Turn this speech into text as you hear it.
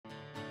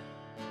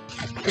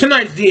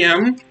tonight's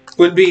DM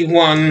would be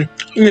one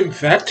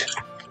Nymphette.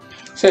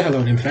 Say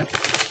hello, Nymphette.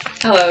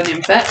 Hello,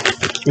 Nymphette.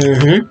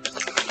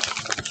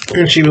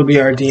 And she will be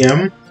our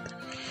DM.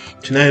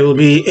 Tonight will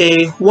be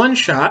a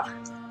one-shot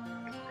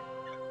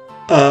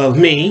of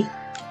me,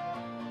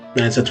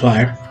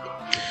 Mansetsfire,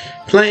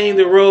 playing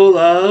the role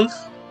of...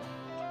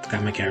 I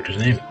forgot my character's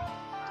name.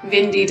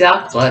 Vindi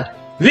Darkblud.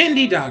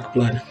 Vindi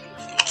Darkblud.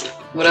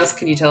 What else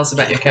can you tell us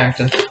about your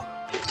character?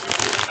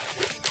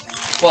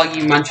 While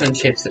you munch on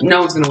chips that no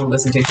one's going to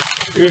listen to.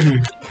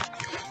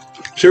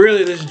 So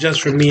really, this is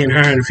just for me and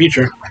her in the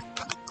future.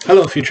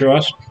 Hello, future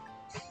us.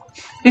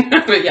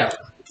 But yeah.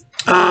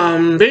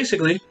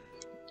 Basically,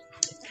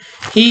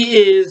 he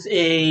is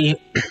a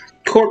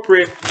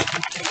corporate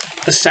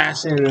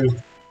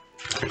assassin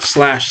 /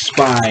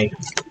 spy.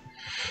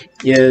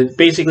 You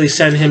basically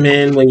send him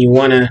in when you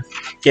want to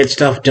get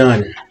stuff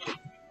done.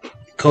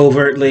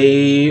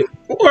 Covertly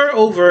or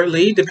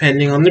overtly,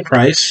 depending on the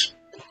price.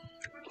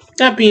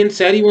 That being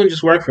said, he wouldn't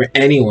just work for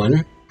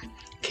anyone.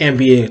 Can't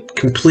be a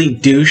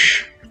complete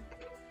douche.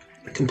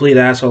 Complete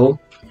asshole.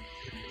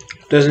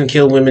 Doesn't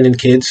kill women and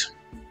kids.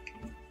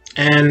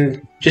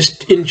 And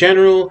just in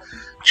general,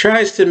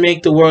 tries to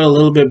make the world a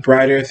little bit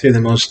brighter through the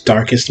most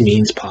darkest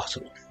means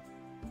possible.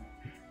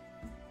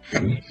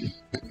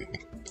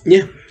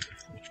 Yeah.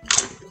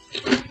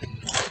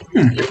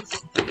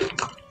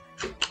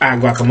 I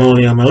have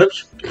guacamole on my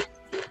lips.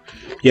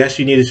 Yes,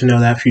 you needed to know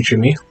that, future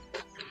me.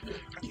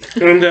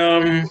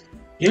 And,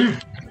 yeah.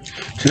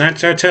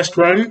 Tonight's our test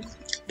run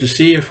to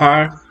see if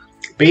our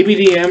baby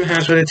DM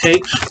has what it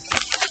takes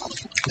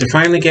to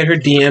finally get her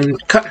DM,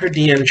 cut her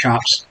DM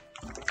chops.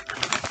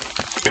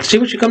 See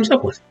what she comes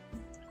up with.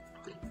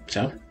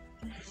 So,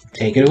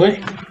 take it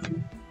away.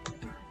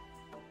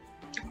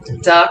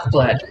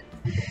 Darkblud.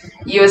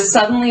 You are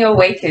suddenly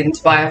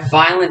awakened by a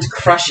violent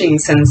crushing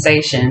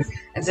sensation,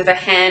 as if a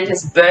hand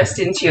has burst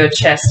into your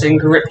chest and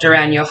gripped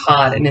around your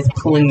heart and is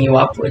pulling you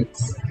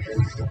upwards.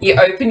 You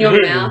open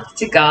your mouth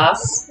to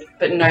gasp,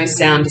 but no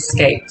sound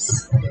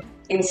escapes.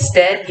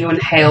 Instead, you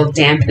inhale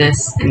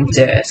dampness and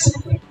dirt.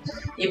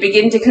 You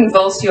begin to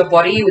convulse your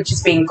body, which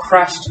is being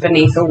crushed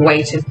beneath a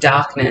weight of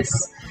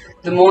darkness.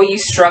 The more you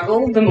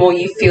struggle, the more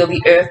you feel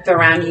the earth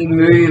around you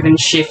move and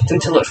shift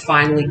until it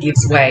finally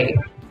gives way.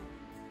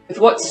 With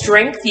what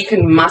strength you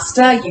can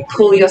muster, you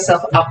pull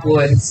yourself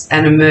upwards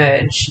and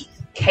emerge,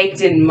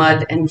 caked in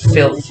mud and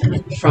filth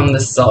from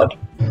the sod.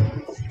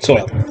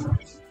 Soil.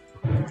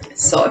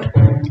 Sod.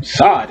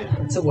 Sod?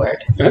 It's a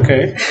word.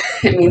 Okay.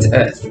 It means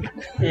earth.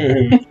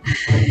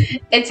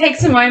 It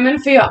takes a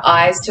moment for your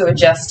eyes to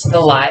adjust to the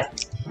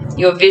light.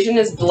 Your vision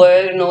is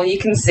blurred and all you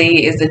can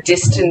see is a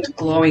distant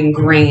glowing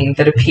green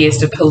that appears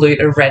to pollute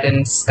a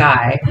reddened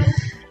sky.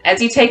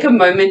 As you take a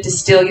moment to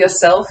still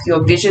yourself,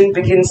 your vision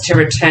begins to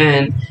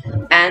return,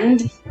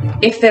 and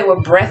if there were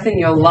breath in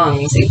your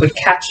lungs, it would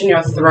catch in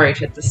your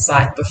throat at the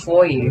sight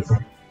before you.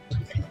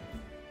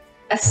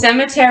 A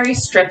cemetery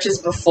stretches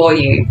before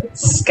you,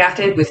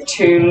 scattered with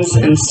tombs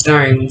and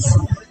stones.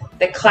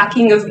 The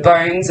clacking of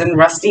bones and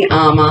rusty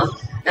armor,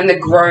 and the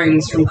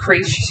groans from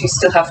creatures who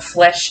still have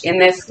flesh in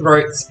their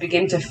throats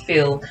begin to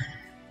fill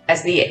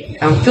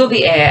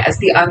the air as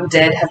the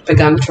undead have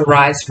begun to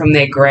rise from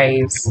their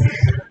graves.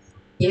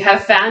 You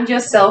have found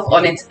yourself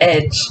on its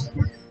edge,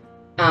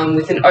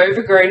 with an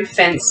overgrown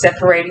fence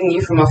separating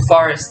you from a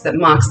forest that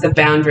marks the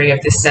boundary of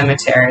this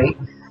cemetery.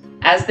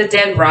 As the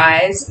dead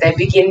rise, they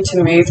begin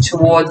to move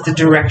towards the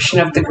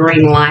direction of the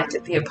green light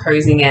at the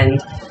opposing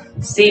end,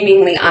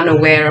 seemingly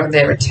unaware of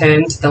their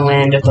return to the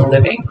land of the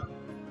living.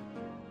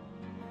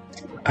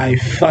 I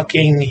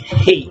fucking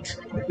hate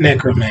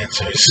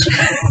necromancers.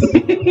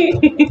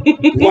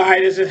 Why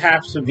does it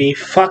have to be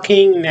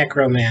fucking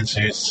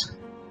necromancers?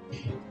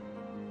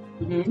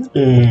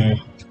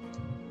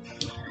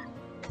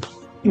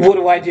 What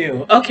do I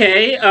do?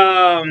 Okay,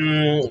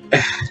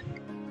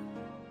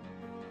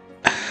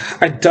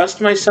 I dust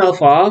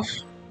myself off.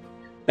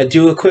 I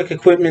do a quick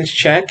equipment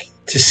check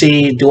to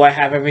see, do I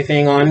have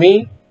everything on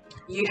me?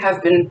 You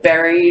have been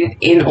buried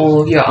in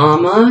all of your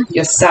armor.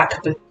 Your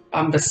sack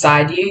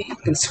beside you. You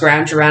can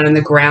scrounge around in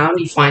the ground.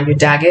 You find your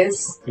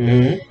daggers.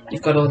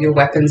 You've got all your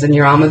weapons and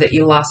your armor that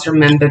you last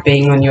remember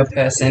being on your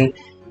person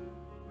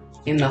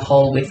in the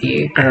hole with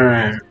you.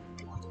 Alright.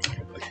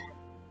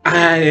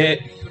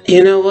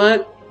 You know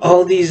what?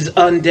 All these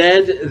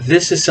undead,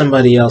 this is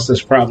somebody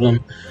else's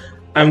problem.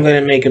 I'm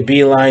gonna make a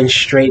beeline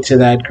straight to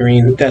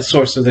that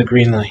source of the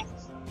green light.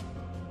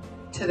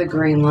 To the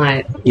green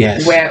light?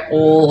 Yes. Where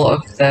all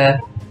of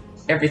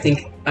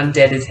everything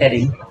undead is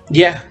heading?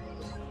 Yeah.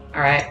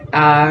 Alright,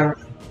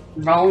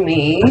 roll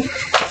me.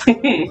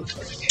 I'm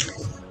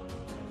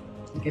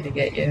gonna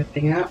get your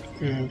thing up.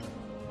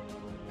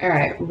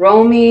 Alright,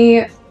 roll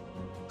me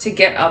to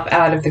get up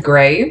out of the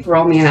grave.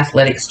 Roll me an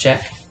athletics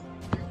check.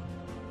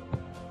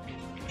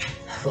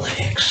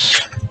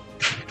 Athletics.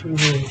 Do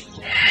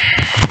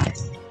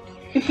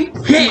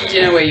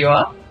you know where you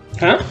are?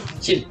 Huh?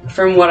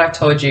 From what I've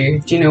told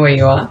you, do you know where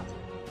you are?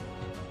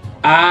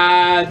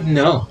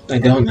 No, I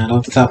don't. Not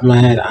off the top of my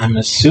head. I'm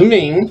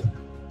assuming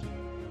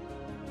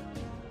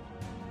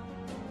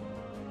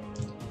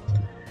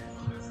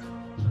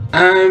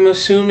I'm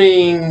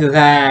assuming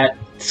that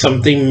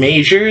something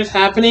major is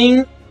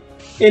happening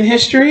in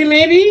history,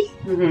 maybe?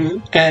 Mm-hmm.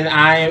 And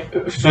I,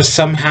 for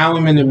somehow,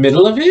 I'm in the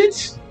middle of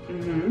it?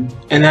 Mm-hmm.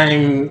 And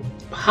I'm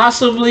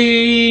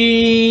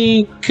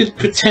possibly could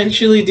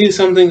potentially do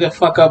something to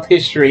fuck up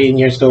history in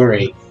your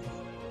story.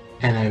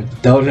 And I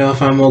don't know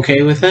if I'm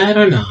okay with that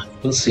or not.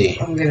 We'll see.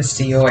 I'm gonna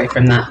steer you away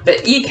from that,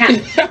 but you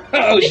can.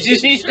 Oh, she's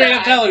straight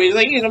up telling me. She's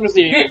like, I'm gonna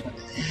steer you.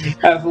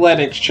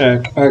 Athletics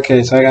check.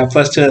 Okay, so I got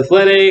 +2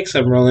 athletics.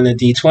 I'm rolling a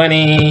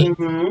d20.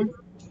 Mm-hmm.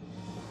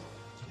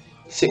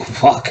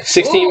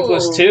 16 Ooh.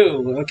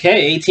 +2.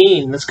 Okay,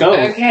 18. Let's go.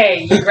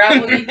 Okay, you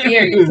grab all your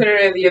gear, you put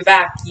it over your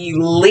back,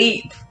 you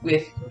leap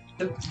with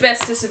the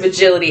bestest of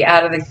agility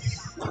out of the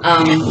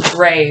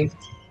grave.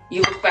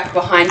 You look back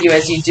behind you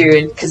as you do,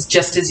 and because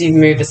just as you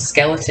move, a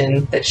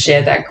skeleton that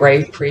shared that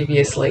grave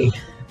previously,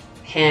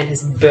 hand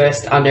has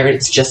burst under and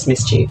it's just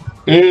missed you.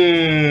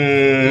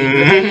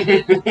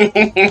 Okay.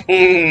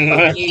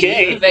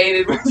 You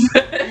evaded reverse.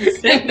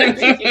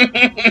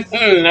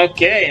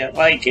 Okay, I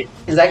like it.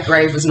 Because that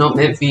grave was not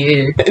meant for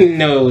you.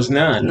 No, it was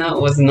not. No,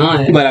 it was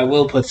not. But I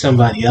will put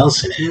somebody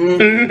else in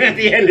it at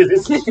the end of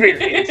this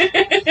experience.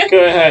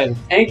 Go ahead.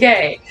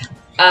 Okay.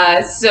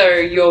 So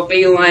you're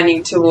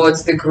beelining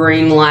towards the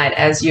green light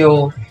as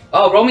you're...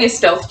 Oh, roll me a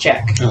stealth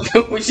check,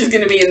 which is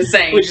going to be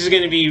insane. Which is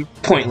going to be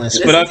pointless,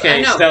 This but is- okay,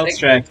 I know, stealth but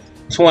check.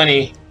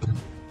 20.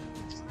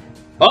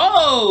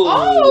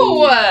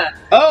 Oh!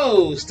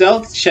 Oh,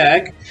 stealth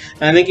check.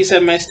 I think you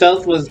said my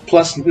stealth was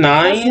 +9?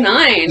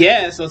 +9.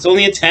 Yeah, so it's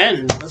only a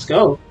 10. Let's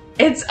go.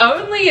 It's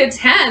only a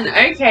 10.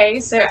 Okay,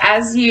 so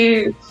as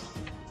you've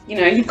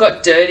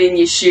got dirt in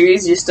your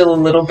shoes, you're still a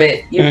little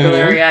bit, you've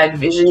blurry-eyed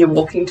vision, you're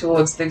walking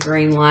towards the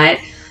green light.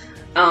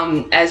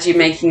 As you're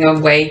making your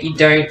way,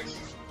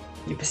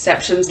 your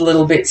perception's a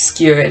little bit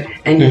skewed,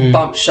 and you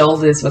bump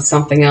shoulders with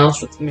something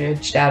else that's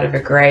emerged out of a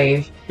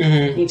grave.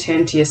 You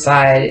turn to your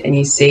side and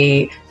you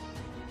see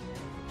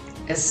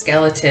a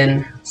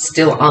skeleton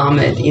still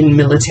armored in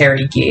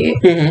military gear,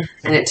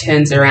 and it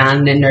turns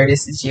around and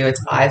notices you.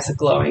 Its eyes are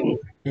glowing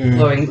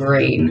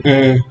green,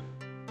 and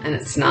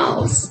it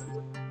snarls.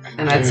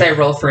 And I'd say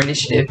roll for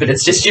initiative, but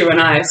it's just you and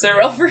I, so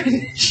roll for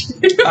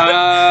initiative.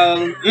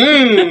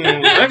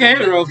 Okay,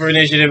 roll for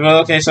initiative.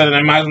 Okay, so then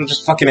I might as well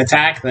just fucking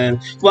attack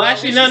then. Well,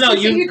 actually, no,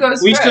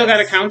 we still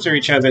gotta counter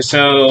each other,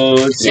 so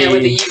let's see. Yeah,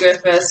 whether you go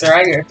first or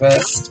I go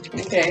first.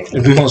 Okay.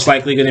 It's most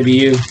likely gonna be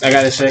you. I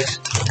got a 6.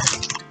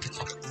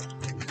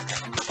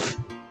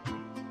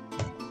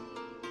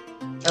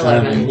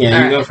 11. Yeah,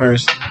 All you go right.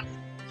 first.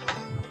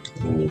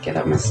 Let me get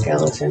up my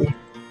skeleton.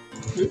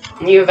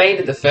 You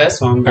evaded the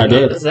first one, but I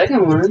did. not the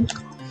second one.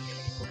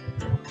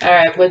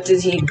 Alright, what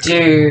did he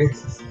do?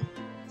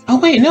 Oh,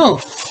 wait, no.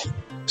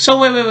 So,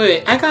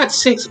 wait. I got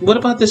 6. What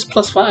about this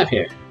 +5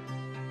 here?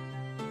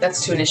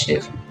 That's to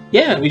initiative.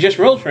 Yeah, we just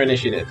rolled for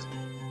initiative.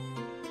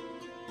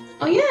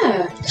 Oh,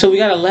 yeah. So we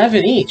got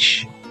 11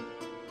 each.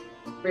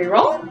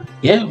 Reroll?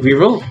 Yeah,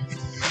 reroll.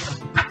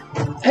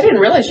 I didn't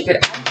realize you could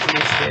add to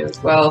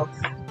initiative. Well,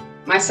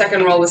 my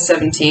second roll was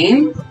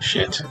 17.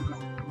 Shit.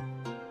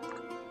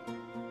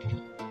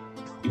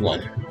 You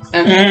won.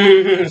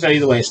 Okay. So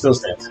either way, it still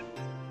stands.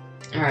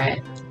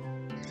 Alright.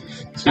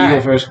 So you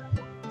go first.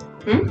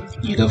 Hmm?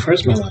 You go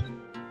first, my love.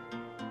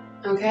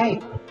 Okay.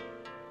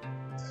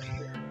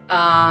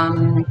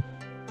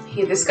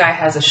 Here, this guy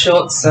has a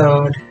short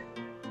sword.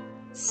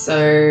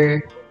 So...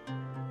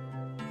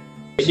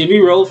 Did we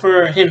roll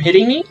for him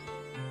hitting me?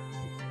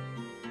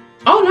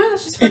 Oh, no,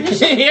 that's just for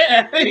initiative.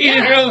 Yeah, you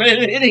didn't roll for him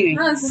hitting me.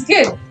 No, this is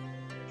good.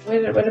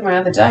 Where did my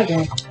other die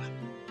go?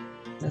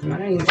 Doesn't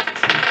matter.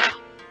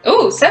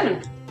 Oh,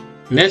 7.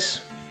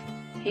 Miss.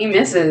 He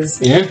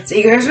misses. Yeah. So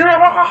he goes,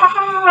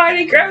 and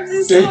he grabs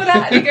his sword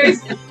out and he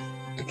goes,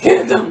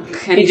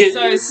 and he's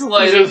so slow.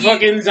 He's a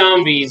fucking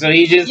zombie, so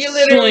he just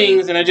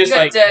swings, and I just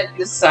like, dirt in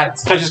the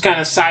sides. I just kind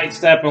of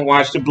sidestep and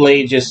watch the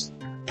blade just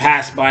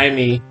pass by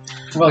me.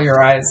 Roll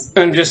your eyes.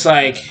 I'm just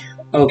like,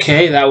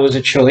 okay, that was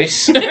a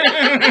choice.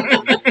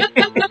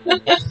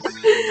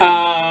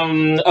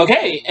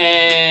 Okay,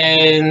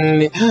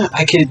 and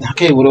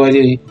okay, what do I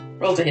do?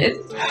 Roll to hit.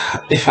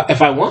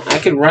 If I want, I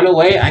could run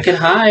away, I could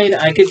hide,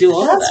 I could do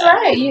all that. That's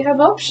right, you have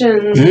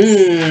options.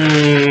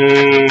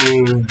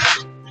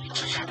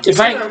 If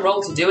I gotta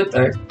roll to do it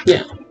though.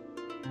 Yeah.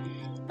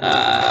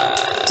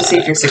 To see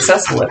if you're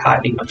successful at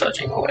hiding or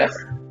dodging or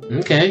whatever.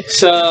 Okay,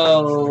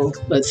 so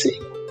let's see.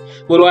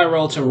 What do I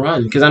roll to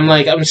run? Because I'm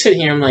sitting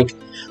here, I'm like,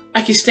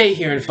 I could stay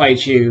here and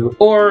fight you,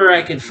 or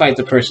I could fight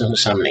the person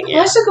who's summoning you.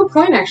 Well, that's a good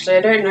point, actually.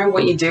 I don't know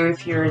what you do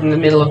if you're in the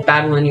middle of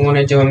battle and you want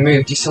to do a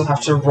move. You still have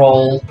to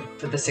roll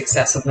for the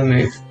success of the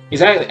move.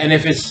 Exactly, and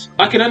if it's...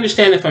 I can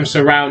understand if I'm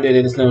surrounded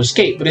and there's no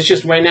escape, but it's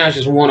just, right now, it's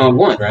just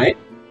one-on-one, right?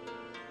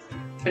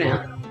 For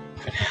now.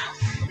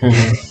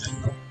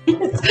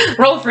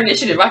 Mm-hmm. Roll for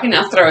initiative. I can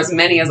now throw as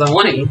many as I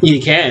want to. You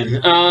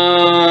can.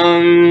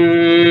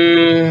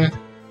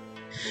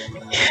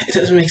 it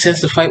doesn't make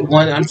sense to fight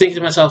one. I'm thinking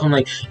to myself, I'm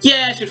like,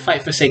 yeah, I should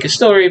fight for sake of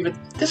story, but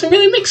it doesn't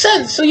really make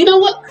sense. So you know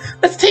what?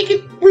 Let's take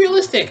it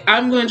realistic.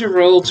 I'm going to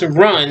roll to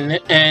run,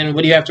 and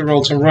what do you have to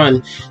roll to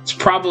run? It's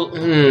probably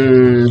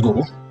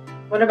Google.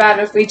 What about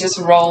if we just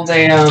rolled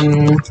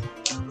a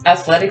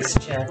athletics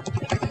check,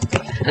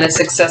 and a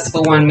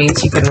successful one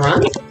means you can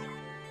run?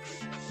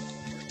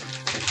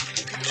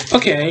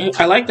 Okay,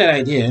 I like that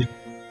idea.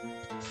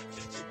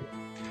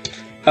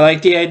 I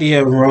like the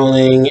idea of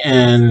rolling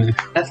and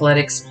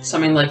athletics,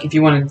 something like if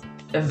you want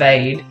to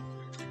evade,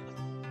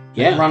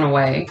 run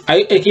away.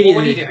 I can either,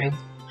 what are you doing?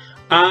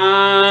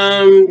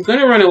 I'm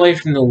gonna run away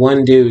from the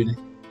one dude,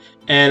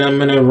 and I'm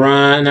gonna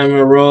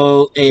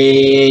roll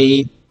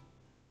a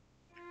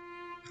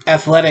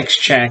athletics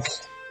check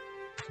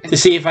to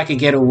see if I could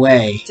get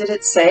away. Did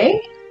it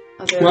say?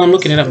 Well, I'm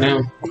looking it up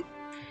now.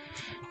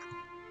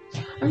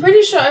 I'm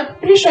pretty sure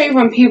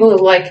when people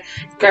like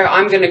go,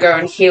 I'm gonna go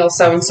and heal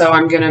so and so,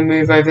 I'm gonna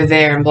move over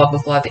there and blah blah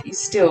blah, that you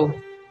still.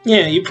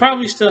 Yeah, you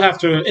probably still have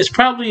to. It's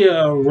probably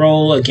a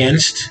roll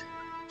against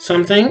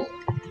something.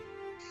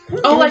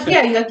 Oh, like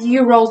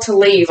you roll to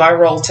leave, I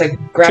roll to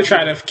grab. To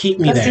try to keep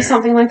me there. Let's do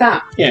something like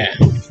that. Yeah.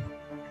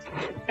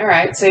 All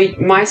right. So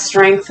my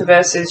strength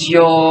versus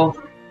your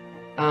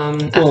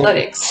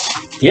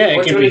athletics. Yeah.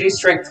 Or do you want to do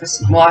strength?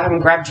 Well, I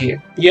haven't grabbed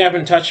you. You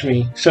haven't touched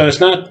me, so it's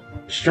not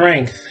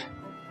strength.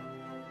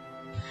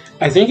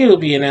 I think it'll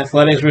be an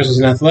athletics versus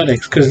an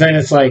athletics, because then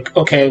it's like,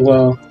 okay,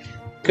 well,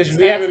 because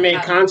we haven't made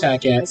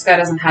contact yet. This guy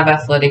doesn't have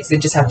athletics; they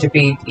just have to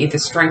be either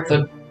strength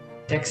or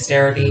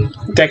dexterity.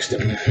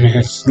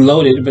 It's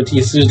loaded, but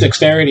it's just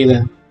dexterity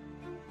then.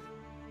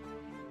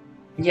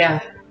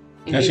 Yeah,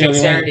 that's the only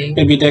one.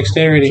 It'd be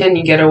dexterity. Can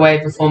you get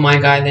away before my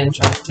guy then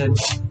tries to?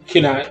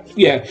 Cannot.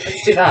 Yeah.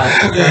 Let's do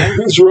that. Okay.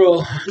 Let's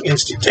roll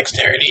against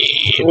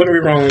dexterity. What are we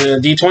rolling? A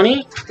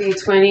D20?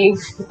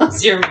 D20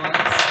 plus your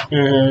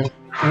mods.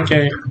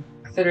 Okay.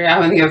 Considering I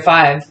only got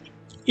 5.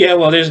 Yeah,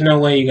 well, there's no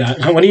way you got.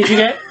 What did you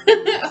get?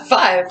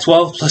 5.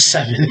 12 plus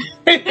 7.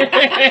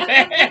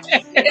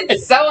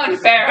 It's so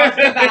unfair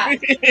after that.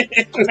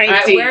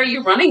 Alright, where are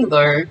you running,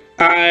 though?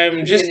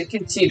 I'm just going to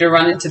continue to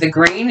run into the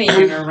green, or are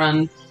you going to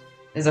run...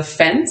 There's a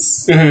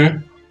fence?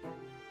 Mm-hmm.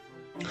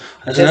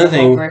 That's another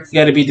thing. You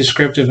got to be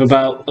descriptive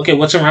about... Okay,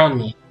 what's around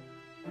me?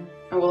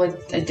 Oh, well,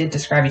 I did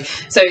describe you.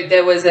 So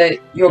there was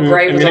your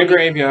grave was in a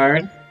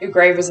graveyard. Your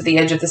grave was at the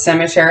edge of the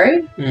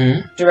cemetery.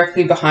 Mm-hmm.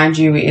 Directly behind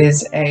you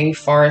is a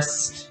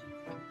forest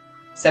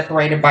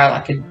separated by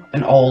like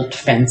an old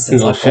fence.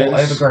 It's like all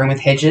overgrown with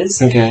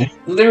hedges. Okay.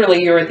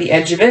 Literally, you're at the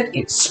edge of it.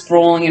 It's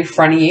sprawling in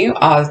front of you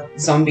are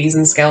zombies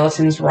and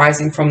skeletons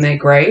rising from their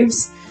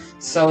graves,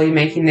 slowly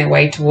making their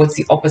way towards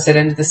the opposite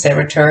end of the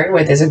cemetery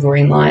where there's a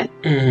green light.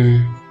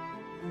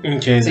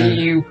 Okay. So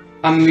you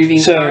are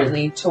moving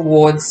currently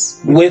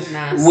towards with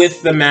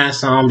the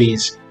mass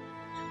zombies.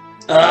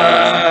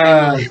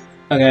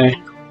 Okay.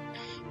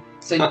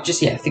 So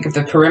just think of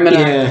the perimeter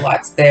and the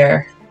lights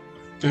there.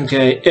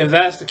 Okay, if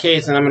that's the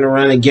case, then I'm going to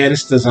run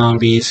against the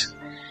zombies.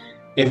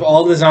 If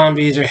all the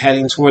zombies are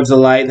heading towards the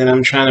light, then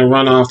I'm trying to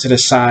run off to the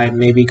side,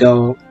 maybe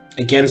go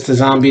against the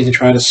zombies and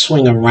try to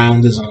swing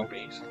around the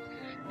zombies.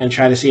 And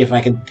try to see if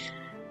I can,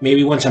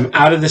 maybe once I'm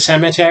out of the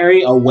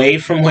cemetery, away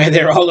from where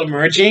they're all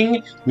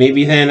emerging,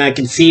 maybe then I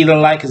can see the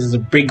light, because there's a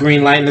big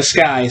green light in the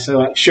sky,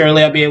 so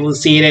surely I'll be able to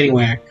see it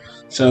anywhere.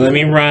 So let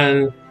me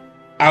run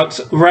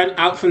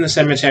out from the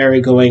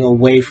cemetery, going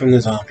away from the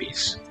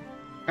zombies.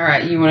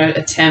 Alright, you want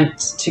to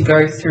attempt to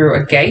go through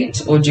a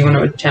gate, or do you want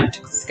to attempt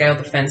to scale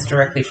the fence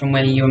directly from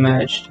where you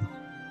emerged?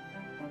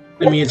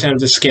 Let me attempt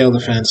to scale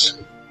the fence.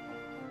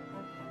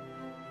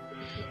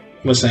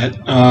 What's that?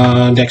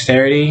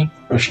 Dexterity?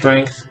 Or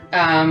strength?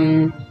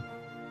 Or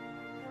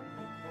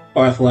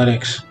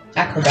athletics?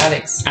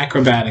 Acrobatics.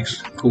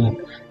 Acrobatics. Cool.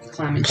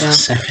 Climbing down.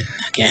 7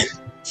 again.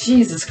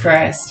 Jesus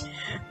Christ.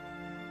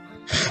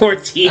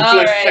 14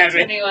 plus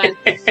 7. 21.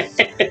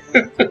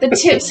 The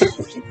tips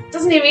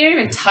doesn't even, you don't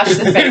even touch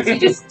the fence. You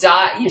just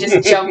you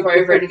just jump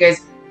over it and it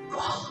goes,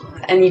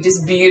 and you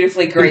just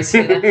beautifully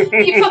gracefully land.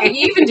 You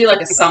even do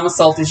like a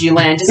somersault as you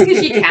land, just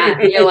because you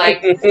can. And you're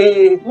like,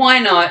 why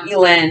not? You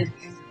land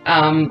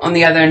on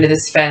the other end of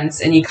this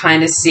fence, and you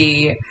kind of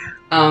see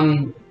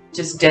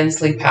just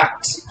densely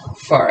packed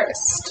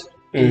forest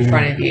in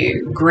front of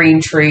you. Green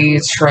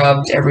trees,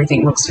 shrubs,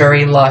 everything looks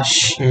very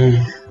lush.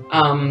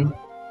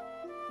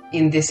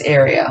 In this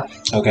area.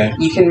 Okay.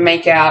 You can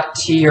make out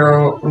to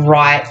your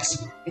right,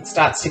 it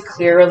starts to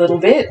clear a little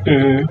bit.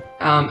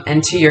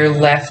 And to your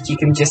left, you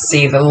can just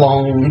see the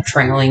long,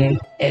 trailing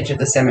edge of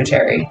the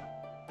cemetery.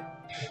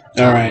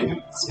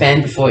 Alright.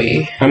 Span before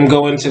you. I'm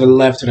going to the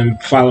left and I'm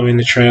following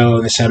the trail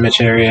in the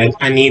cemetery.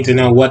 I need to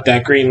know what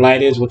that green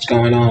light is, what's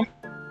going on.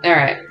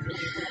 Alright.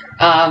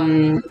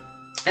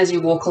 As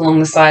you walk along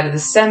the side of the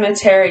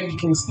cemetery,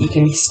 you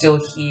can still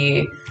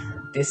hear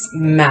this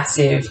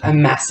massive,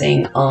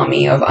 amassing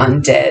army of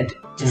undead,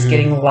 just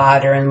getting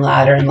louder and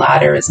louder and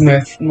louder as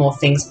more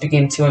things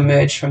begin to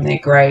emerge from their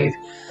grave.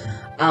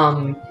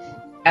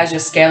 As you're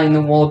scaling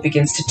the wall, it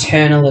begins to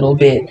turn a little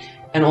bit,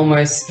 and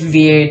almost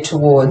veer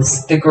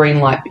towards the green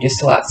light, but you're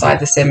still outside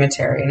the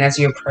cemetery. And as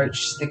you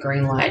approach the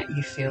green light,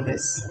 you feel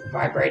this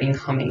vibrating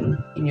humming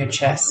in your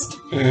chest.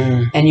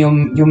 And your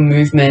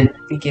movement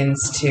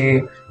begins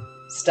to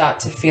start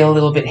to feel a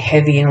little bit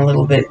heavy and a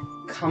little bit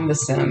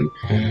cumbersome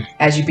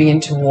as you begin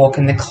to walk.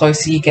 And the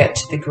closer you get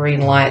to the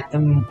green light,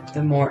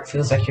 the more it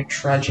feels like you're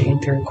trudging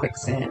through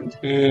quicksand.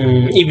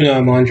 Even though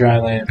I'm on dry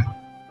land.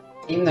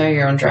 Even though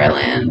you're on dry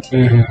land.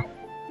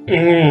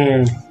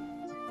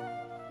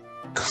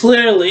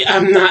 Clearly,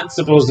 I'm not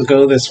supposed to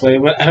go this way,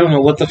 but I don't know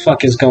what the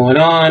fuck is going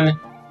on.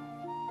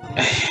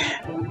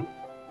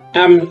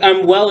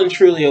 I'm well and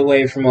truly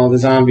away from all the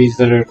zombies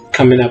that are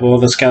coming up, all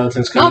the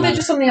skeletons coming up. No, they're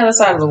just on the other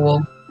side of the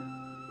wall.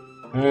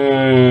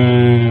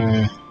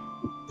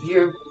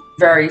 You're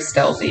very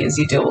stealthy as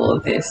you do all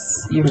of this.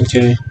 You've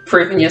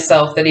proven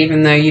yourself that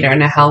even though you don't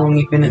know how long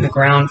you've been in the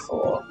ground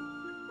for,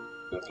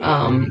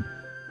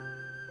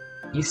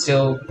 you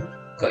still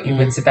got your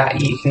wits about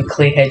you. You can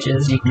clear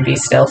hedges, you can be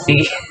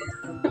stealthy.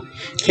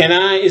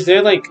 Is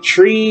there like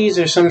trees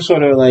or some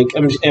sort of like,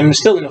 I'm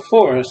still in a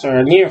forest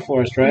or near a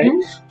forest, right?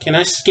 Can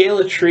I scale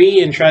a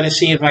tree and try to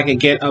see if I could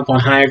get up on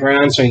higher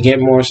ground so I get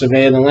more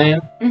survey of the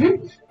land?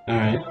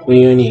 Alright, what do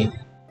you need?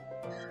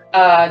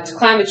 To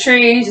climb a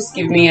tree, just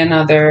give me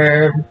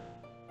another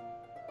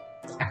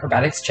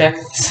acrobatics check.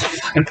 That's a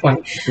fucking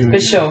point.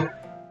 But sure.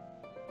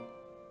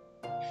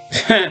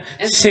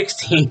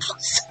 16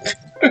 plus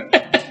 7.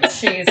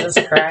 Jesus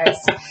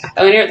Christ.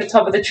 And when you're at the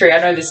top of the tree, I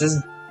know this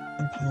is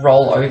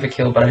roll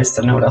overkill, but I just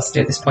don't know what else to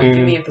do at this point.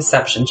 Give me a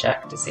perception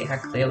check to see how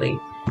clearly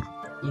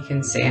you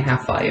can see and how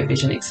far your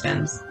vision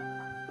extends.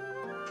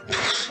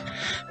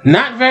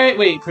 Not very...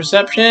 Wait,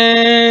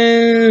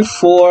 perception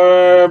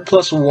 4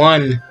 plus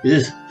 1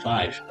 is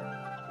 5.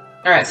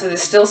 Alright, so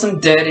there's still some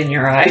dirt in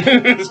your eye.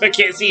 So I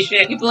can't see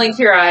shit. You blink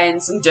your eye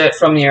and some dirt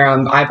from your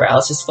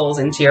eyebrows just falls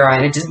into your eye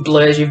and it just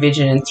blurs your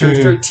vision, and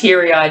through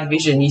teary-eyed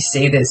vision you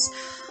see this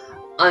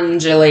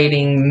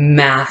undulating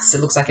mass. It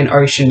looks like an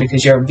ocean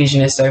because your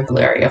vision is so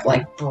blurry, of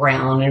like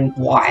brown and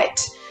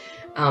white,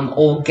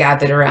 all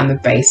gathered around the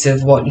base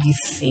of what you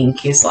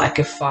think is like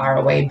a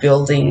faraway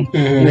building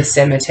in the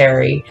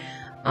cemetery.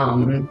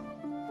 And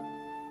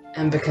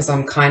because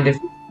I'm kind of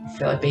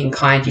feel like being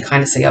kind, you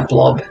kind of see a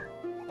blob.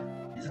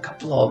 There's like a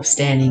blob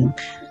standing,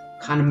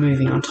 kind of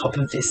moving on top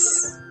of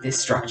this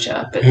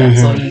structure, but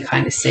that's all you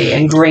kind of see,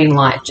 and green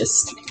light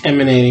just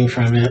emanating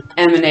from it,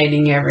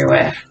 emanating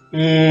everywhere. I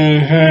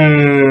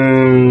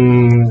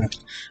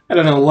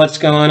don't know what's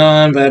going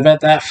on, but I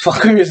bet that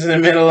fucker is in the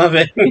middle of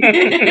it.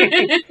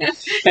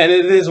 And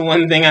it is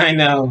one thing I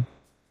know.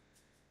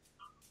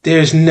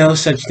 There's no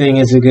such thing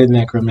as a good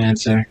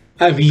necromancer.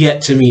 I've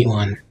yet to meet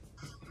one.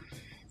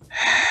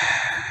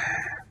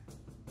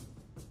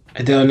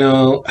 I don't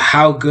know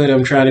how good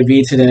I'm trying to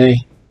be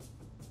today.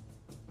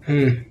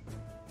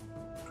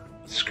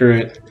 Screw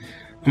it.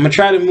 I'm going to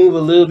try to move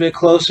a little bit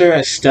closer,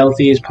 as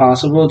stealthy as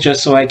possible,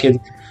 just so I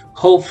can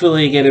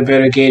hopefully get a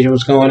better gauge of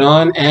what's going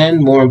on, and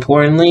more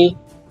importantly,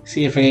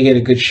 see if I can get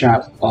a good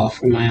shot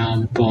off with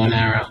my bow and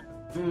arrow.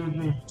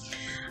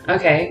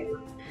 Okay.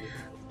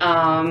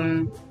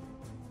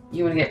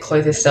 You want to get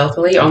closer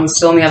stealthily? I'm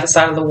still on the other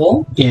side of the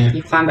wall. Yeah.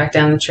 You climb back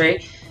down the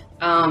tree.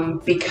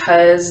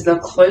 Because the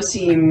closer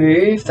you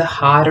move, the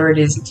harder it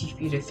is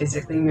for you to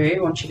physically move.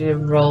 I want you to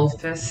roll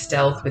for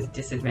stealth with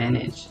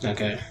disadvantage.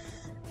 Okay.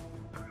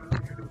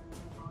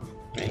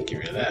 Thank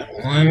you for that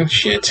one.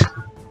 Shit.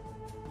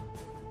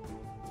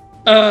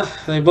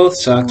 They both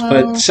sucked,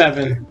 but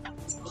 7.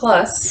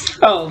 Plus.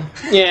 Oh,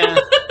 yeah.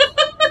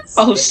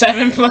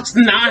 7 plus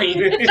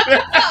 9.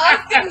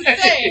 That's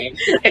insane.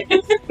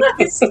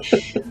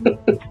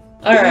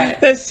 Alright.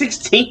 That's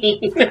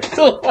 16. That's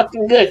still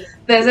fucking good.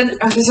 There's a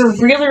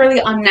really, really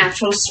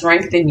unnatural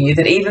strength in you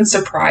that even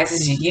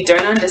surprises you. You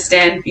don't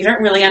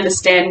really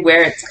understand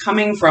where it's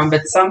coming from,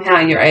 but somehow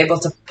you're able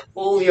to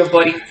pull your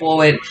body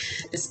forward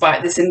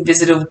despite this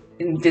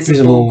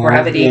invisible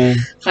gravity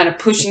kind of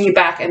pushing you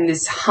back, and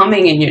this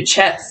humming in your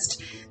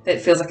chest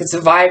that feels like it's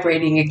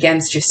vibrating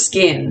against your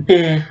skin.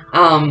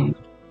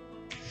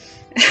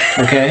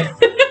 Okay.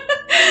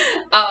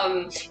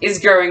 Is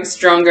growing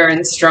stronger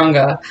and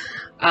stronger.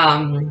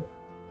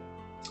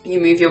 You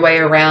move your way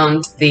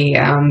around the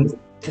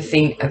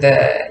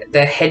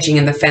hedging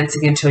and the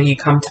fencing until you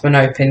come to an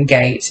open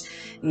gate,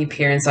 and you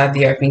peer inside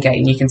the open gate,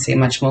 and you can see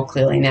much more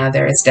clearly now.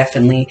 There is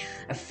definitely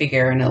a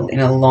figure in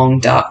a long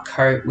dark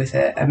coat with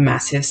a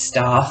massive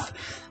staff.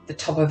 The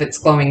top of it's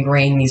glowing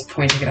green. He's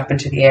pointing it up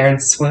into the air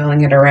and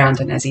swirling it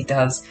around, and as he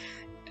does,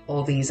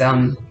 all these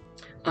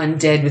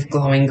undead with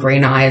glowing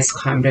green eyes,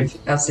 kind of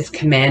as if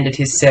commanded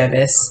his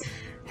service,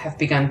 have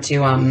begun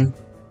to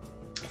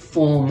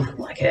form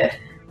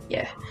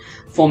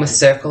a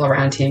circle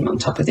around him on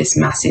top of this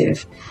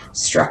massive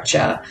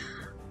structure.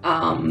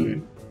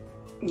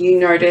 You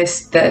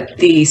notice that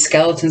the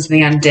skeletons of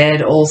the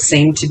undead all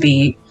seem to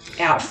be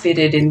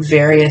outfitted in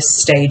various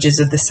stages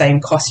of the same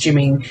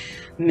costuming,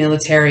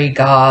 military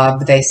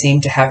garb. They seem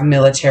to have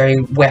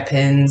military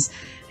weapons,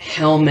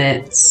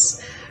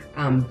 helmets,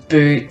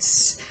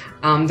 boots,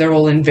 They're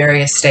all in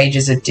various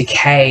stages of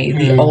decay.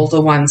 The older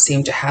ones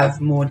seem to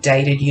have more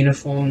dated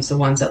uniforms. The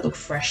ones that look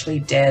freshly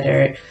dead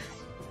are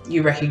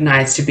you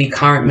recognize to be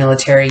current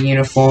military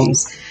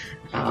uniforms.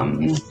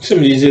 Some of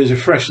these dudes are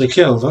freshly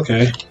killed.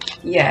 Okay.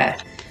 Yeah.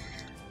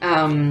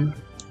 The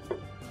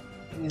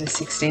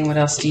 16. What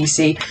else do you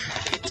see?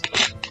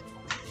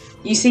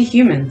 You see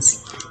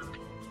humans.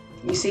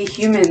 You see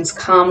humans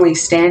calmly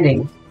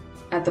standing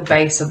at the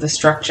base of the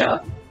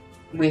structure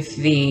with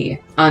the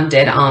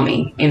undead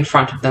army in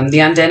front of them. The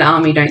undead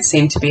army don't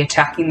seem to be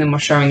attacking them or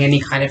showing any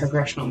kind of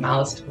aggression or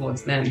malice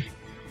towards them.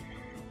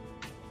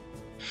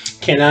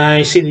 Can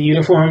I see the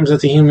uniforms that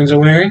the humans are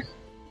wearing?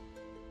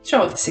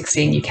 Sure, with the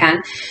 16 you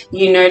can.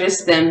 You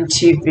notice them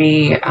to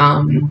be,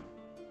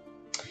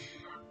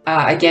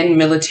 again,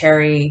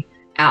 military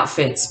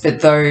outfits, but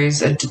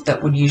those that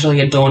would usually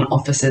adorn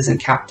officers and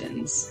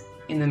captains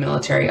in the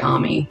military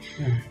army.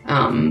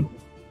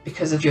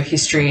 Because of your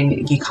history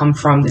and you come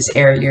from this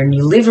area and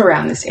you live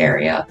around this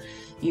area,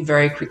 you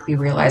very quickly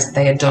realize that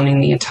they are donning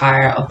the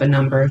attire of a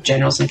number of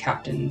generals and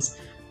captains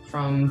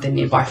from the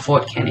nearby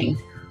Fort Kenny.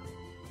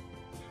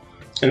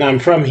 And I'm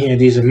from here.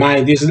 These are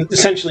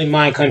essentially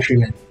my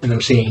countrymen that I'm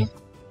seeing.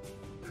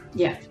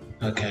 Yeah.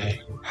 Okay.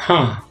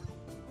 Huh.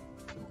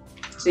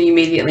 So you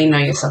immediately know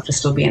yourself to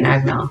still be an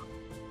Agnar.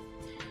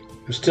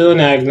 I'm still an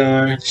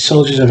Agnar,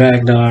 soldiers of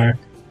Agnar,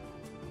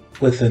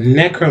 with a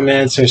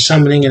necromancer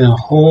summoning in a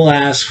whole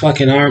ass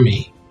fucking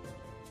army.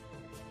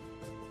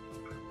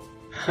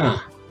 Huh.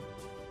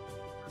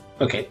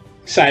 Okay,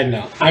 side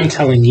note, I'm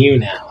telling you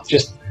now,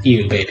 just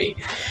you, baby.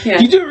 Yeah.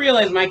 You do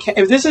realize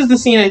if this is the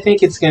scene I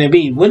think it's going to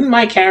be, wouldn't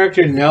my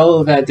character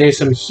know that there's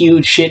some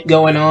huge shit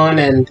going on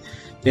and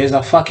there's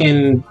a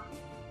fucking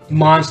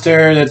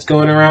monster that's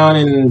going around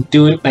and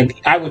doing, like,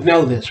 I would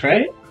know this,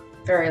 right?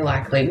 Very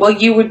likely. Well,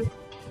 you would...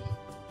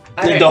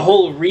 The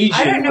whole region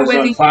I don't know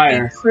whether you'd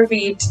be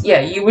privy to,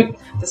 yeah, you would...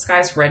 The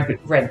sky's red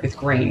with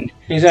green.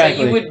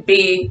 Exactly. So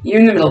you're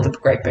in the middle of the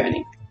Great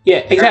Burning. Yeah,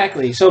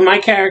 exactly. So my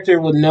character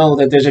would know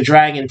that there's a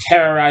dragon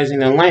terrorizing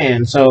the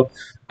land, so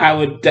I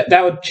would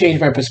that would change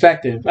my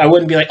perspective. I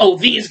wouldn't be like, oh,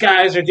 these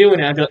guys are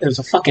doing it. I'd be like, there's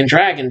a fucking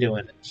dragon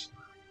doing this.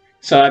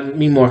 So I'd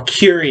be more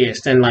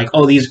curious than like,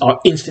 oh, these are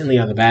instantly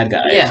the bad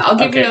guys. Yeah, I'll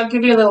give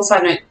you a little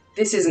side note.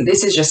 This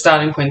is your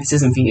starting point. This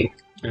isn't for you.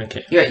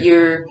 Okay.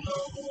 You're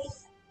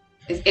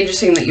it's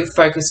interesting that you've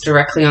focused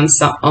directly on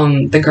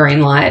the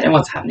green light and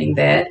what's happening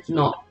there,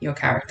 not your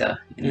character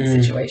in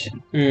the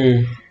situation.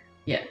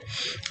 Yeah.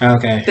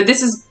 Okay. But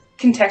this is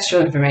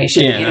contextual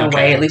information in a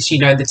way. At least you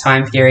know the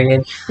time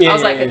period. I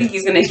was like, I think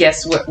he's going to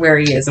guess where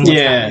he is and what's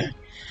happening.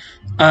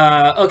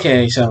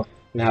 Okay, so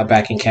now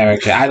back in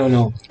character. I don't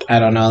know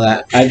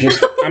that.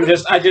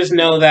 I just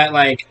know that,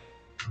 like,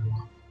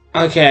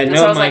 okay, I know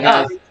so I was like,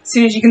 guys. Oh, as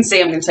soon as you can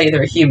see, I'm going to tell you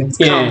there are humans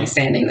calmly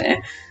standing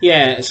there.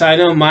 Yeah, so I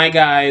know my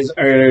guys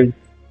are...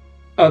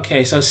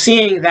 Okay, so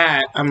seeing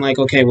that, I'm like,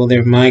 okay, well,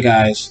 they're my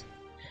guys.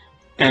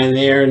 And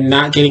they're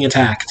not getting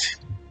attacked.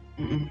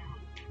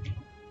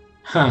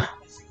 Huh.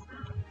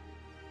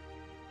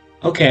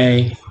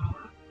 Okay.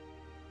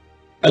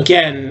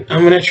 Again,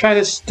 I'm going to try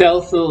to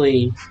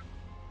stealthily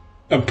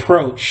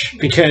approach,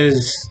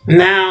 because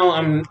now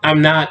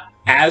I'm not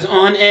as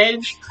on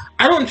edge.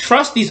 I don't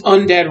trust these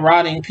undead,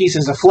 rotting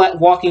pieces of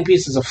walking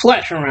pieces of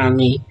flesh around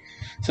me.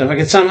 So if I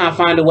could somehow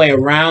find a way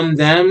around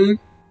them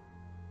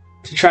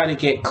to try to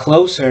get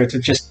closer, to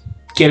just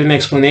get an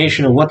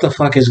explanation of what the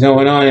fuck is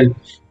going on, and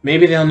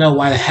maybe they'll know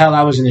why the hell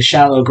I was in a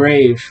shallow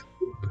grave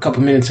a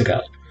couple minutes ago.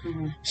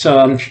 So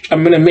I'm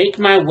going to make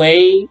my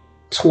way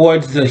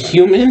towards the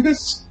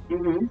humans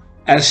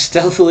as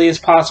stealthily as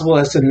possible,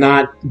 as to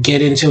not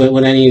get into it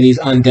with any of these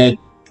undead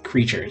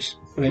creatures.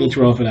 I need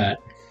to roll for that.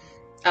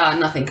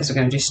 Nothing, because we're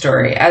going to do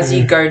story. As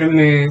you go to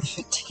move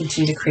to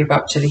continue to creep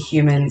up to the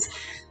humans,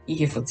 you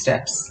hear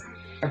footsteps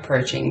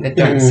approaching that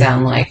don't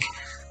sound like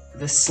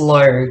the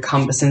slow,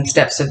 cumbersome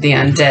steps of the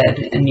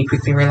undead, and you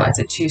quickly realize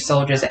that two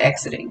soldiers are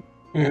exiting.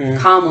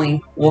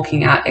 Calmly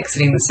walking out,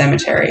 exiting the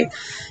cemetery.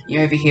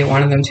 You overhear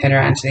one of them turn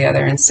around to the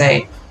other and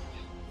say,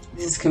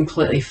 "This is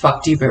completely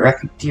fucked. Do you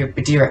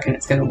reckon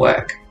it's going to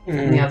work?"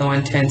 And the other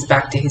one turns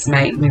back to his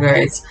mate and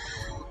goes,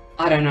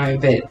 "I don't know,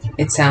 but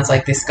it sounds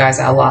like this guy's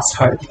our last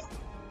hope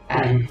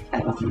at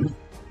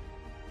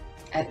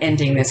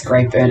ending this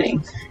great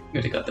burning."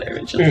 You would have got there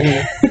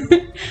eventually.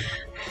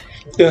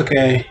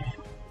 Okay.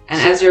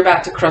 And as you're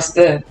about to cross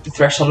the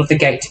threshold of the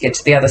gate to get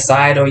to the other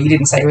side, or you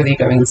didn't say whether you're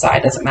going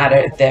inside, doesn't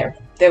matter.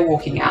 They're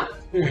walking out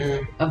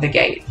of the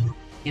gate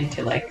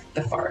into, like,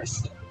 the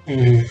forest.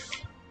 Okay.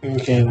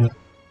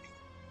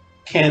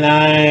 Can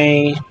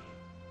I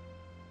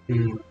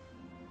don't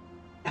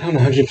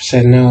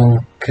 100%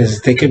 know, because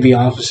they could be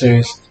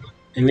officers,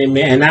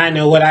 and I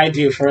know what I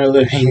do for a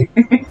living.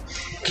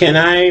 Can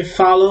I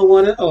follow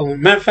one? Oh,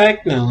 matter of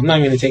fact, no, I'm not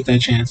going to take that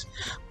chance.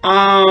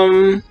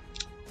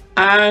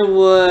 I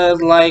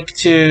would like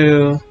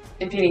to...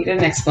 If you need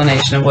an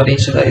explanation of what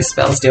each of those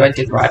spells do, I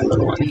did write a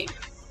little one here.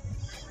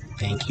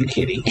 Thank you,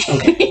 kitty.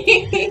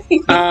 Okay.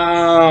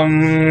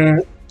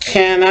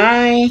 Can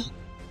I...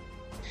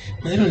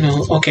 I don't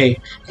know. Okay,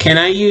 can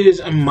I use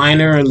a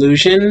minor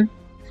illusion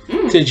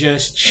to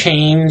just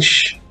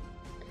change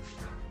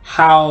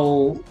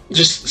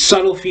just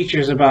subtle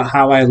features about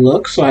how I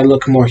look, so I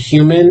look more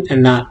human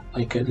and not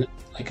like an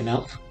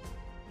elf?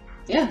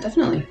 Yeah,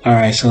 definitely. All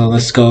right, so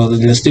let's go.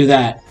 Let's do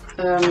that.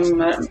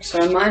 So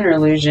a minor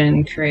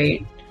illusion,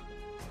 create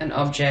an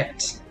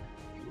object.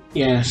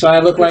 Yeah, so I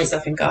look Put like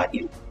yourself in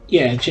guardian.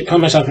 Yeah, put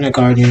myself in a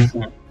guard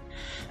uniform.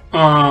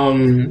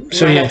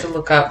 So I have to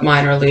look up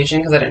minor illusion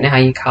because I don't know how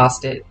you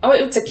cast it. Oh,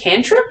 it's a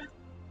cantrip.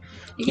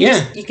 You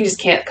can just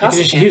can't cast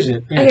it. You can just use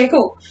it. Yeah. Okay,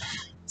 cool.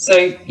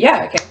 So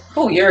yeah, okay,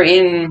 cool.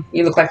 You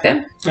look like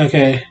them.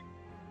 Okay.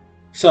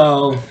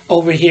 So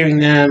overhearing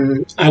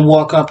them, I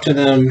walk up to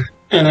them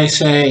and I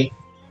say,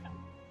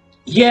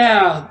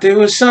 "Yeah, there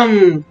was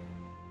some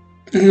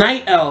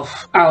night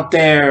elf out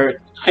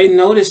there. I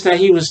noticed that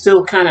he was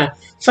still kind of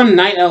some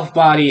night elf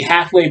body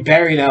halfway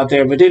buried out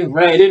there, but didn't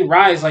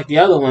rise like the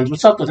other ones.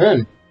 What's up with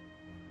him?"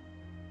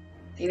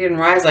 He didn't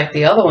rise like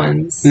the other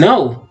ones.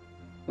 No.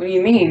 What do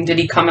you mean? Did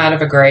he come out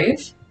of a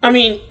grave? I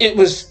mean,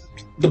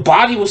 the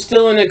body was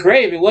still in the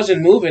grave. It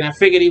wasn't moving. I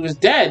figured he was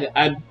dead.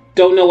 I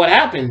don't know what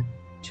happened.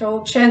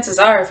 Well, chances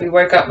are, if he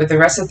woke up with the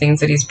rest of things,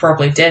 that he's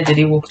probably dead. Did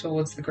he walk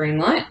towards the green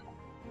light?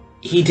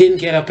 He didn't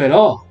get up at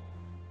all.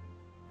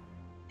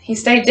 He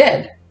stayed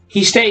dead.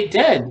 He stayed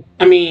dead.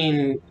 I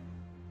mean,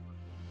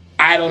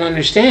 I don't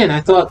understand. I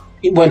thought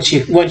once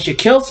you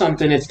kill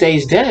something, it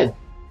stays dead.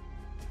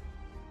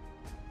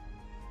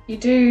 You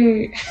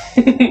do.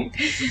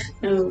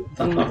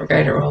 I'm not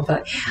great at roll,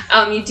 but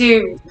you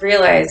do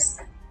realize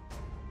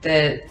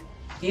that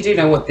you do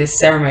know what this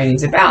ceremony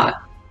is about.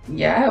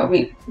 Yeah, I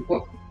mean,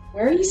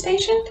 where are you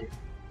stationed?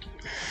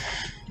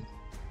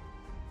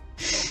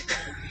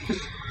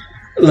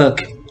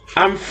 Look,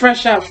 I'm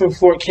fresh out from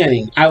Fort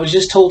Kenning. I was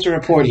just told to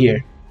report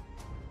here.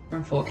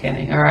 From Fort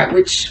Kenning. All right,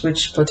 which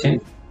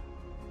platoon?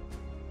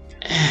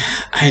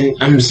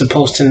 I'm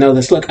supposed to know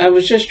this. Look, I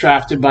was just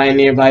drafted by a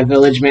nearby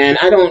village, man.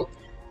 I don't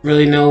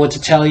really know what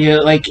to tell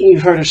you. Like,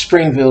 you've heard of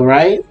Springville,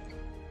 right?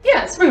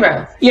 Yeah,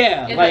 Springville.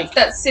 Yeah, like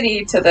that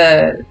city to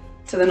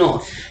the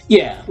north.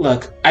 Yeah,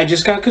 look, I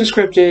just got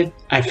conscripted.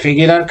 I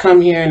figured I'd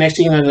come here. Next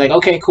thing you know, they're like,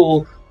 okay,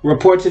 cool.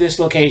 Report to this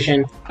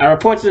location. I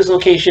report to this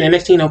location, and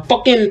next thing you know,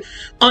 fucking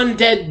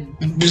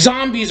undead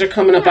zombies are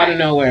coming up out of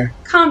nowhere.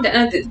 Calm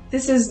down.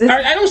 This is.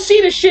 I don't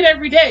see this shit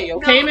every day,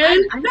 okay, man?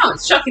 I know,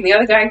 it's shocking. The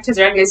other guy turns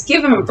around and goes,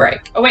 give him a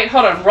break. Oh, wait,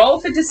 hold on. Roll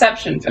for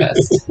deception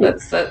first.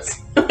 let's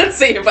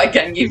see if I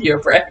can give you a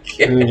break.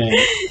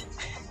 Okay.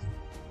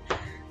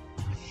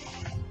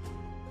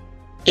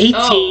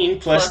 18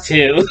 plus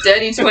 2.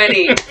 Dirty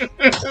 20.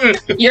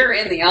 You're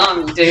in the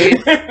army,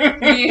 dude.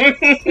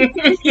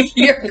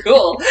 You're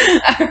cool.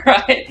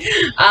 Alright.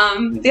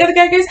 The other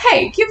guy goes,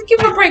 hey, give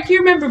him a break. You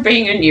remember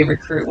being a new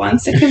recruit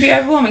once. It can be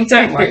overwhelming.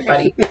 Don't worry,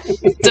 buddy.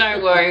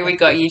 Don't worry, we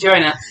got you.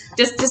 Join us.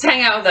 Just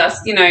hang out with us.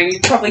 You know, you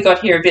probably got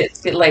here a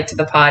bit late to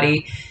the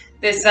party.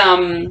 This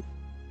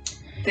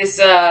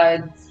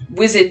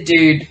wizard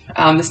dude,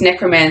 this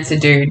necromancer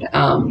dude,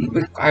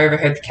 I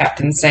overheard the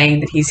captain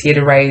saying that he's here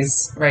to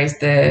raise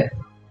the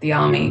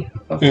army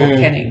of Fort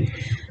Kenning.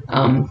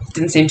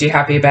 Didn't seem too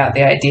happy about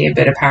the idea,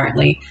 but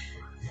apparently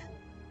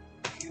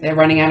they're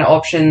running out of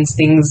options.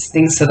 Things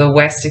to the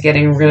west are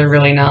getting really,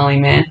 really gnarly,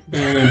 man.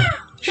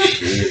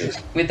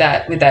 with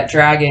that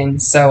dragon.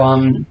 So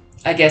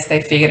I guess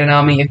they figured an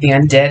army of the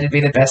undead would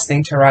be the best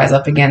thing to rise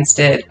up against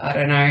it. I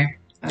don't know.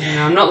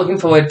 I'm not looking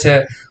forward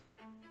to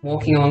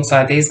walking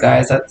alongside these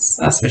guys,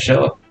 that's for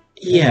sure.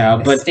 Yeah,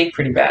 they but stink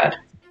pretty bad.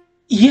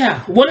 Yeah,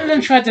 one of them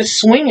tried to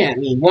swing at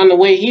me on the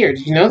way here.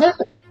 Did you know that?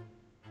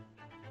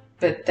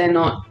 But they're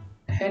not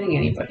hurting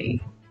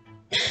anybody.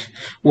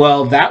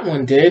 Well, that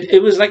one did.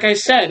 It was like I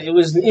said, it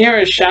was near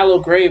a shallow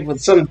grave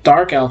with some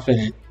dark elf in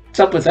it. What's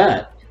up with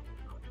that?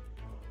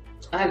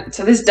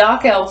 So this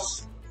dark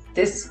elf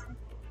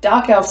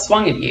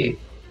swung at you.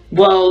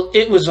 Well,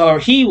 it was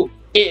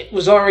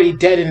already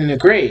dead and in the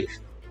grave.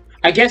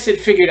 I guess it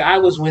figured I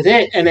was with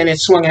it, and then it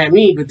swung at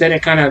me, but then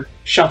it kind of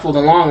shuffled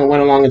along and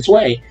went along its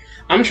way.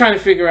 I'm trying to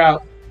figure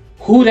out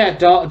who that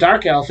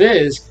dark elf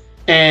is,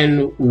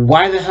 and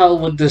why the hell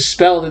would the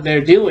spell that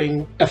they're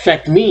doing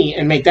affect me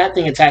and make that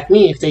thing attack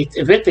me if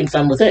it thinks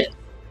I'm with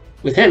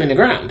him in the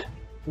ground.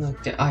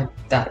 Look,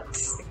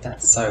 that's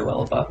so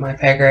well above my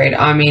pay grade.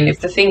 I mean, if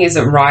the thing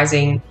isn't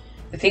rising,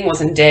 the thing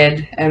wasn't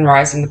dead and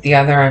rising with the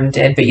other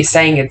undead, but you're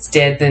saying it's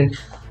dead, then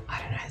I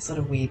don't know, it's sort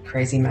of weird,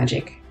 crazy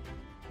magic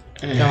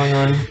going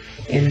on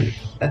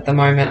at the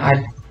moment.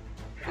 I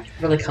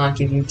really can't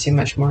give you too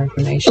much more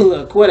information.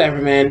 Look,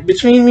 whatever, man.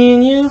 Between me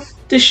and you,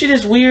 this shit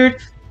is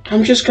weird.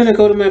 I'm just gonna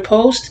go to my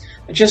post.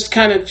 I just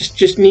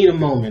need a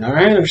moment,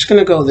 alright? I'm just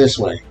gonna go this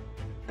way.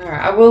 Alright,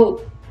 I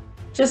will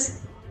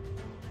just,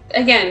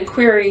 again,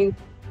 query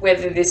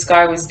whether this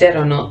guy was dead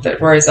or not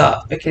that rose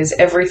up, because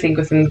everything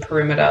within the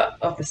perimeter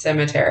of the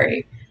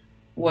cemetery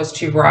was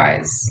to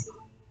rise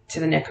to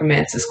the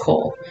necromancer's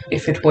call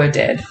if it were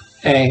dead.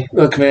 Hey,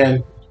 look,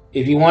 man.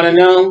 If you want to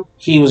know,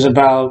 he was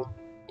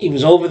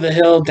over the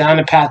hill, down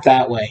the path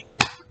that way.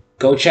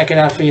 Go check it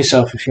out for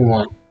yourself if you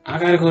want. I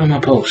gotta go to my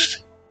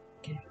post.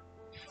 Okay.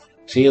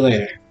 See you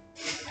later.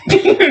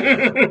 See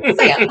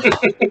ya.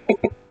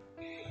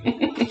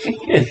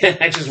 And then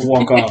I just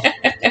walk off.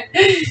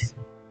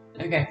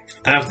 Okay.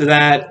 After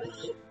that,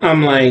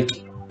 I'm like,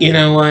 you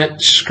know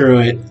what? Screw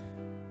it.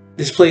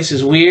 This place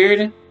is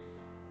weird.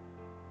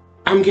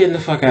 I'm getting the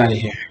fuck out of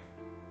here.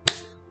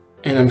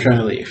 And I'm trying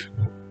to leave.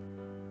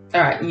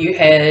 Alright, you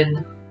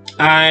head...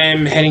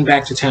 I'm heading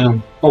back to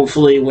town.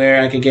 Hopefully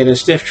where I could get a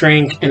stiff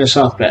drink and a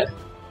soft bed.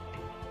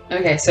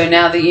 Okay, so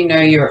now that you know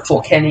you're at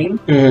Fort Kenning,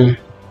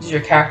 does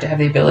your character have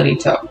the ability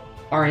to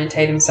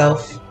orientate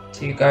himself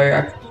to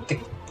go... The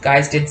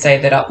guys did say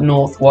that up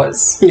north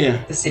was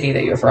the city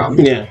that you're from.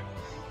 Yeah.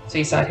 So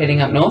you start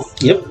heading up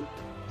north? Yep.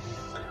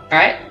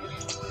 Alright.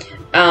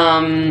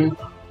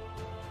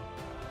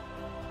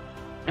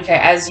 Okay,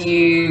 as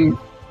you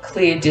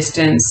clear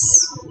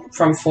distance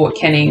from Fort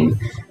Kenning...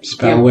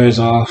 Spell wears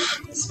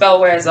off. Spell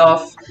wears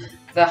off.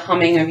 The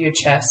humming of your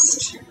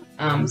chest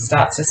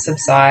starts to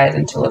subside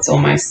until it's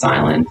almost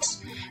silent.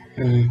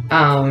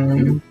 You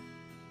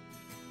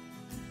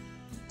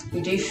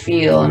do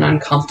feel an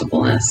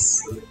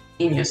uncomfortableness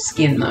in your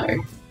skin,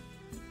 though,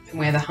 from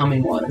where the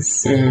humming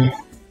was.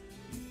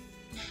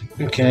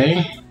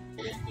 Okay.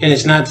 And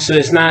it's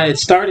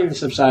starting to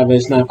subside, but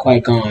it's not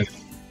quite gone.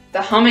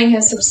 The humming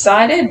has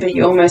subsided, but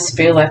you almost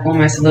feel like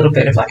almost a little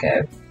bit of like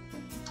a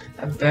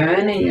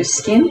burn in your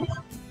skin.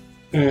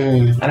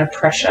 And a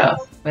pressure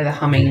where the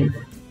humming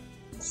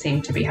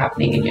seemed to be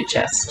happening in your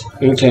chest.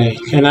 Okay.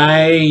 Can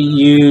I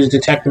use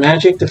Detect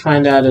Magic to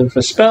find out if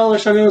a spell or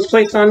something was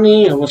placed on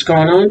me or what's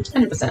going on?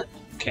 100%.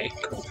 Okay,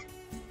 cool.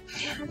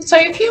 So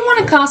if you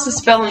want to cast a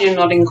spell and you're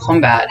not in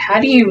combat,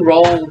 how do you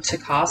roll to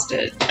cast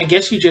it? I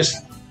guess you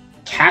just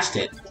cast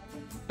it.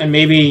 And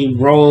maybe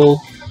roll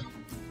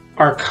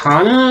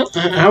Arcana?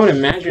 I would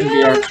imagine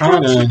the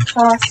Arcana.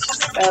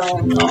 Cast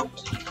spell not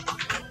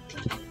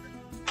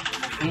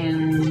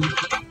in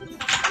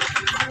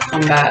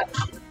combat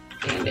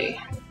D&D.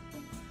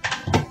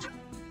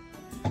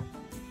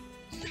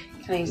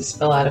 Can I use a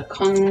spell out of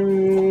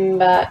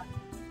combat?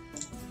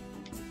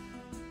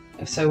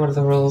 If so, what are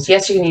the rules?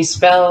 Yes, you can use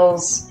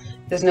spells.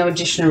 There's no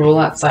additional rule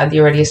outside the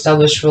already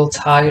established rule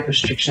target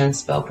restriction and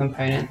spell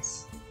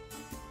components.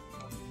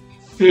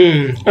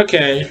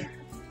 Okay.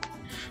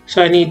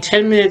 So I need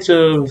 10 minutes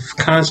of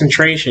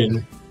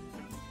concentration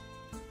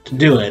to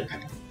do it.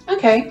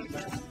 Okay.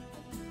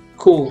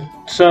 Cool.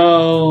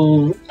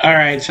 So,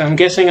 alright, so I'm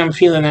guessing I'm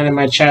feeling that in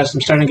my chest.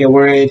 I'm starting to get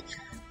worried.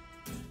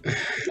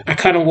 I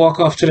kind of walk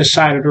off to the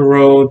side of the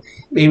road,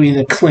 maybe in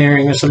a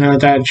clearing or something like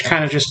that.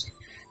 Kind of just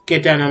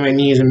get down on my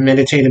knees and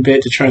meditate a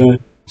bit to try to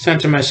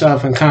center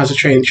myself and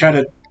concentrate and try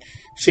to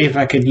see if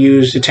I could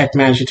use Detect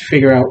Magic to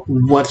figure out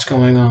what's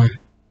going on.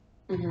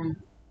 I'm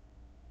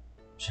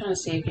trying to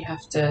see if you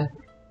have to...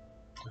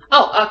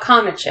 Oh,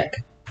 Arcana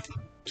check.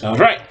 Sounds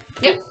right.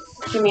 Yep.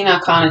 Give me an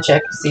Arcana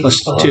check. See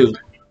Plus 2.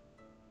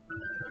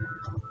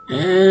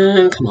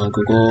 And come on,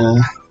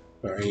 Google.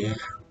 Where are you?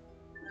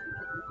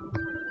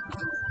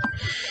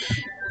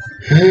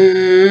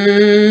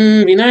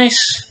 Be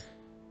nice.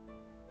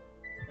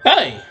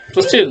 Hey,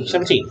 plus 2,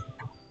 17.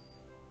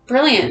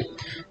 Brilliant.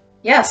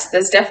 Yes,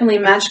 there's definitely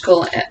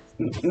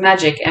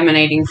magic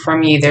emanating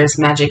from you. There's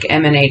magic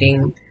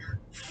emanating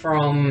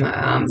from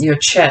your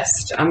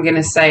chest. I'm going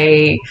to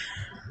say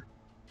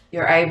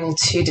you're able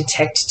to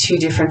detect 2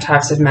 different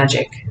types of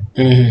magic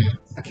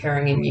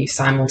occurring in you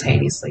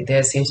simultaneously.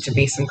 There seems to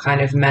be some kind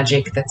of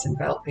magic that's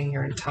enveloping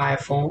your entire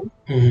form.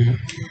 And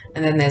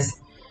then there's,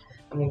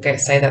 I'm going to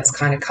say that's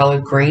kind of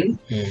colored green.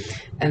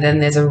 And then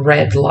there's a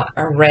red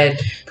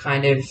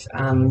kind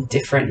of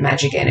different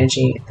magic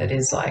energy that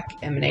is like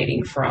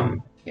emanating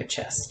from your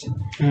chest.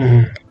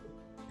 And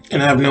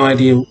I have no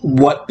idea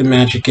what the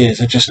magic is.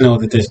 I just know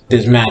that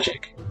there's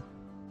magic.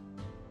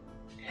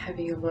 Have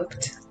you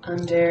looked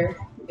under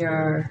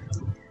your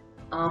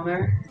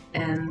armor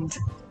and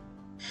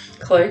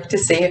cloak to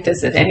see if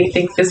there's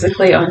anything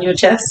physically on your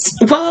chest?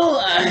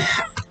 Well,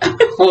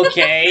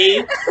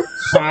 okay,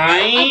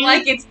 fine. I'm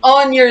like, it's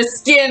on your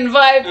skin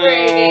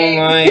vibrating.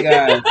 Oh my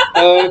god.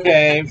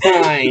 Okay,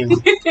 fine.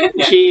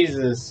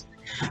 Jesus.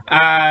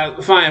 Fine.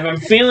 If I'm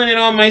feeling it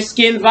on my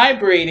skin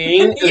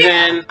vibrating,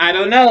 then I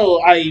don't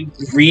know. I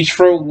reach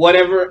for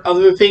whatever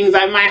other things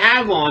I might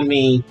have on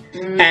me,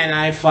 and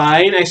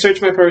I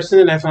search my person,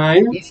 and I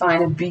find. You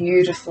find a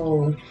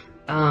beautiful,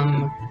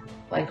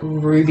 like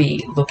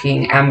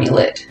ruby-looking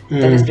amulet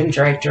that has been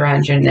draped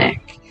around your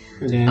neck.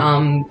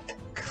 Yeah.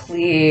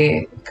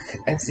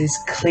 It's this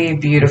clear,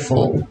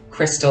 beautiful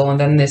crystal, and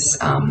then this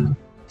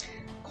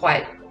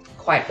quite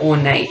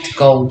ornate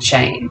gold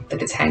chain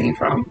that it's hanging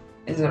from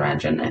is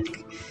around your neck.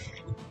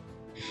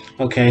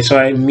 Okay, so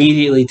I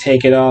immediately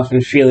take it off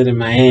and feel it in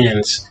my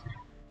hands.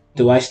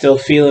 Do I still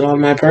feel it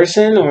on my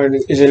person, or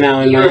is it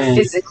now in my hand?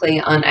 You're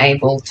physically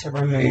unable to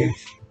remove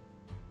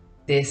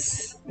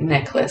this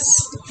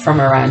necklace from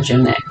around your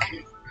neck.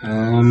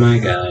 Oh my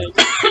god.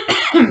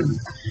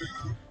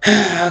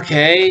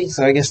 Okay,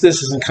 so I guess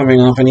this isn't coming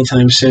off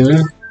anytime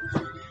soon.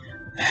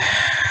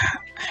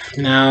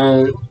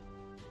 Now,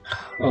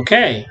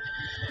 okay.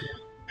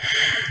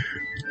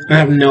 I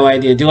have no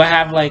idea. Do I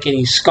have like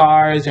any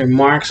scars or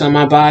marks on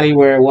my body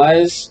where it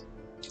was?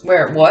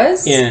 Where it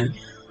was? Yeah.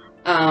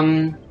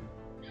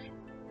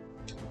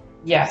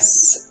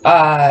 Yes.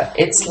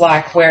 It's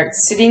like where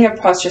it's sitting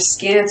across your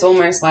skin, it's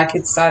almost like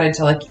it started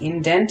to like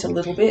indent a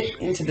little bit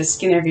into the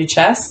skin of your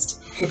chest.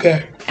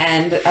 Okay.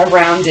 And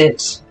around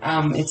it,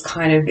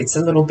 it's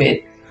a little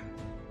bit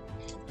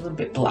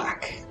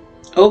black.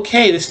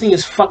 Okay, this thing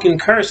is fucking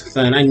cursed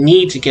then. I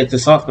need to get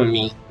this off of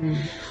me.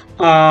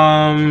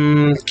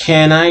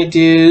 Can I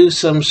do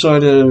some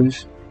sort of...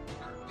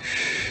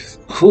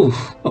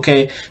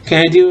 okay.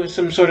 Can I do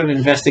some sort of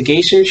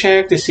investigation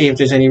check to see if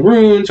there's any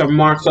runes or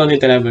marks on it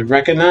that I would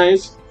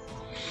recognize?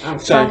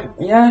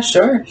 Yeah,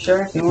 sure,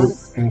 if you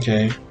want.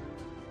 Okay.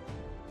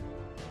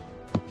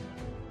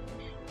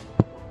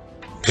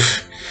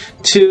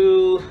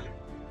 2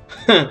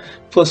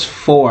 plus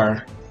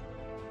 4.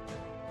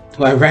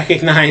 Do I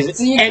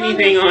recognize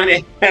anything on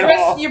it at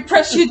all? You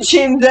press your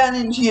chin down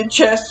into your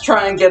chest,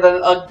 trying to get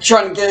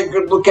a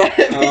good look at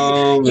it.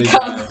 Oh, you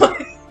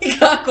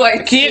can't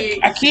quite see.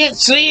 I can't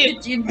see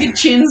it. Your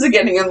chins are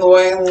getting in the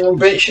way a little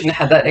bit. Shouldn't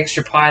have had that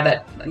extra pie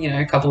that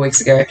a couple of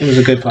weeks ago. It was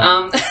a good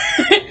pie.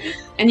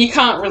 And you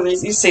can't really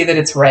see that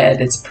it's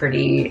red. It's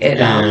pretty.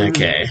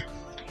 Okay.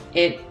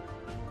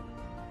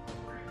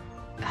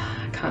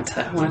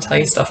 I want to tell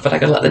you stuff, but I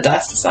gotta let the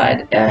dice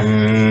decide.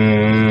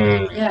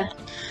 Yeah.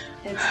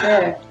 It's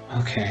there.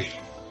 Okay.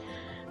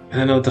 I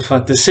don't know what the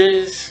fuck this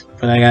is,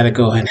 but I gotta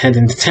go and head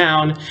into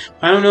town. If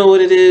I don't know what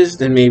it is,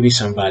 then maybe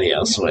somebody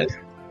else would.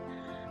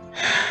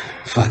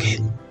 Fuck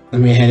it.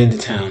 Let me head into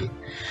town.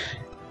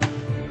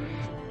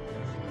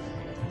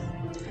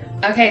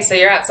 Okay, so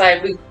you're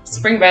outside.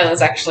 Springvale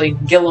is actually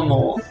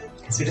Gillimore,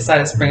 because we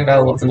decided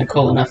Springvale wasn't a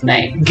cool enough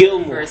name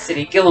for a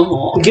city.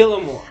 Gillimore.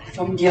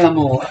 From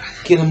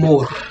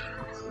Gillimore.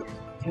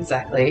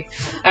 Exactly.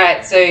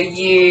 Alright, so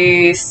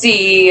you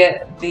see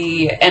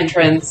the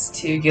entrance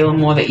to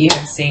Gillimore that you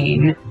have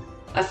seen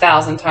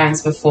 1,000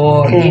 times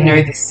before. You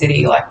know this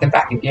city like the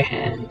back of your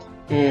hand.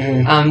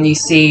 You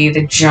see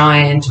the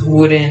giant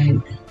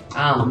wooden,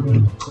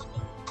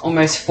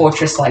 almost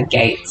fortress-like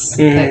gates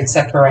that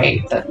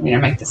separate,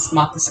 make this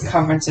mark the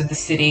circumference of the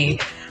city.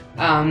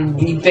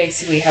 You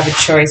basically have a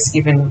choice,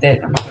 given that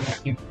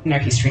no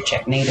history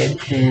check needed.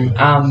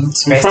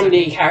 Based on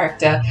the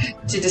character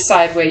to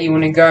decide where you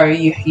want to go.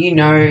 You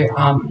know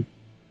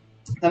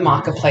the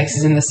marketplace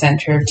is in the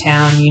center of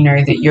town. You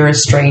know that your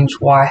estranged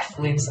wife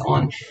lives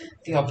on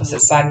the opposite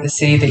side of the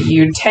city that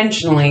you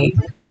intentionally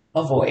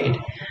avoid.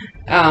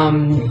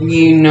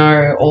 You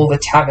know all the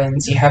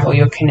taverns. You have all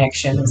your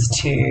connections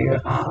to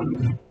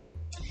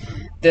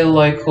the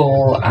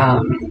local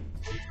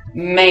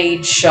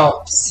maid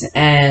shops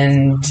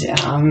and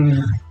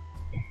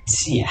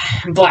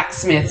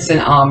blacksmiths and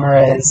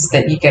armorers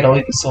that you get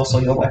source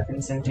all your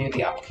weapons and do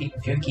the upkeep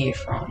of your gear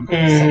from.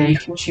 So you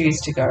can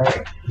choose to go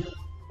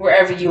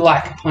wherever you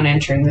like upon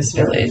entering this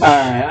village.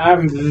 Alright,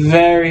 I'm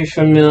very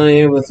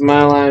familiar with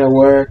my line of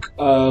work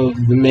of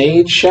the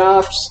maid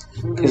shops,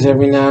 because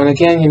every now and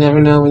again you never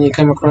know when you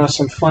come across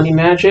some funny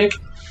magic.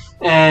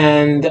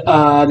 And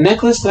a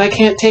necklace that I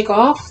can't take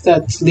off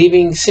that's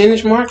leaving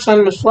singe marks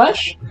on my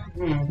flesh.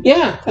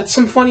 Yeah, that's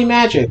some funny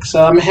magic.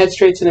 So I'm gonna head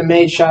straight to the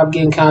maid shop,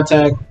 get in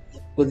contact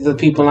with the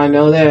people I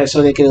know there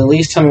so they can at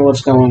least tell me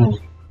what's going on.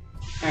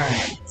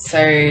 Alright,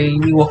 so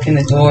you walk in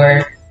the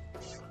door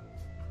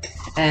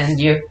and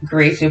you're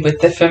greeted with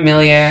the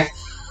familiar,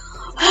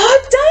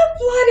 "Oh,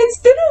 Darkblud, it's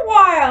been a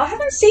while. I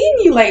haven't seen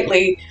you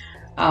lately."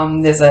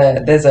 There's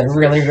a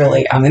really,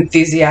 really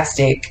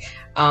enthusiastic,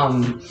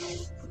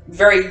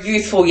 very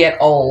youthful yet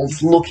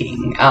old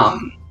looking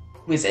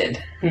wizard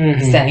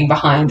standing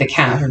behind the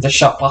counter of the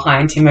shop.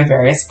 Behind him are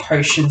various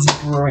potions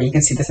brewing. You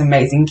can see this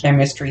amazing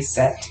chemistry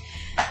set.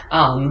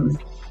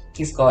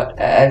 He's got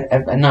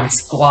a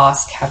nice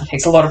glass cabinet.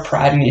 Takes a lot of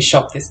pride in his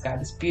shop, this guy.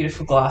 This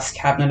beautiful glass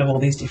cabinet of all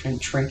these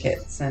different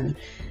trinkets and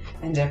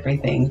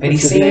everything. But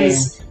What's he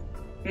seems...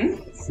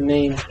 What's the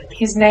name?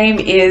 His name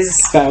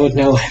is... I would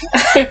know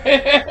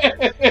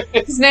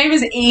it. His name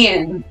is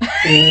Ian.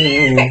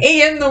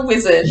 Ian the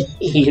Wizard.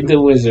 Ian the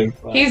Wizard.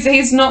 Wow.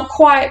 He's not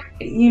quite...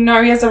 he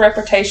has a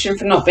reputation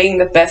for not being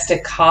the best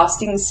at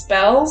casting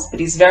spells, but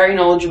he's very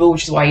knowledgeable,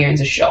 which is why he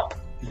owns a shop.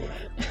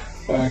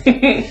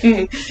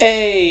 Hey,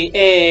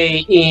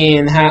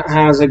 Ian,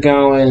 how's it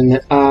going?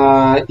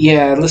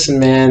 Yeah, listen,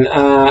 man,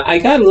 I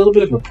got a little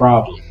bit of a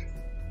problem.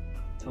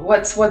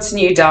 What's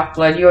new,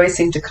 Darkblud? You always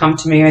seem to come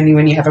to me only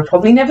when you have a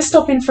problem. You never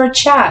stop in for a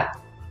chat.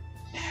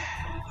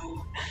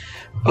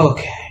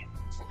 Okay.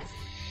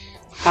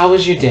 How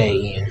was your day,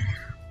 Ian?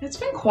 It's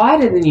been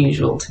quieter than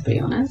usual, to be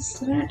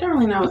honest. I don't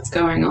really know what's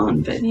going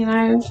on, but,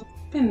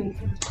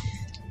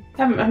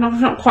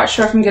 I'm not quite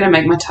sure if I'm going to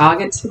make my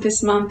targets for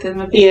this month.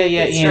 And yeah,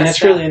 Ian,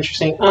 that's really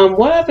interesting.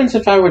 What happens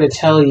if I were to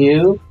tell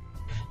you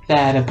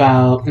that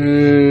about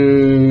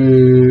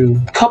a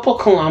couple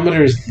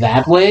kilometers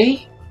that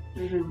way,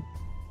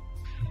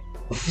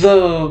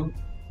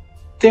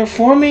 they're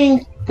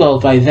forming, well,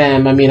 by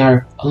them, I mean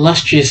our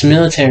illustrious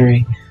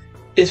military,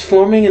 is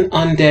forming an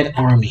undead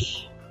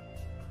army.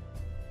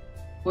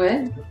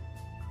 Where?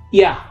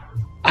 Yeah.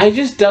 I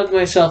just dug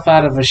myself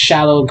out of a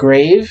shallow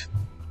grave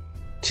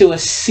to a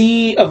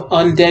sea of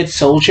undead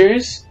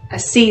soldiers. A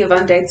sea of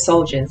undead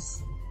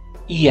soldiers.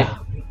 Yeah.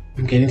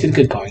 I'm getting to the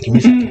good part. Give me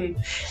a second.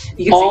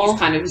 You can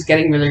see he's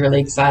getting really,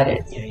 really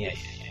excited. Yeah.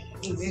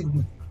 He's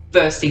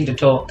bursting to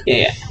talk.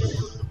 Yeah.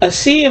 A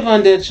sea of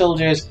undead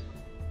soldiers,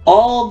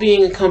 all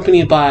being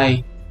accompanied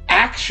by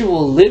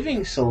actual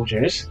living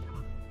soldiers,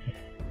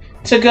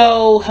 to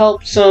go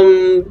help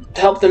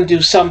them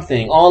do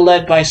something, all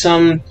led by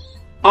some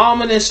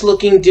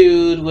ominous-looking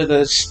dude with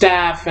a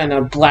staff and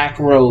a black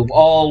robe,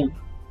 all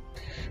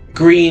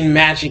green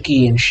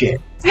magic-y and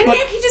shit. And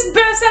Nick, he just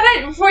bursts out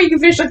at it before you can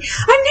finish, like, a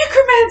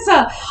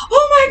necromancer!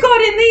 Oh my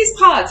god, in these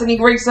parts! And he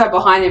reaches out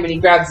behind him and he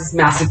grabs this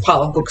massive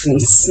pile of books and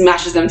he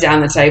smashes them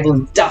down the table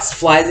and dust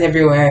flies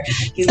everywhere.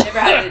 He's never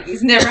had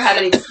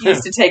an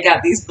excuse to take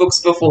out these books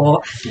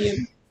before.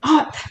 Ian.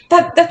 Oh,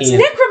 that's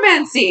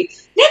necromancy!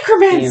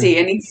 Necromancy! Ian.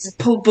 And he's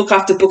pulled book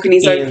after book and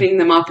he's opening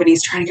them up and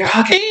he's trying to go,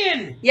 okay.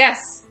 Ian!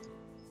 Yes!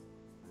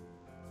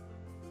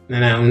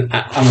 And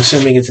I'm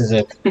assuming it's a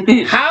zip.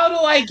 How do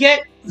I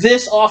get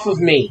this off of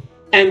me?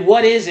 And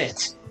what is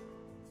it?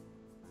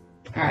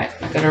 Alright,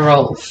 I'm gonna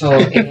roll for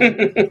Ian for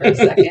a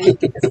second,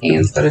 because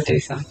Ian's gotta do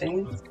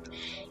something.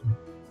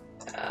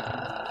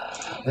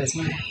 Where's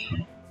my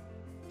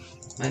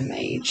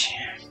mage?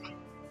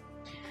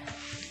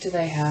 Do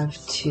they have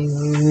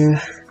to...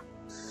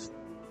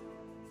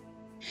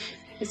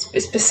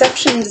 Is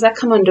perception, does that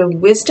come under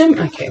wisdom?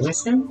 Okay,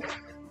 wisdom.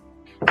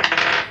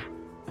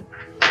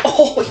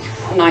 Oh,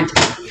 19.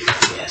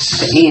 Yes.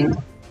 For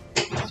Ian.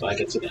 So I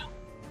get to go.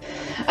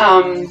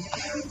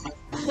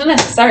 Not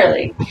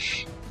necessarily.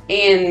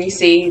 And you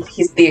see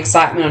the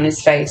excitement on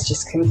his face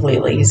just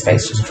completely, his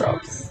face just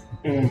drops.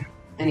 Mm.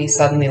 And he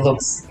suddenly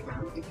looks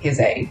his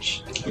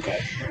age. Okay.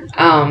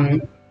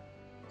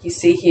 You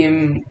see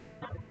him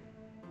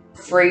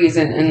freeze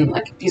and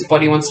like his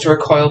body wants to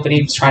recoil, but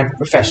he's trying to be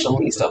professional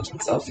and he stops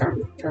himself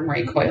from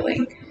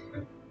recoiling.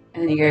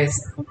 And he goes,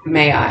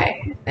 "May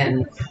I?"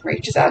 and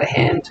reaches out a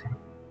hand.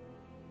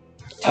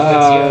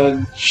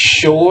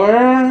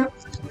 Sure.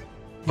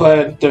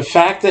 But the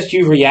fact that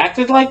you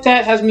reacted like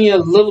that has me a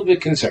little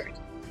bit concerned.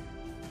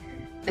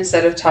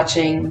 Instead of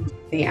touching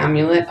the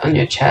amulet on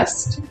your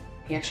chest,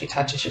 he actually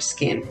touches your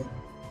skin.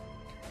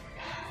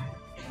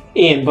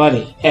 Ian,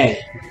 buddy,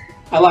 hey,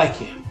 I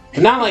like you.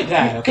 But not like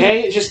that,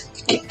 okay?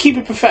 Just keep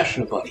it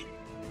professional, buddy.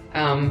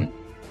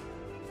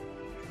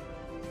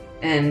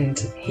 And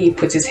he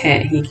puts his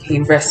hand, he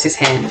rests his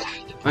hand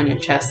on your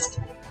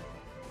chest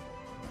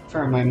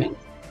for a moment.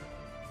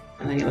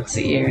 And then he looks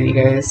at you and he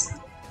goes,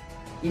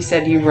 "You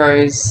said you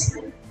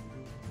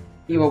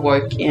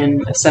awoke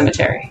in a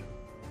cemetery.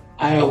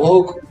 I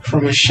awoke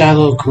from a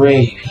shallow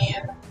grave,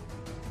 Ian.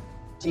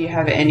 Do you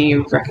have any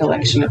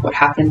recollection of what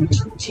happened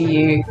to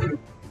you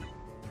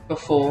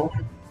before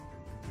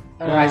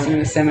arising in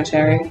the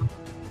cemetery?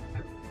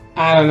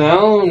 I don't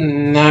know,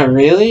 not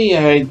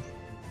really.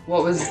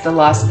 What was the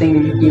last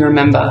thing you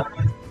remember?"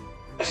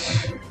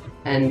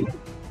 And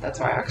that's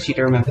why I asked you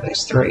to remember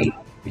those 3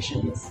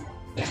 missions.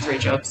 Those 3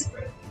 jobs.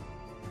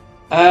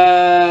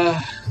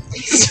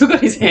 He's still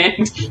got his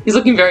hand. He's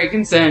looking very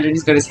concerned and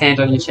he's got his hand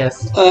on your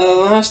chest. The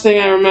last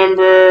thing I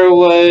remember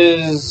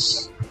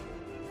was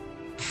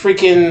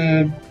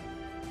freaking...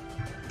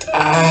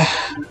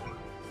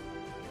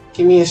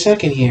 give me a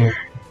second here.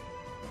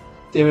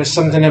 There was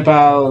something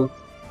about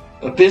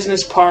a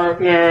business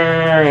partner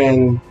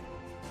and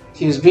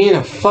he was being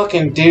a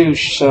fucking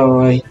douche,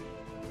 so I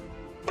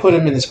put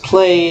him in his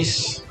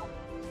place.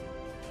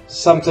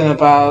 Something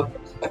about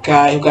a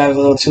guy who got a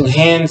little too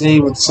handsy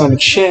with some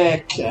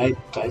chick. Can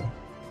I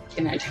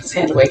take his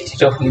hand away because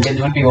you're talking again?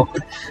 Don't be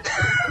awkward.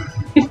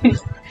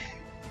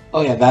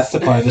 Oh yeah, that's the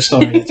part of the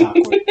story that's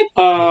awkward.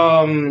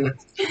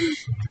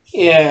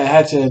 Yeah,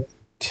 had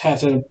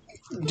to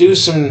do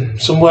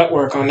some wet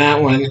work on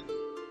that one.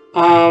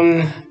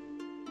 And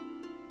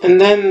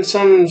then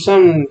some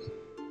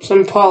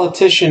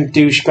politician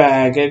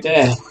douchebag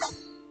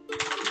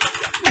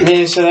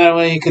made it so that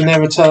way you could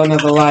never tell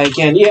another lie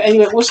again. Yeah,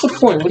 anyway, what's the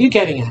point? What are you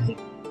getting at?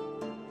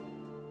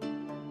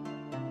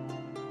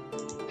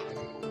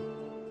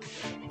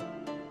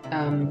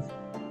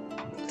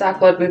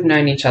 Darkblud, we've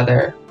known each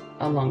other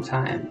a long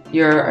time.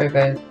 You're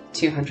over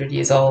 200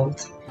 years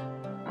old.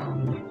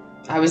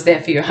 I was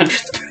there for your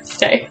 100th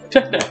birthday. I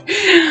don't know.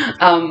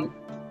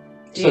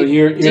 So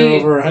you're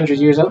over 100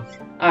 years old?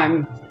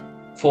 I'm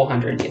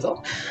 400 years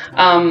old.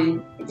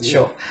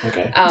 Sure.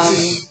 Okay. I'm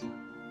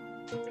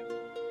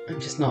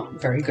just not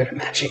very good at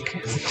magic,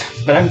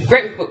 but I'm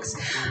great with books.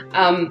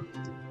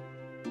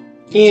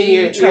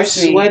 Ian, you're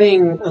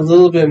sweating a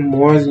little bit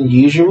more than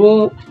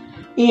usual.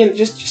 Ian,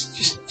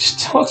 just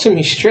talk to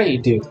me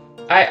straight, dude.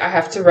 I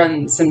have to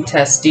run some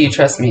tests. Do you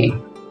trust me?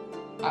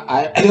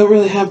 I don't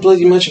really have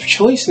bloody much of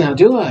choice now,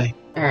 do I?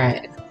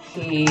 Alright.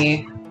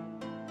 He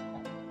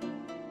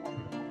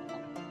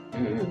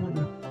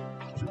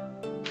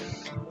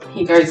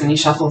goes and he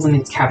shuffles in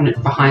his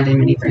cabinet behind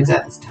him and he brings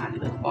out this tiny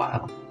little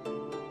vial.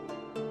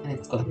 And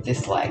it's got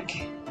this,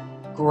 like,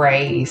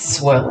 grey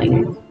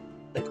swirling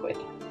liquid.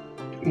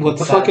 What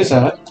the fuck is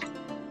that?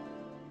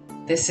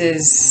 This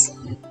is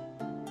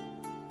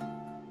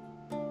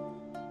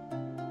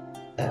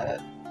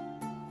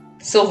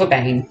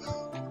Silverbane.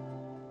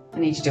 I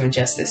need you to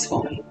ingest this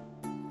for me.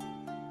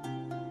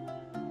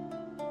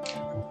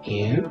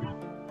 Ian?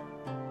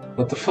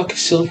 What the fuck is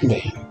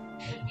Silverbane?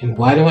 And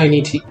why do I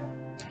need to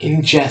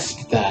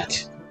ingest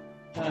that?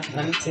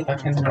 Let me see if I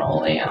can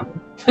roll a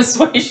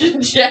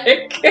persuasion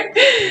check.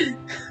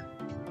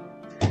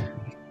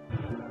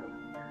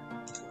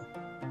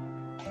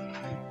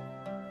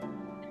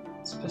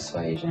 It's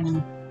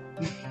persuasion.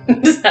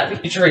 Just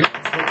have you drink.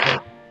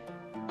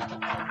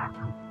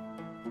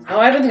 Oh,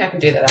 I don't think I can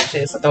do that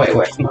actually. That's not the way it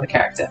works in another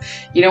character.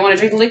 You don't want to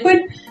drink the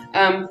liquid?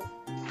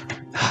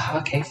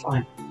 Okay,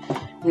 fine.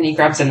 Then he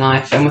grabs a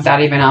knife and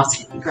without even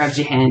asking, he grabs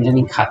your hand and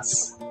he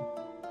cuts.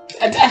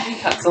 He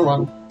cuts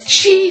along.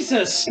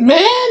 Jesus, man!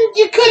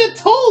 You could have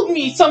told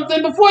me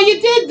something before you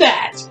did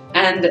that!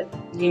 And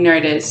you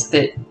notice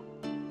that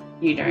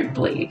you don't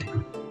bleed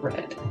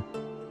red.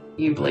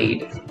 You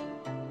bleed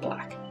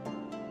black.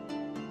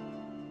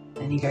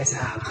 And he goes,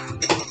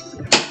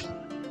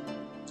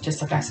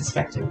 just like I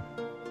suspected.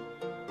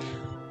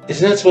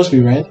 Isn't that supposed to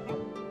be red?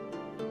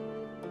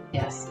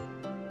 Yes.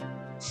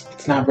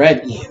 It's not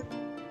red, Ian.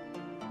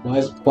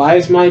 Why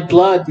is my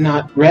blood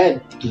not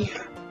red,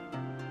 Ian?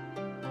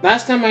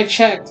 Last time I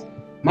checked,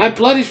 my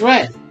blood is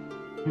red.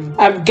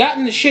 I've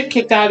gotten the shit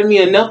kicked out of me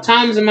enough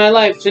times in my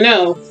life to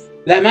know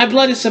that my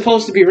blood is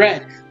supposed to be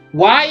red.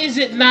 Why is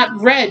it not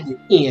red,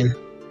 Ian?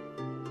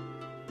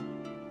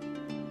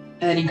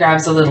 And then he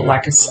grabs a little,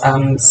 like, a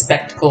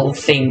spectacle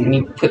thing, and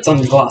he puts on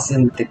the glasses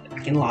and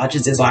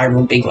enlarges his eye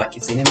real big, like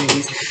you've seen in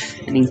movies.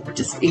 And he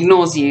just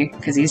ignores you,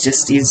 because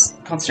he's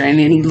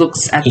concentrating, and he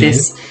looks at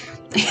this.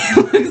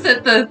 He looks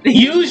at the thing.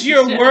 Use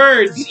your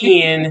words,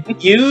 Ian.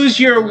 Use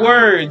your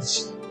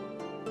words.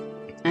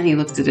 And he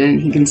looks at it,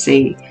 and he can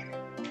see.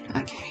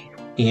 Okay.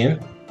 Ian?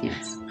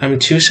 Yes. I'm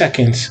 2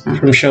 seconds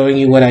from showing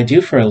you what I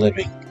do for a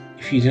living.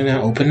 If you do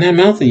not open that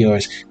mouth of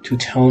yours to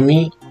tell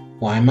me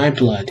why my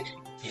blood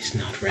is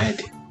not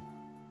red.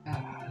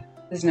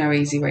 There's no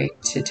easy way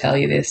to tell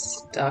you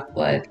this,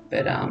 Darkblud,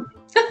 but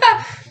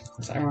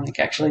it's ironic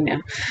actually now.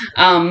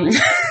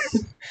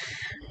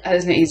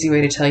 There's no easy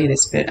way to tell you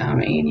this, but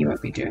Ian, you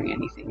won't be doing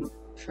anything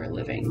for a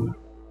living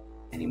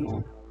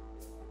anymore.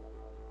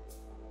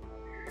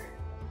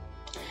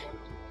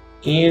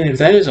 Ian, if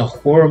that is a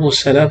horrible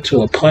setup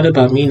to a pun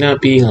about me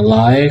not being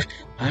alive,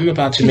 I'm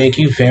about to make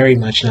you very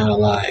much not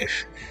alive.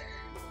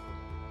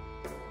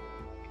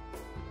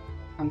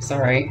 I'm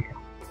sorry.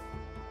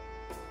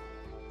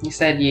 You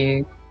said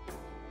you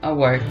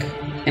awoke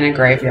in a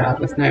graveyard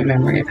with no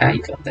memory of how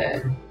you got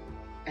there.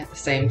 At the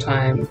same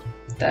time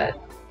that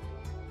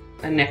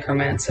a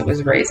necromancer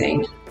was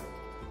raising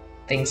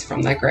things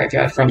from that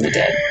graveyard from the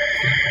dead.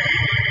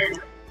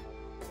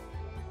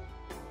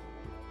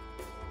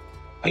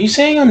 Are you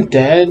saying I'm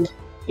dead,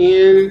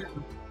 Ian?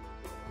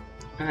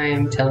 I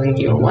am telling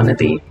you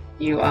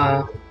you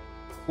are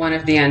one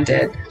of the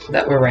undead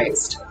that were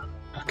raised.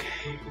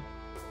 Okay.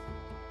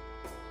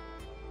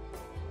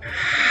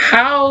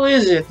 How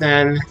is it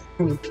then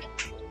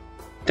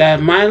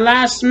that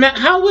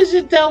how is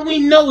it that we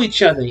know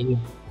each other, Ian?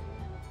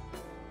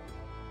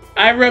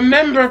 I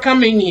remember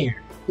coming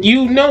here.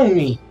 You know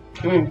me.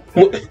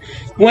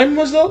 When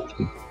was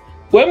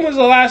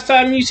the last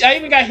time you... I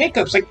even got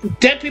hiccups. Like,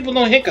 dead people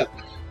don't hiccup.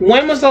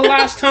 When was the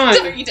last time...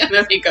 You don't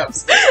have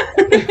hiccups.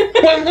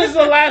 When was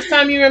the last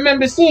time you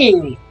remember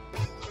seeing me?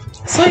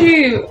 So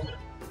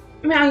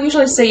I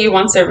usually see you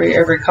once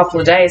every couple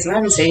of days, and I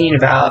haven't seen you in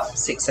about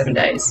 6-7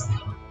 days.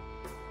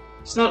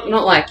 It's not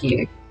like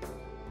you.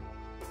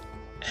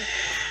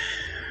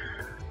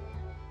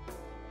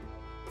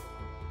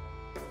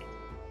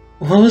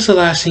 What was the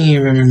last thing you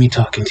remember me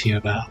talking to you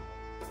about?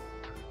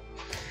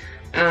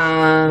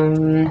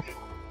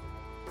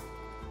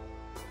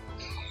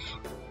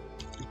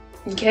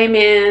 You came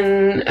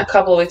in a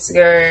couple of weeks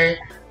ago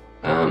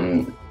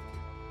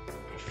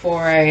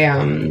for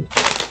a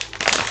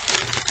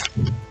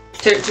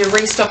to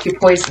restock your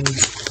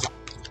poisons.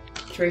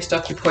 To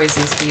restock your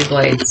poisons for your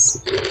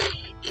blades.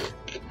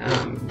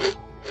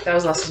 That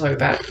was last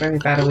time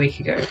about a week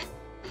ago.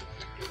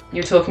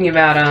 You're talking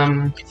about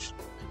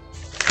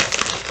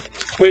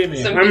Wait a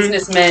minute. some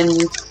businessmen,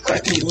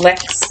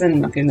 Lex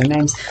and I'm getting their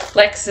names.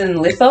 Lex and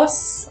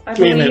Lithos, I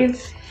Wait a minute.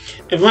 believe.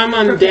 If I'm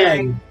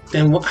undead,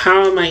 then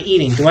how am I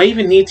eating? Do I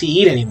even need to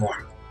eat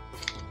anymore?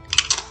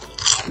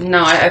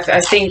 No,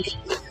 I think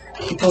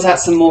he pulls out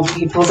some more.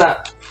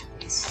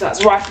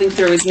 Starts rifling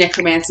through his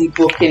necromancy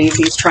book, and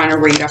he's trying to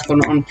read up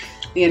on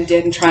the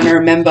undead and trying to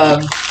remember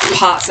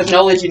parts of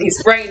knowledge in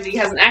his brain that he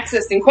hasn't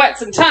accessed in quite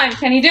some time.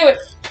 Can he do it?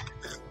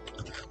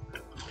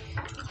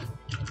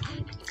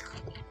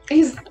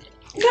 He's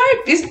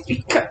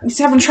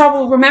having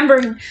trouble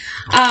remembering.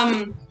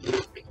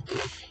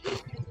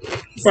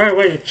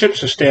 Wait, the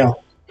chips are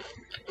stale.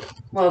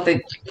 Well,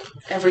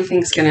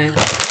 everything's gonna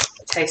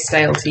taste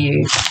stale to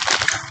you,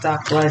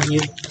 Darkblud.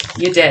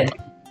 You're dead.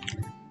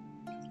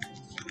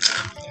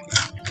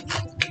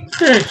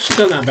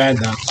 Still not bad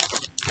though.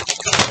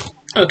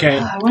 Okay.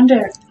 I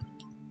wonder.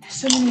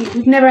 So many.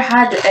 We've never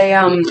had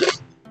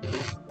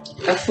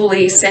a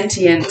fully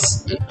sentient,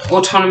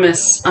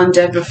 autonomous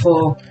undead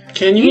before.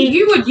 Can you?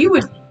 You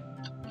would.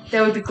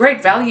 There would be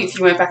great value if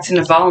you went back to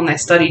Naval and they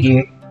studied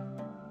you.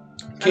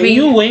 Can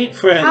you wait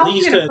for at how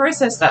least are you going to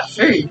process that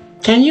food?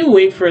 Can you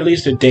wait for at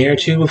least a day or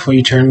two before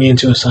you turn me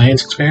into a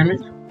science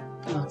experiment?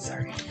 Oh,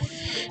 sorry.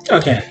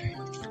 Okay.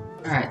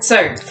 Alright,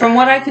 so, from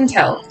what I can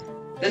tell,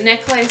 the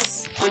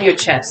necklace on your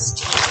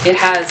chest, it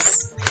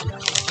has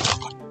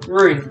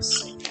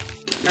runes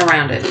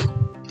around it.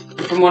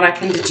 From what I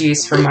can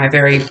deduce from my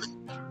very,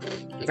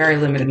 very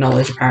limited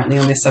knowledge, apparently,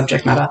 on this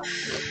subject matter,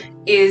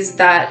 is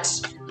that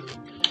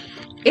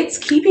it's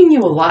keeping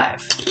you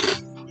alive.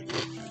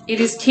 It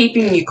is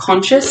keeping you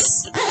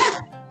conscious.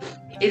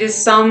 It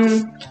is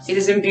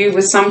imbued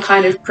with some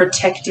kind of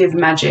protective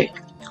magic.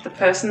 The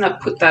person that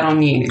put that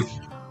on you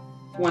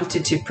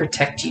wanted to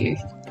protect you.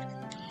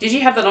 Did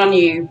you have that on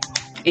you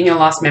in your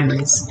last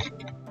memories?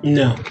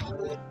 No.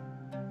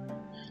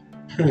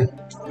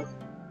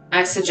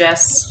 I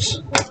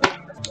suggest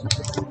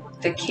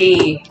the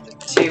key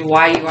to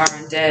why you are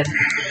undead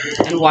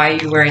and why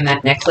you're wearing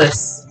that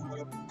necklace.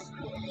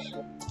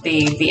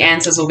 The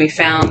answers will be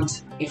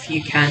found if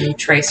you can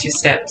trace your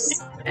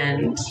steps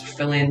and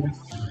fill in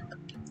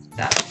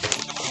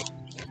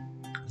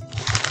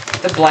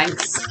the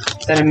blanks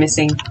that are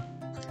missing.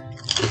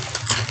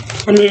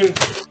 I mean,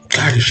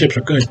 God, these ships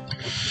are good.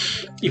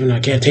 Even though I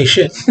can't taste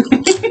shit.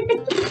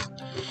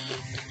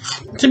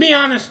 To be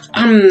honest,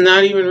 I'm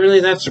not even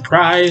really that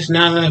surprised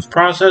now that I've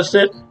processed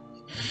it.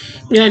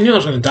 Yeah, I knew I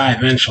was going to die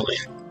eventually.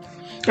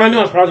 I knew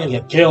I was probably going to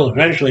get killed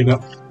eventually,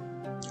 but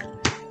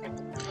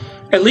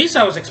at least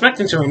I was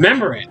expecting to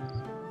remember it.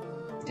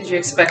 Did you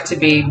expect to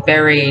be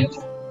buried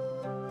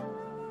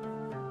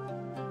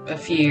a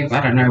few,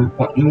 I don't know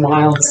what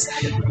miles,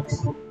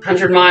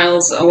 100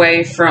 miles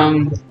away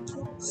from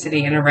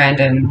sitting in a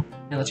random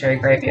military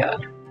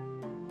graveyard?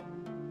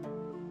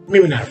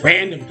 Maybe not a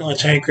random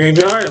military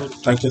graveyard. I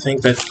would like to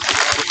think that,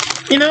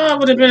 I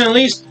would have been at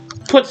least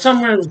put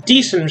somewhere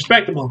decent,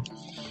 respectable.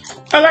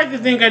 I like to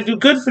think I do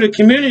good for the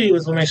community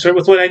with what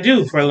I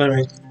do for a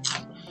living.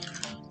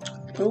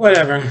 But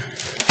whatever.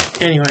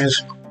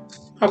 Anyways,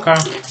 okay.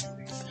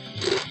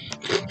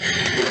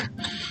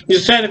 You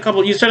said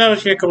I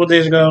was here a couple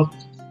days ago,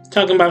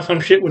 talking about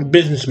some shit with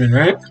businessmen,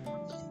 right?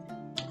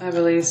 I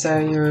believe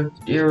so.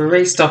 You're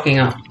restocking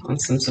up on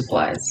some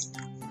supplies.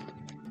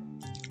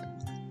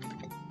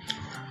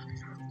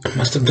 I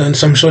must have done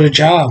some sort of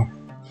job.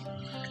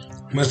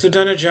 Must have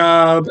done a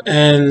job,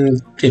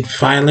 and it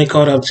finally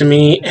caught up to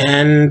me,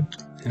 and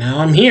now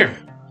I'm here.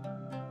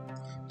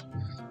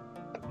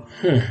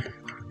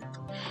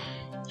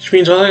 Which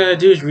means all I gotta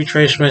do is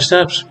retrace my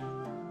steps.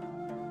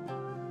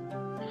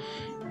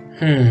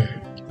 And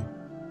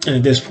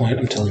at this point,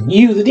 I'm telling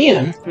you, the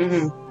DM,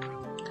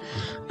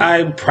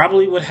 I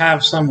probably would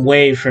have some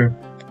way for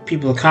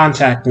people to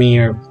contact me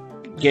or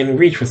get in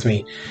reach with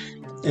me.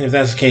 And if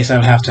that's the case, I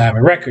would have to have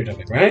a record of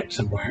it, right?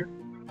 Somewhere.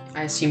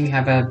 I assume you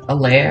have a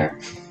lair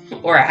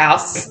or a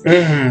house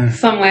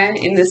somewhere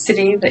in the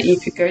city that you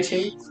could go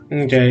to.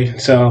 Okay,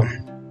 so,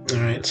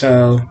 alright,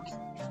 so,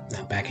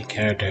 now back in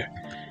character.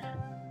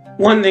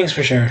 One thing's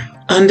for sure,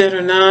 undead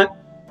or not,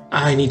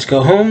 I need to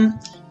go home,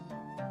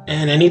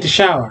 and I need to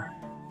shower.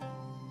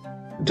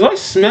 Do I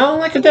smell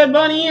like a dead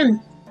body,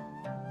 Ian?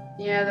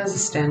 Yeah, there's a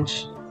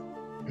stench.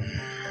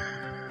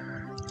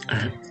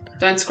 Alright.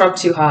 Don't scrub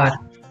too hard.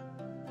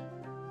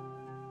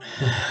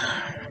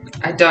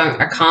 I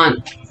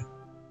can't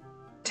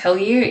tell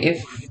you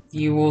if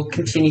you will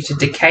continue to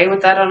decay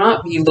with that or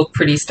not. You look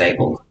pretty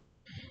stable.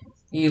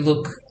 You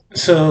look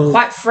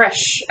quite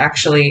fresh,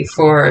 actually,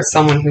 for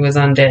someone who is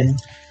undead.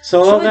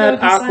 So all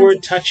that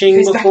awkward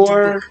touching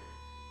before...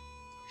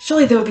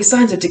 Surely there would be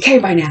signs of decay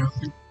by now.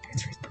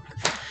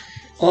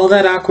 All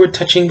that awkward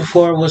touching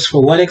before was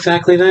for what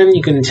exactly then?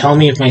 You couldn't tell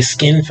me if my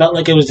skin felt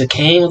like it was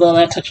decaying with all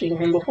that touching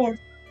from before?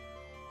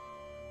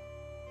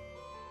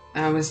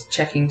 I was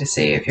checking to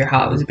see if your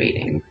heart was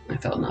beating. I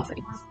felt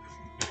nothing.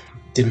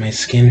 Did my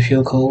skin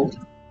feel cold?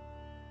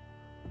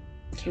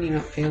 Can you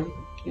not feel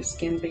your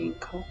skin being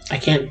cold? I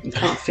can't. You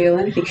can't feel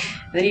anything.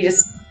 Then you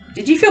just...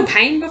 Did you feel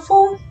pain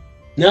before?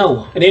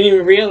 No, I didn't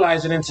even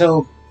realize it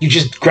until you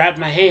just grabbed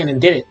my hand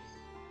and did it.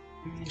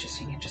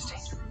 Interesting.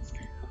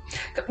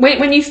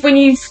 When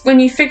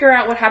you figure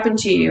out what happened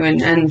to you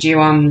and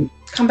you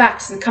come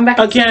back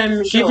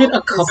again, give it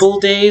a couple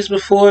days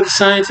before the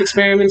science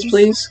experiments,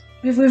 please.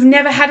 We've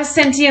never had a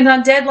sentient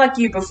undead like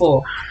you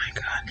before. Oh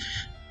my god.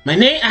 My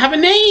name, I have a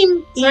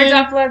name! Sorry,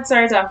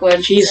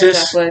 Darkblud.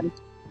 Jesus. Sorry, Darkblud.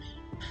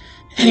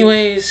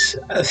 Anyways,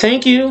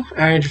 thank you.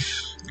 I've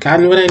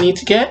gotten what I need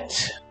to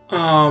get.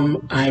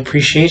 I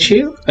appreciate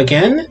you.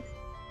 Again,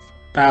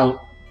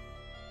 about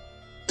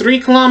 3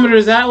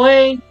 kilometers that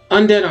way,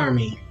 undead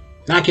army.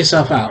 Knock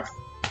yourself out.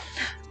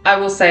 I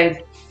will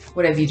say,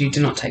 whatever you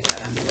do not take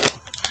that amulet.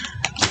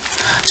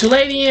 Too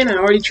late, Ian. I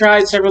already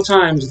tried several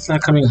times. It's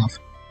not coming off.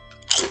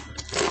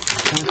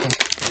 Okay.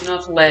 Do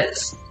not let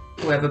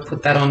whoever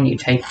put that on you,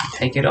 take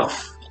it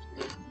off.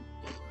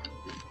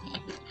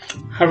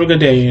 Have a good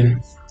day,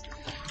 Ian.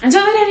 And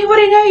don't let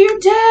anybody know you're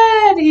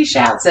dead, he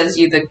shouts as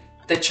you the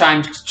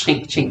chime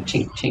chink, chink,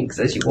 chink, chinks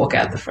as you walk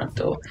out the front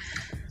door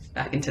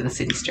back into the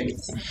city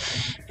streets.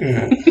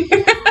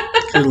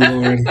 Good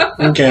lord.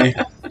 Okay.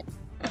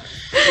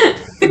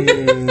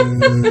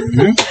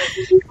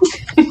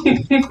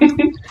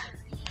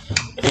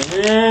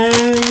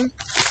 And...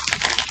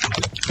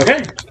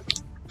 Okay.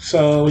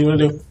 So, what do you want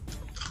to do?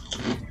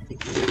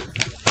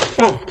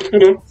 Oh,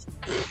 okay.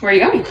 Where are you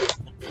going?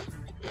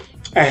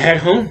 I head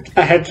home.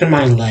 I head to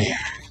my lair.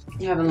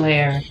 You have a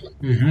lair.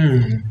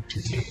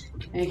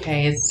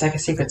 Okay, it's like a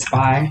secret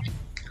spy.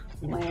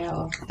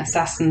 Lair.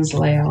 Assassin's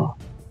lair.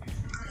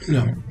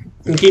 No.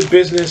 And keep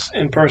business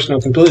and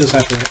personal completely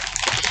separate.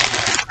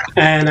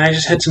 And I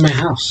just head to my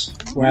house,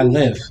 where I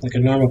live, like a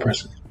normal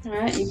person.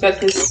 Alright, you've got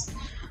this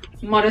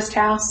modest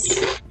house,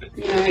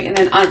 you know, in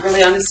an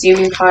really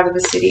unassuming part of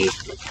the city.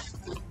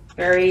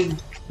 Very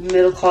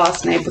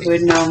middle-class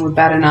neighborhood, no one would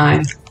bat an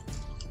eye.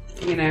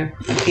 You know,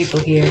 the people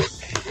here.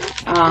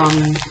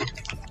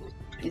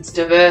 It's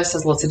diverse,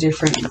 there's lots of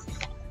different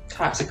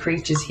types of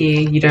creatures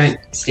here. You don't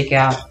stick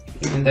out,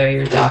 even though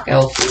you're a dark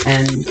elf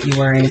and you're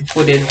wearing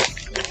people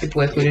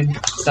wear hooded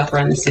stuff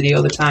around the city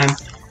all the time.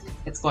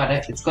 It's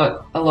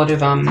got a lot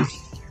of a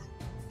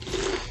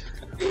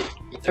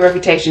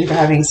reputation for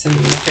having some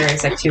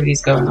various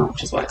activities going on,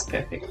 which is why it's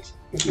perfect.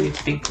 It's a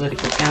big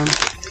political town.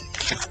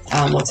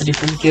 Lots of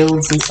different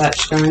guilds and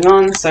such going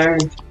on, so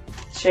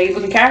shaggy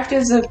looking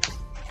characters are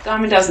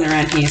dime a dozen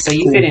around here, so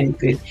you fit in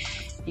good.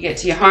 You get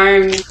to your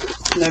home,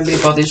 nobody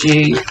bothers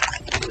you,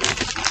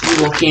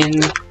 you walk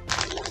in,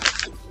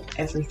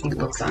 everything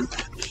looks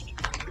untouched.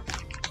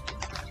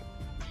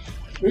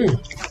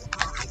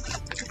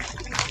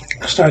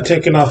 I start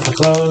taking off my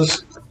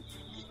clothes.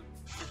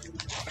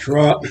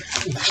 Draw.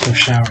 There's no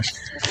showers.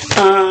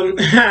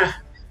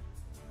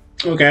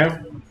 Okay.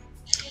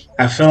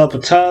 I fill up a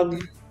tub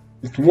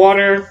with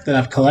water that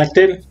I've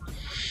collected.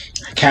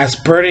 I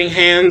cast burning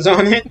hands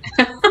on it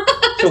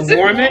to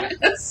warm it.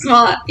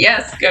 Smart.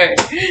 Yes, go.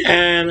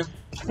 And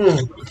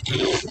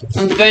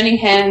burning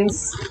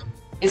hands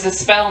is a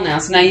spell now.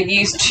 So now you've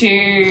used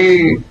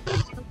 2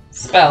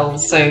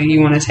 spells. So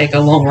you want to take a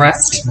long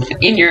rest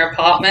in your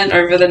apartment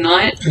over the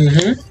night.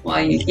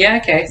 While you, yeah,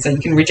 okay. So you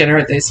can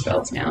regenerate those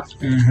spells now.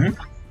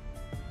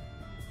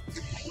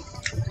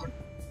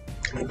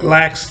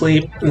 Black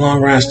sleep,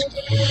 long rest.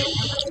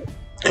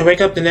 I wake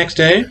up the next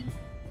day.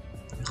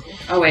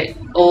 Oh wait!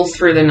 All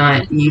through the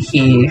night, you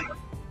hear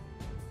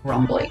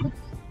rumbling.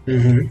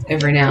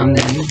 Every now and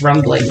then,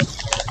 rumbling.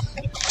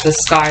 The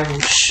sky will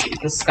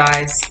the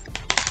skies.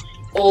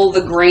 All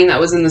the green that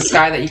was in the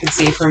sky that you could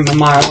see from a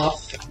mile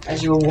off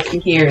as you were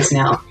walking here is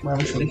now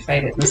relatively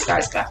faded, and the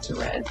sky's back to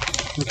red.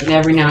 And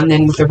every now and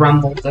then, with the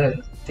rumble,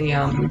 the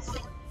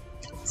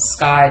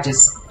sky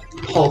just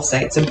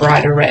pulsates a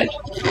brighter red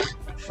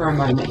for a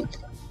moment,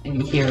 and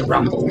you hear a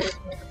rumble,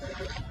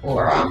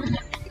 or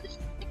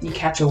you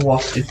catch a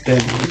waft of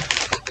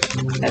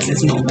burning, as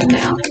is normal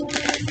now.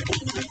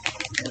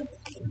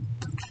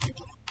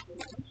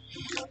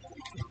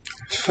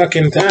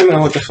 Fucking, I don't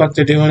know what the fuck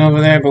they're doing over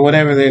there, but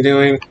whatever they're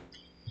doing,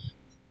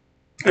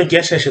 I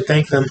guess I should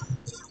thank them.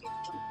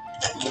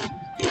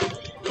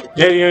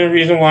 They're the only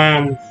reason why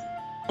I'm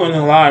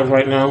unalive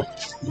right now.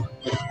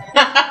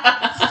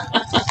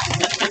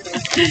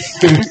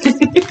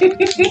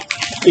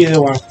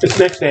 Either one. It's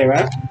next day,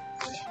 right?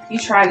 You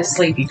try to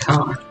sleep, you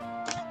can't.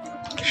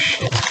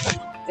 Shit.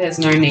 There's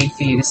no need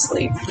for you to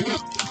sleep.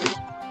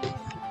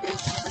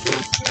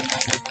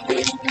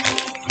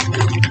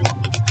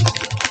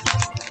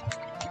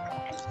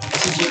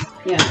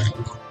 Yeah.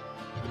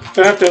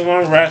 So after a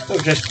long rest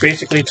of just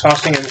basically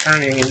tossing and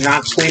turning and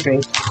not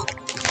sleeping,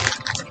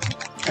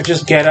 I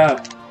just get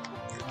up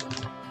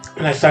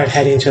and I start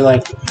heading to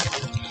like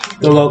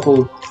the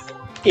local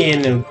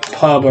inn and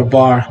pub or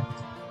bar.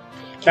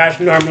 That's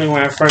normally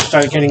when I first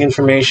start getting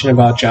information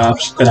about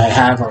jobs that I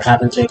have or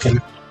haven't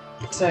taken.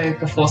 So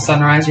before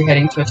sunrise, you're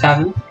heading to a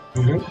tavern.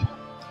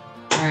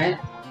 Alright.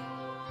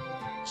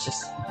 It's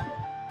just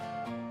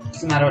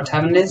doesn't matter what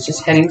tavern it is,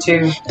 just heading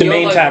to the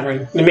main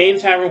tavern. The main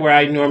tavern where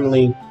I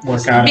normally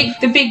work out.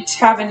 The big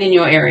tavern in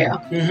your area.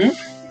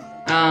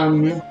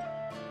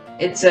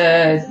 It's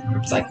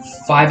like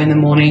 5 in the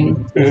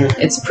morning.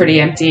 It's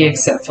pretty empty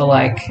except for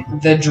like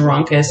the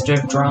drunkest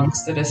of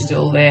drunks that are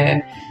still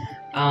there.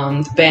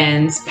 The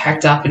band's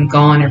packed up and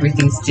gone.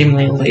 Everything's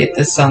dimly lit.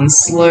 The sun's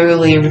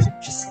slowly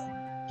just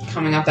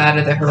coming up out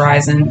of the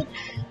horizon.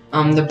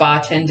 The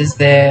bartender's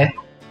there,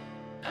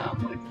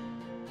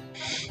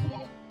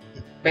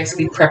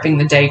 basically prepping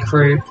the day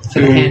crew for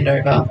the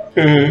handover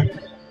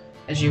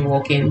as you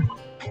walk in.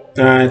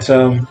 Alright,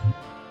 so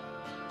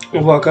I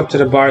walk up to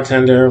the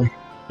bartender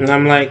and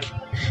I'm like,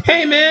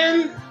 "Hey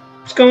man,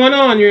 what's going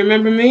on? You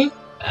remember me?"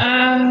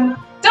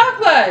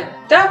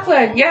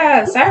 Darkblud,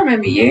 yes, I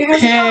remember you.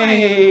 How's it going?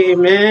 Hey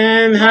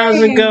man,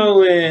 how's it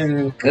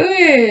going?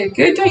 Good.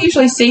 Don't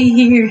usually see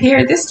you here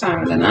at this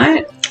time of the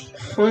night.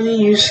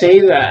 Funny you say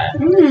that.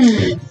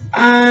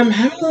 I'm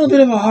having a little bit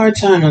of a hard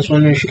time. I was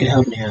wondering if you could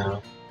help me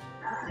out.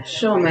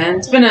 Sure,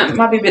 man.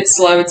 Might be a bit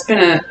slow. It's been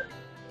a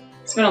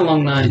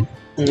long night.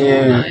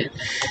 Yeah.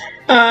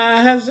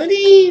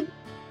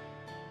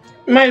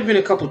 Might have been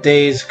a couple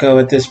days ago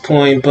at this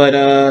point, but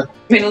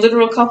Been a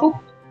literal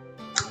couple?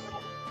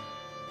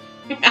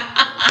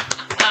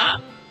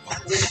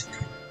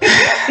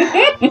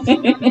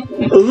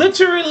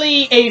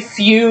 literally a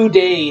few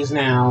days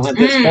now at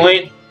this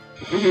point.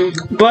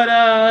 Mm-hmm.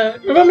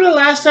 But remember the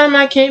last time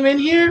I came in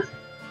here?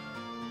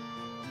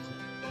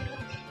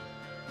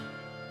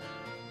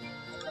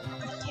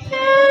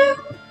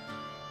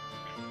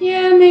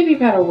 Yeah, maybe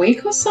about a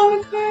week or so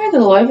ago. A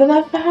little over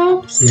that,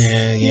 perhaps.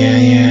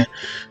 Yeah.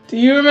 Do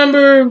you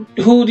remember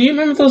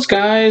those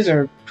guys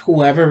or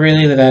whoever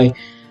really that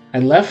I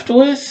left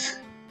with?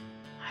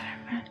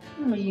 I don't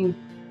remember you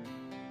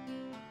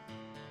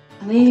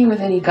leaving with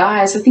any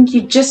guys. I think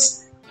you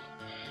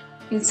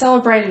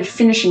celebrated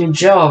finishing a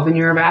job and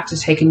you're about to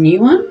take a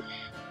new one.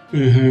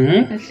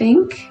 Mm-hmm. I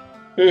think.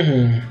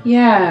 Mm-hmm.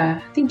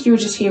 Yeah, I think you were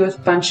just here with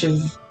a bunch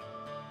of...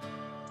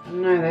 I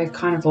don't know, they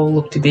kind of all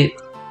looked a bit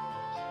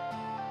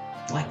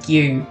like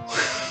you.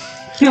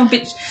 A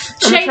bit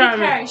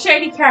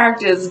shady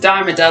characters, a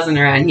dime a dozen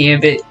around here,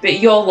 but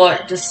your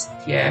lot just,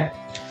 yeah.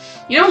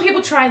 You know when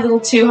people try a little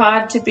too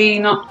hard to be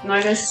not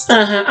noticed?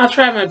 I'll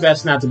try my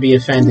best not to be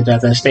offended at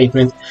that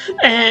statement.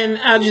 And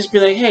I'll just be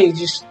like, hey,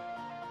 do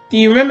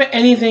you remember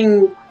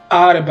anything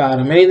odd about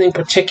them? Anything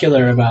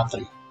particular about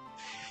them?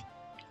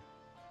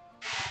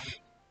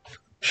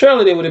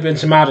 Surely they would have been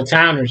some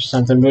out-of-towners or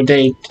something. But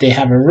did they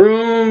have a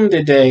room?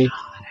 Did they... Oh,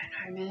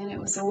 I don't know, man. It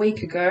was a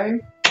week ago.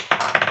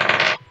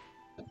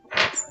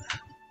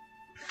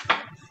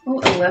 Oh,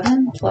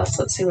 11 plus,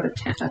 let's see what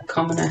a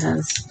commoner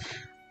has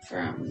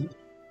from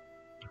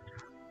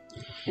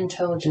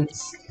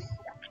intelligence.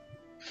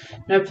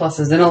 No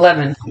pluses, an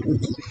 11.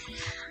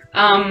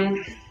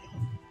 I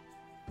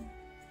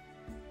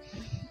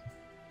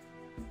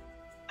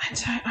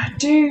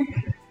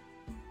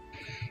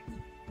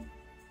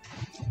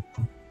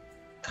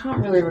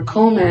can't really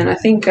recall, man. I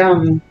think,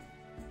 you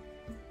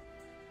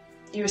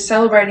were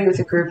celebrating with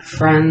a group of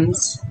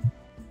friends.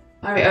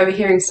 I was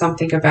overhearing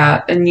something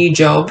about a new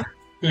job.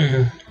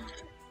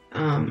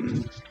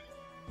 Mm-hmm.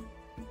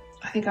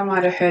 I think I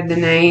might have heard the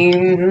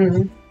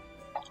name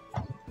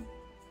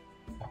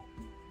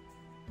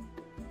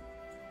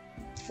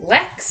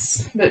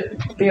Lex,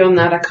 but beyond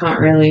that, I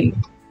can't really.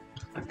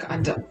 I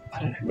don't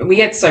know. We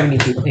get so many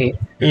people here.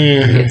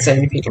 Mm-hmm. We get so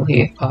many people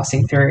here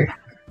passing through.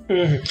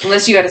 Mm-hmm.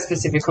 Unless you had a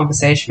specific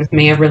conversation with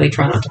me, I really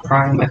try not to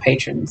pry on my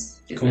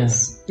patrons'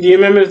 business. Cool. Do you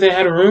remember if they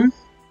had a room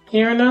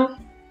here or no?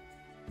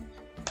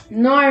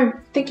 No, I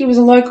think he was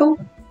a local.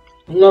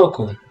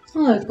 Local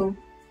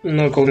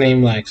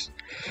name Lex.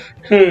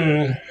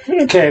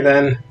 Okay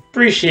then.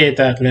 Appreciate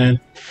that, man.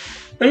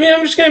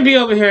 I'm just gonna be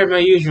over here at my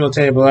usual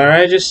table,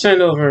 alright? Just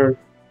send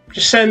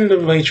the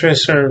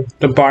waitress or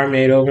the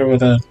barmaid over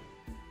with a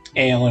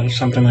ale or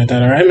something like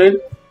that, alright, man?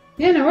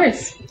 Yeah, no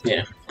worries.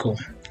 Yeah, cool.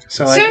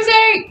 So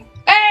Susie!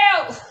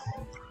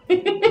 Ale!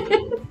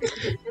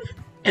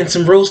 And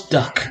some roast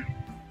duck.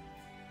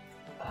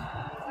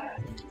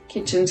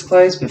 Kitchen's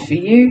closed, but for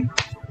you,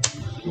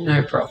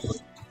 no problem.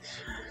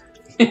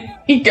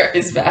 He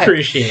goes back.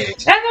 Appreciate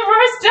it. And the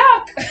roast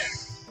duck!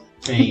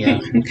 There you go.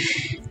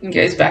 He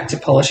goes back to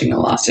polishing the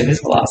last of his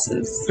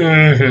glasses.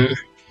 Mm-hmm.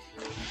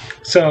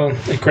 So,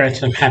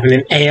 granted, I'm having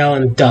an ale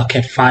and duck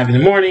at 5 in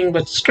the morning,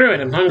 but screw it,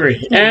 I'm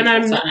hungry. And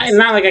I'm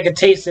not like I could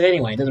taste it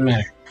anyway, it doesn't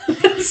matter.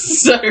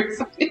 So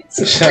funny.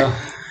 So,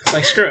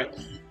 like, screw it.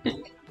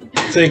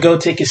 So I go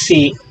take a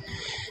seat,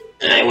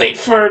 and I wait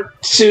for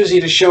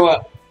Susie to show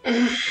up.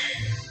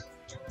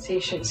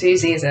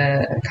 Susie is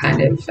a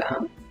kind of,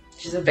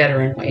 she's a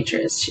veteran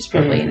waitress. She's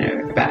probably,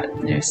 about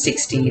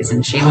 60s,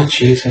 and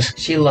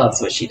she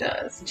loves what she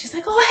does. And she's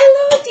like, oh,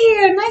 hello,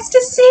 dear. Nice to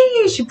see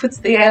you. She puts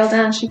the ale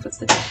down. Is there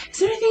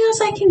anything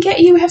else I can get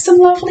you? We have some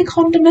lovely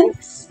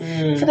condiments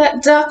for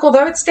that duck.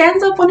 Although it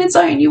stands up on its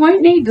own, you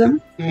won't need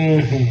them.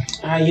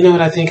 Mm-hmm. You know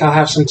what? I think I'll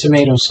have some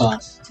tomato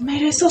sauce.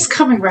 Tomato sauce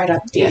coming right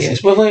up, dear.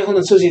 Yes. Well, wait, hold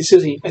on,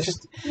 Susie. I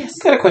just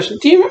got a question.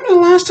 Do you remember the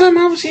last time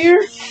I was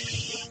here?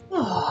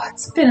 Oh,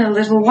 it's been a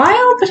little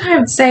while, but I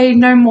would say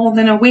no more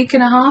than a week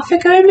and a half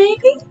ago,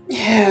 maybe.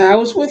 Yeah, I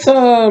was with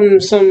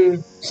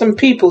some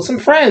people, some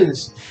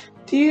friends.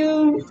 Do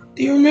you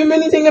remember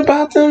anything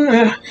about them?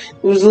 It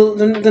was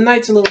the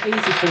night's a little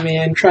hazy for me.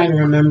 I'm trying to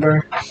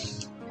remember.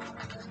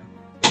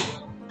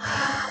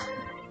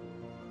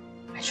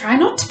 I try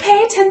not to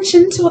pay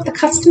attention to what the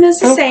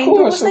customers are saying,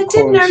 but what I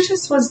did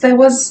notice was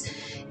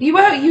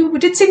you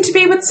did seem to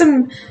be with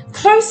some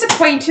close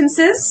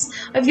acquaintances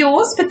of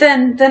yours, but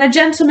then a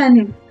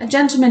gentleman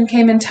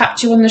came and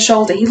tapped you on the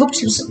shoulder. He looked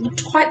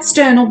quite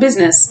stern or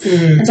business,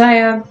 and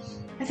I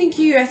think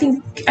you went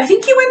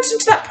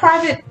into that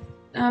private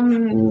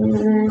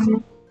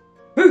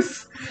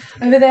booth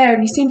over there,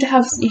 and you seem to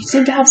have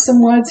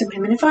some words from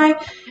him. And if I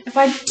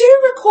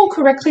do recall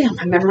correctly,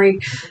 my memory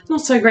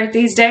not so great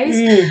these days.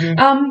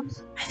 I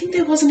think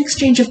there was an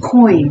exchange of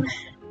coin.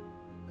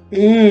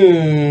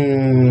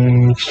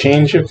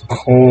 Exchange of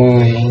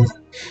coin.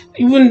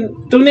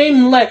 Even the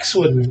name Lex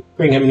wouldn't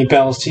ring any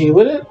bells to you,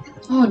 would it?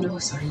 Oh no,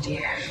 sorry,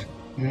 dear.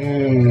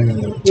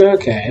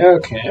 Okay.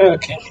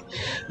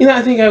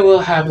 I think I will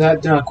have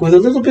that duck with a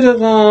little bit of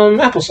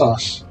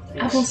applesauce.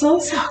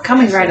 Applesauce? Oh,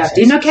 coming right up.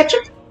 Do you know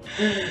ketchup?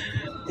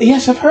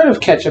 Yes, I've heard of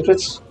ketchup.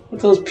 It's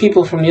what those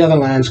people from the other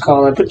lands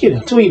call it. But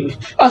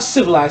us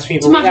civilized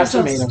people, we have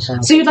tomato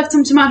sauce. So you'd like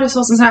some tomato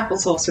sauce and some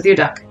applesauce with your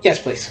duck? Yes,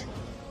 please.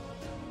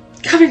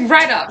 Coming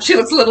right up. She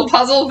looks a little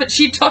puzzled, but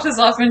she totters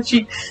off and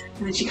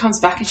then she comes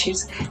back and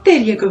she's, there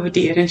you go,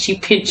 dear, and she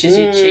pinches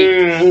your cheek.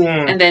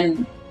 And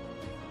then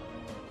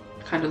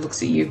kind of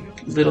looks at you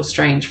a little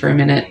strange for a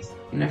minute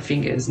in her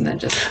fingers, and then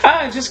just...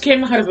 I just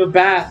came out of a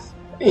bath.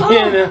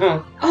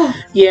 Yeah,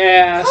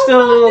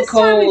 still a little this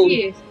time of cold.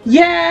 year.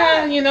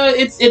 Yeah,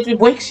 it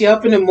wakes you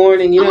up in the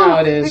morning. You know how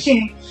it is.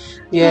 Okay.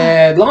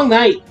 Yeah, long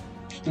night.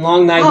 You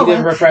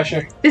get a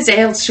refresher. This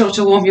ale's sure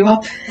to warm you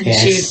up. And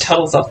Yes. she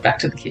toddles off back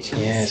to the kitchen.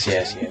 Yes.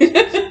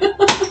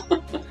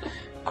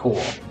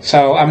 Cool.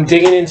 So I'm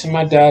digging into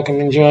my duck. I'm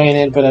enjoying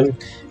it, but I'm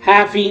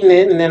half eating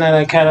it, and then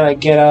I kind of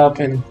get up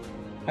and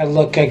I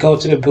go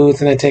to the booth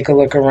and I take a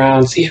look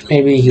around, see if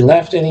maybe he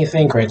left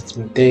anything. Granted, it's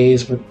been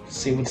days, but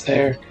see what's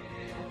there.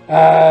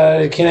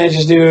 Can I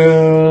just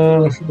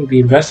do maybe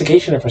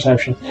investigation or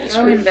perception?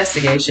 Oh,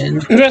 investigation.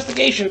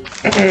 Investigation.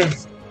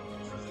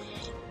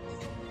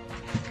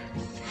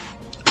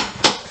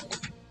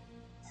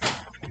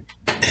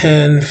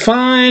 And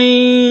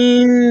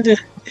find...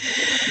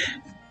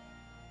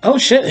 Oh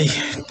shit,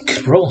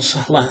 good rolls.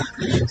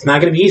 It's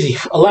not gonna be easy.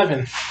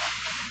 11.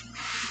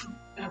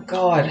 Oh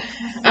god.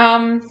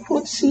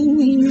 Let's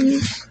see.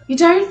 You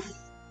don't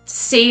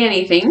see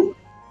anything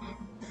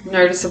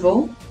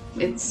noticeable.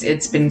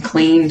 It's been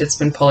cleaned, it's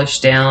been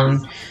polished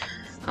down.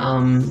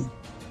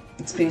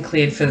 It's been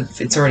cleared for...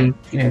 It's already,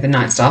 the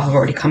night staff have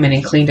already come in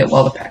and cleaned it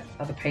while the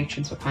other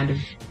patrons were kind of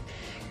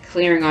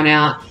clearing on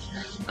out.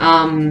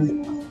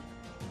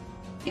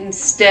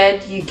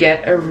 Instead, you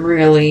get a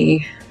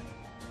really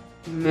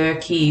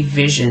murky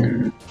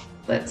vision,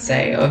 let's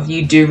say, of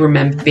you do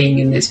remember being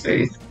in this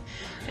booth,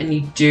 and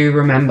you do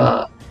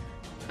remember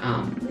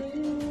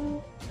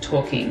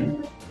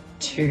talking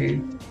to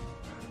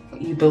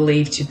what you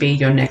believe to be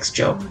your next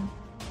job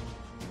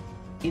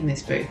in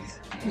this booth.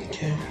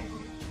 Okay.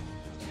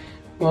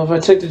 Well, if I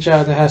took the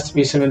job, there has to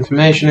be some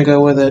information to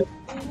go with it.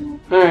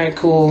 Alright,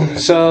 cool.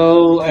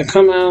 So, I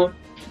come out,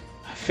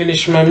 I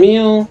finish my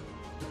meal,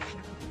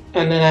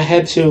 and then I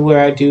head to where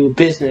I do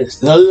business,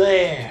 the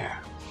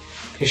lair.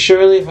 Because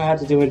surely if I had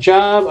to do a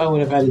job, I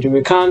would have had to do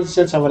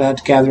reconnaissance, I would have had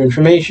to gather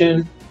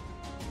information.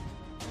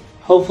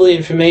 Hopefully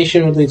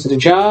information would lead to the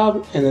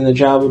job, and then the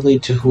job would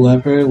lead to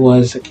whoever it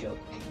was that killed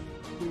me.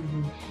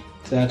 Mm-hmm.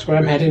 So that's where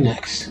I'm heading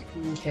next.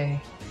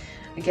 Okay.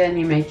 Again,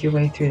 you make your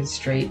way through the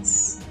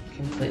streets,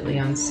 completely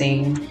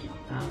unseen.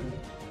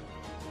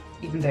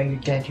 Even though you're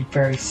dead, you're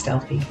very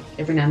stealthy.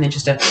 Every now and then,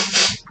 just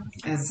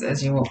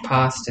as you walk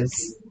past,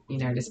 as you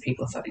notice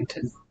people starting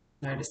to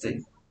notice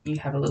that you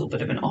have a little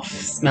bit of an off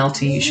smell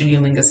to you should you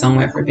linger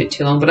somewhere for a bit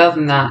too long. But other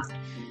than that,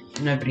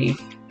 nobody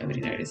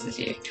notices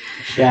you.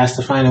 She has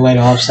to find a way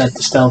to offset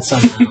the stealth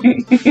somehow.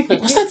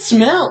 Like, what's that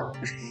smell?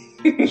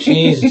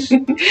 Jesus.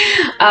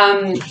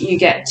 You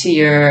get to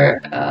your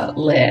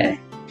lair.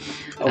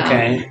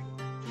 Okay.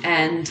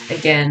 And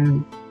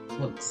again,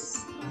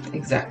 looks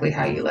exactly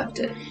how you left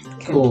it.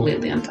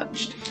 Completely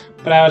untouched.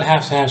 But I would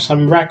have to have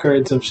some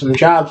records of some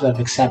jobs I've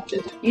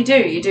accepted. You do.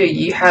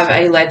 You have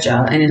a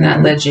ledger, and in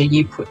that ledger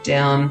you put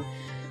down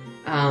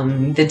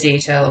the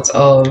details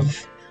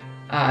of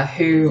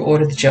who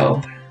ordered the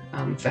job,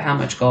 for how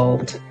much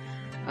gold,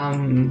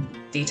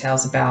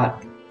 details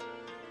about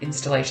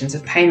installations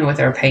of payment, whether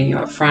they're paying you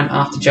up front,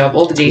 after job,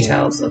 all the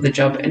details of the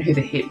job and who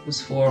the hit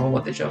was for or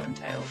what the job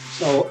entailed.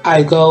 So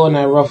I go and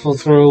I ruffle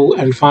through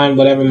and find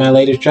whatever my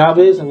latest job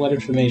is, and what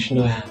information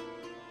do I have?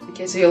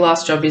 Okay, so your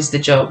last job is the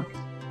job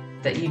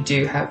that you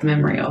do have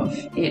memory of.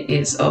 It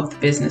is of the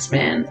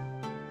businessman,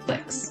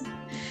 Lex,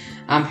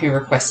 who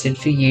requested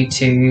for you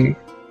to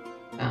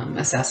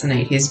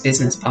assassinate his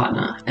business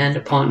partner. And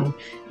upon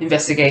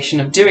investigation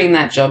of doing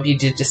that job, you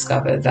did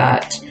discover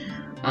that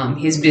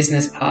his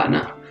business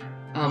partner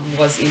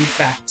was in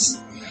fact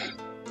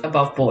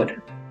above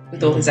board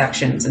with all his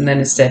actions, and then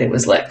instead it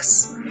was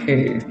Lex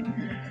who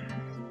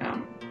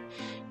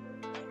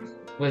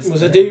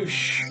was a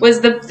douche. Was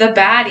the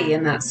baddie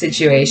in that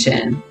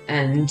situation,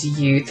 and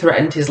you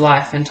threatened his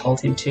life and told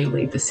him to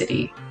leave the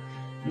city.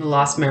 And the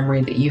last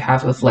memory that you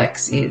have of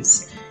Lex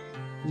is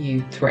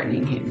you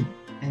threatening him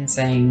and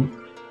saying,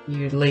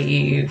 you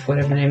leave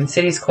whatever the name of the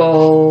city's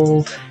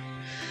called,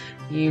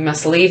 you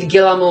must leave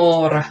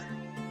Gillamore,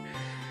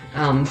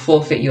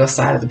 forfeit your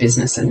side of the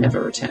business and never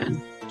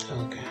return.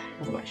 Okay.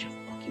 Otherwise you're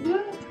fucking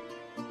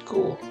up.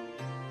 Cool.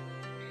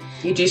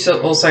 You do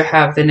also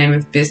have the name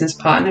of business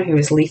partner, who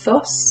is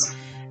Lethos,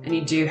 And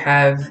you do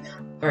have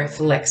both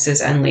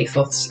Lex's and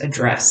Lethoth's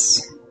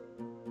address.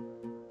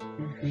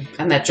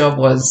 And that job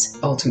was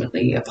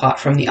ultimately, apart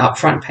from the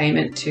upfront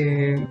payment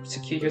to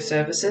secure your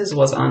services,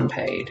 was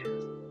unpaid.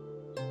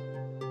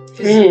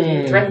 Because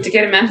you threatened to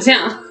get him out of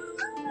town.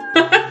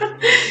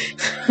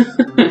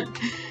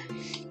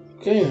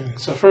 Okay,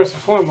 so first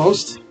and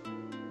foremost,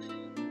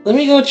 let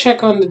me go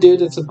check on the dude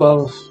that's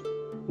above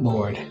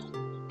board.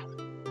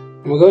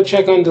 We'll go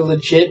check on the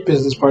legit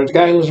business part, the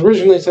guy who was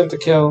originally sent to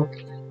kill,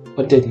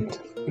 but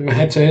didn't. I'm gonna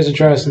head to his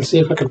address and see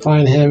if I can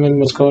find him and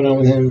what's going on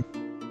with him.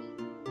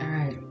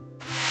 Alright.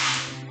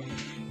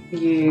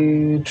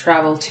 You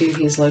travel to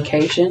his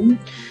location.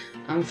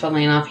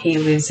 Funnily enough, he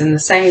lives in the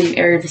same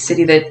area of the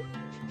city that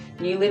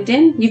you lived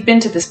in. You've been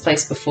to this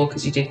place before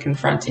because you did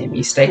confront him.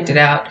 You staked it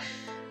out,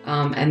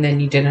 and then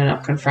you did end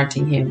up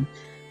confronting him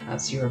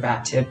as you were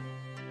about to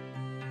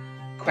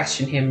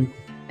question him,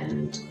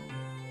 and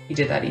you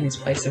did that in his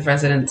place of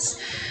residence.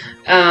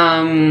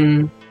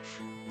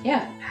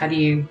 Yeah, how do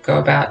you go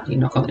about? Do you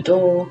knock on the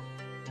door?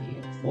 Do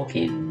you walk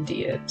in? Do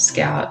you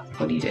scout?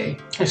 What do you do?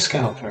 I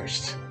scout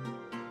first.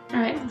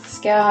 Alright,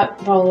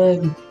 scout, roll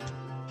a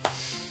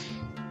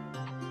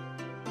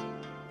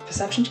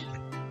perception check.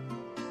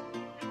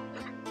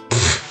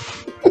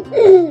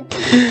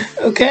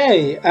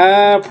 Okay,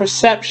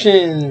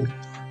 perception.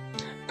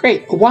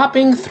 Great, a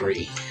whopping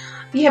 3.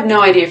 You have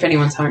no idea if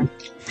anyone's home.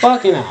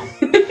 Fucking hell.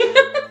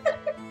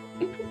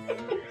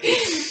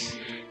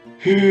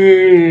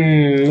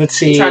 Let's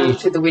see. You try to look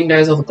through the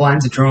windows, all the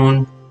blinds are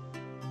drawn.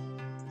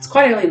 It's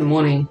quite early in the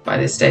morning by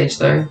this stage,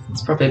 though.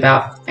 It's probably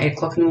about 8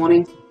 o'clock in the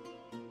morning.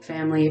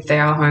 Family, if they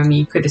are home,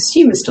 you could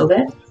assume is still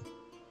there.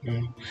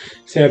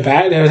 Is there a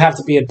back? There would have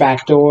to be a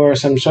back door or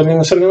something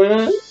like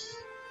that?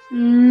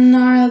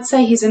 No, I'd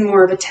say he's in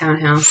more of a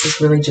townhouse. It's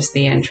really just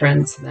the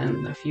entrance and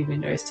then a few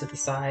windows to the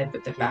side,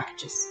 but the back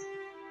just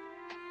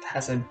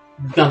has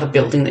another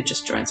building that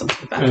just joins onto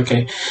the back.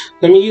 Okay.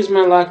 Let me use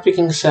my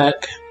lockpicking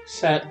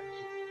set.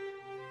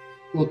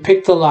 We'll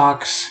pick the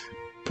locks,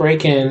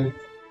 break in,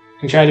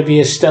 and try to be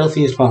as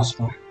stealthy as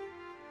possible.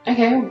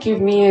 Okay, well,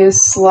 give me a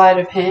sleight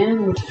of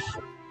hand.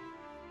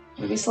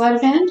 Maybe sleight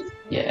of hand?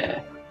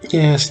 Yeah.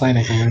 Yeah, sleight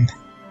of hand.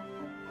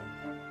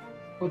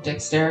 Or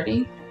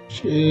dexterity?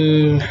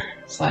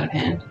 Sleight of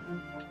hand.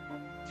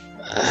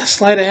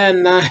 Sleight of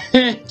hand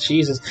 9.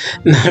 Jesus.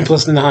 9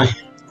 plus 9.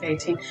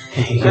 18.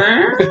 There you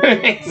go.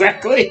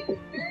 Exactly.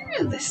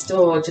 This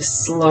door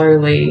just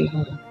slowly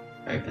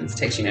opens.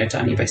 Takes you no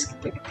time. You basically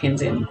put your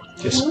pins in.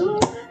 Just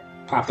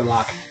pop the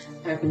lock.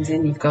 Opens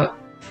in. You've got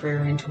free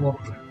reign to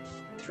walk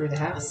through the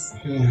house.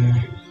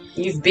 Mm-hmm.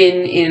 You've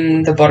been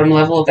in the bottom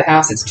level of the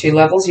house. It's 2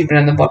 levels. You've been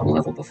in the bottom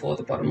level before.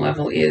 The bottom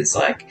level is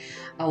like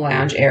a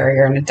lounge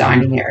area and a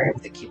dining area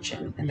with a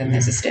kitchen. And then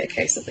there's a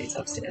staircase that leads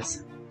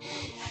upstairs.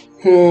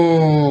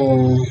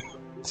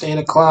 It's 8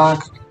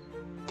 o'clock.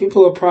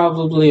 People are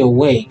probably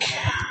awake.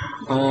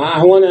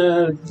 I want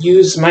to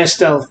use my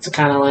stealth to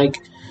kind of like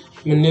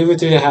maneuver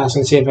through the house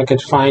and see if I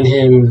could find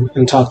him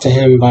and talk to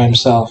him by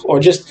himself. Or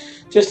just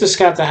to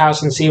scout the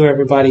house and see where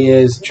everybody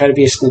is and try to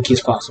be as sneaky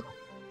as possible.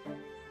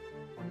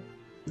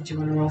 Do you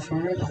want to roll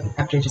for it?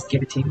 After I just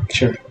give it to you.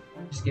 Sure.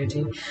 Just give it to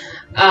you.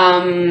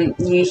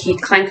 You hear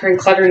clankering,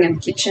 cluttering in the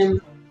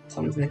kitchen.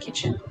 Someone's in the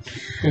kitchen.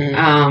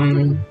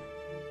 Mm-hmm.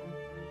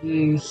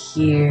 You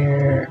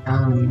hear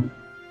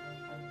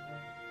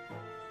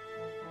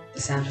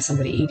the sound of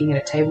somebody eating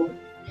at a table.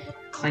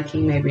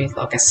 Clanking, maybe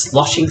like a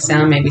sloshing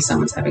sound. Maybe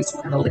someone's having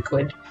some kind of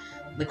liquid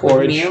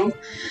Porridge. meal.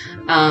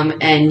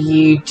 And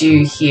you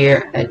do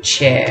hear a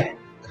chair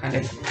kind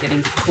of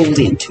getting pulled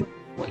into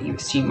what you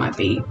assume might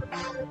be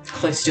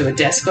close to a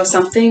desk or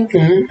something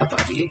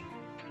above you.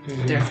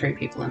 Mm-hmm. There are 3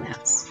 people in the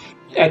house.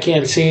 I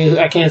can't see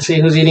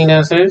who's eating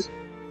downstairs.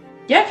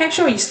 Yeah, okay,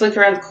 sure. You slink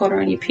around the corner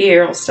and you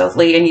peer all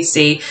stealthily and you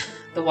see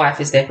the wife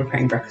is there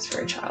preparing breakfast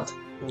for her child.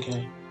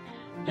 Okay.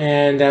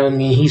 And that would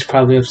mean he's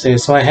probably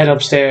upstairs. So I head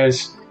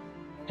upstairs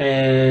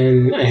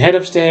and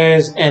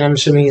I'm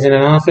assuming he's in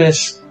an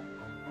office.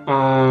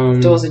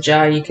 Doors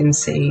ajar, you can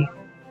see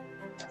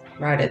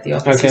right at the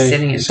office he's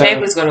sitting in. So,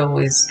 Table's got all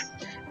his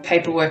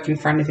paperwork in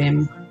front of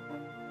him.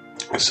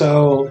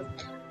 So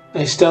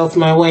I stealth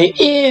my way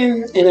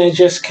in and I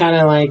just kind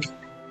of like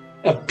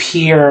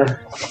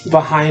appear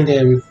behind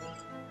him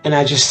and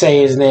I just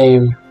say his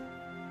name.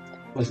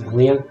 Wasn't it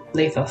Liam?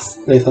 Lethos.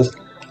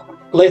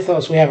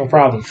 Lethos, we have a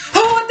problem.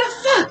 Oh, what the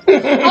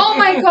fuck? Oh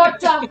my god,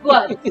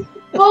 Darkblud.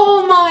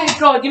 Oh my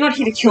god, you're not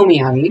here to kill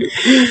me, are you?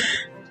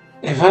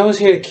 If I was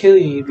here to kill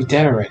you, you'd be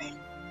dead already.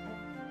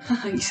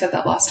 You said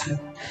that last time.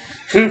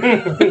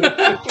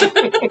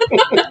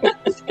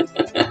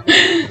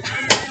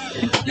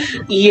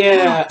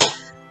 Yeah.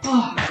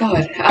 Oh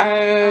god.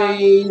 I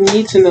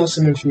need to know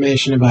some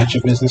information about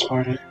your business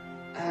partner.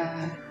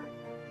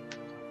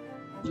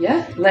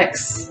 Yeah,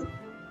 Lex.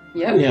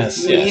 Yep.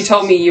 Yes. You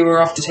told me you were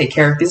off to take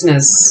care of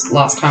business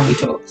last time we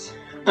talked.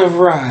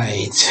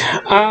 Right.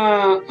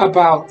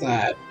 About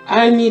that.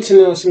 I need to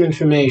know some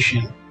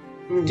information.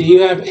 Do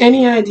you have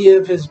any idea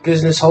of his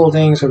business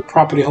holdings or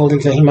property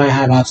holdings that he might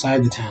have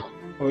outside the town?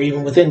 Or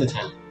even within the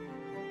town?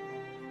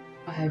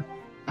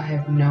 I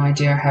have no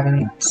idea. I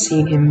haven't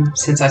seen him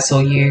since I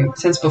saw you.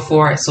 Since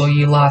before I saw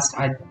you last.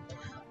 I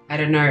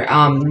don't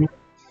know.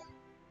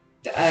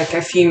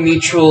 A few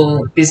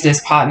mutual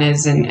business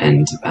partners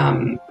and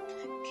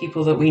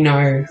people that we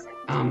know.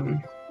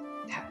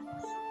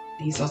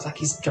 He's also like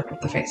he's dropped off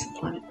the face of the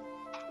planet.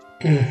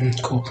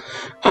 Cool.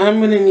 I'm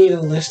going to need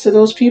a list of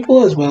those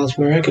people as well as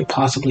where I could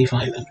possibly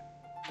find them.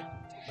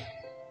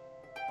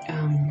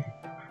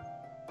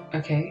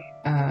 Okay.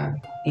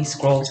 He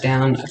scrolls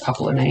down a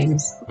couple of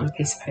names on a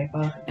piece of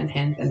paper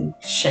and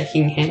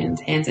shaking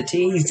hands it to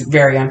you. He's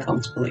very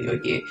uncomfortable that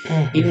you're here.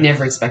 He'd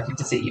never expected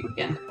to see you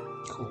again.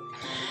 Cool.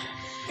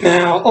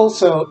 Now,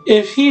 also,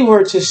 if he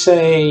were to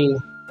say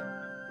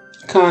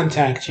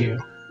contact you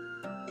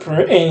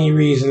for any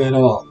reason at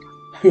all,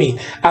 I mean,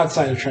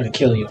 outside of trying to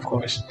kill you, of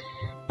course.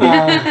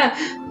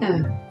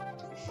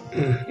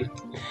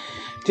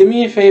 Do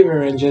me a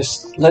favor and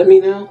just let me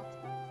know.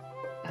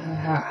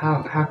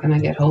 How can I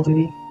get hold of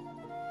you?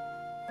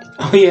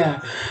 Oh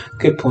yeah,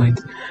 good point.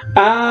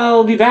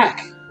 I'll be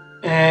back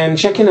and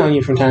check in on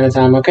you from time to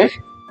time, okay?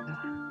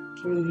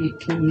 Can you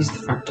use the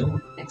front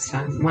door next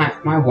time?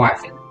 My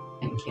wife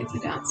and kids are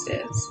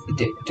downstairs.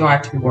 Do I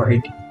have to be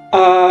worried?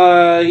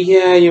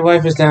 Yeah, your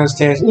wife is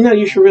downstairs. You know,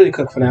 you should really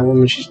cook for that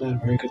woman. She's not a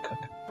very good cook.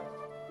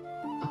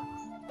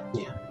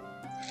 Yeah.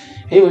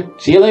 Anyway,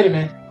 see you later,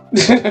 man.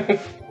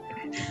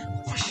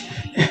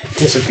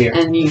 Disappear.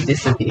 And you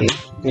disappear.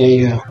 There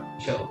you go.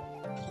 Sure.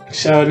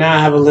 So now I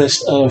have a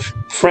list of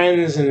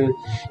friends and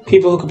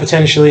people who could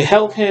potentially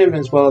help him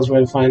as well as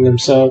where to find them.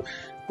 So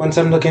once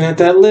I'm looking at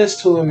that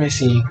list, who am I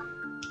seeing?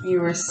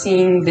 You are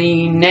seeing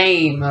the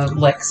name of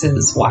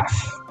Lex's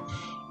wife.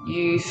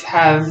 You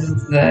have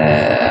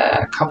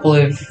a couple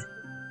of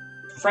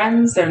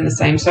friends. They're in the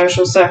same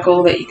social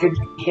circle that you could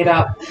hit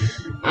up.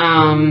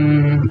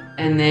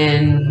 And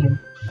then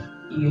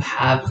you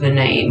have the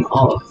name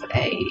of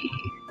a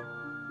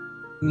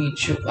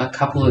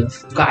couple of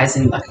guys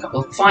in like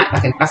a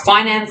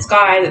finance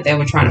guy that they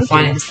were trying to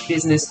finance the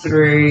business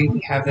through.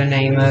 You have the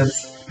name of,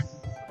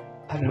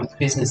 I don't know what the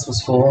business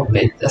was for,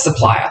 but a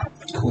supplier.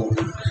 Cool.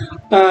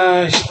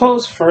 I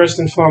suppose first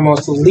and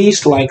foremost, the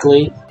least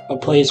likely a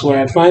place where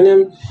I'd find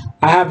him,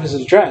 I have his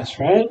address,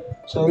 right?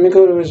 So let me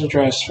go to his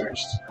address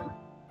first.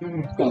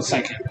 Well,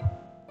 second.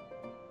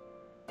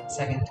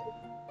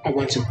 I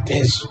went to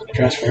his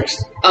address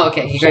first. Oh,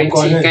 okay. You're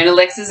going to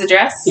Lex's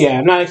address? Yeah,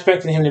 I'm not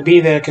expecting him to be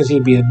there because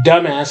he'd be a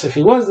dumbass if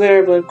he was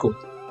there, but cool.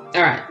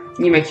 Alright.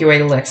 You make your way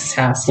to Lex's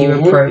house. You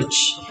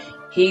approach.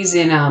 He's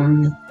in,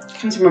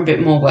 comes from a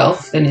bit more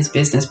wealth than his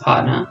business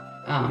partner.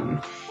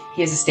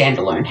 He has a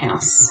standalone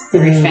house.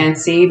 Very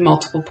fancy,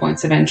 multiple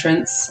points of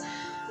entrance.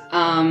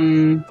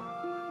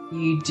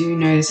 You do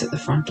notice at the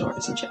front door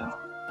is ajar.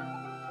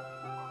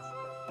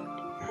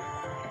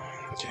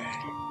 Okay.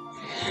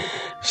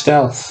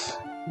 Stealth.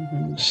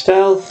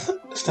 Stealth.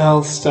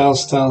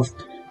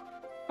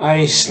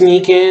 I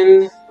sneak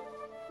in,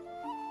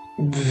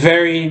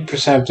 very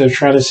perceptive,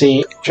 try to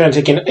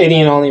take in any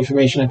and all the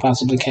information I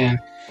possibly can.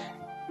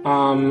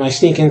 I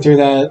sneak in through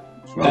that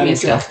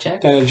stealth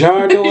check. That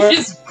ajar door.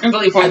 Just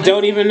completely I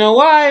don't even know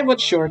why,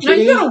 but sure. No,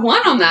 you got a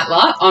 1 on that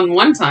on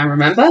one time,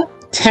 remember?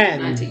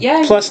 10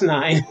 yeah. plus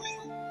 9.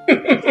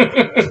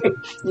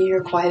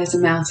 You're quiet as a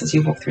mouse as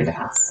you walk through the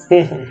house.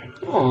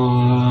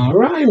 Aww,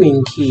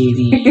 rhyming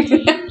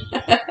kitty.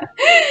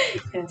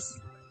 Yes.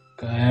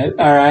 Good.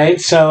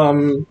 Alright,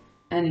 so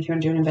and if you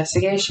want to do an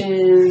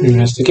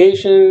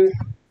investigation.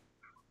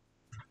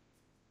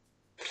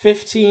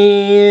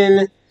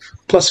 15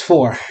 plus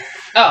 4.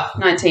 Oh,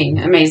 19.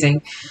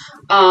 Amazing.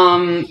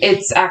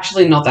 It's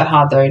actually not that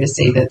hard, though, to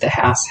see that the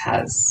house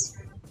has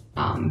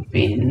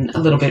been a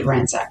little bit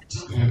ransacked.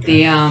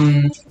 Okay.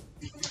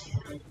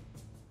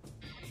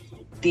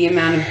 The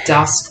amount of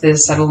dust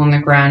that's settled on the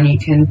ground, you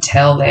can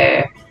tell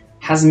there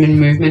hasn't been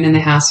movement in the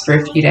house for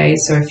a few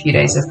days, so a few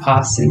days have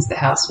passed since the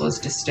house was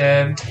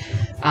disturbed.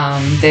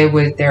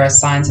 There are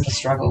signs of a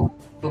struggle.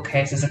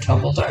 Bookcases are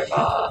toppled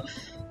over,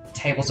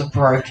 tables are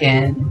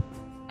broken.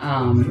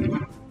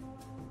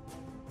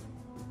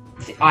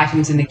 The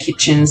items in the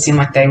kitchen seem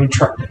like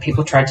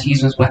people tried to use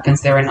them as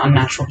weapons. They're in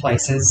unnatural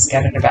places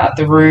scattered about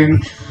the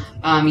room.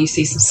 You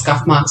see some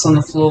scuff marks on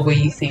the floor where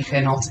you think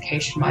an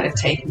altercation might have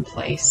taken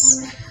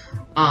place.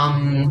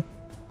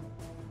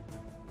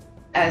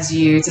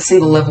 It's a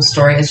single level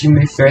story as you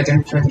move further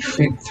and further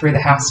through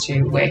the house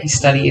to where his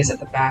study is at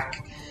the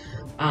back.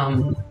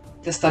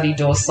 The study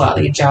door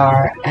slightly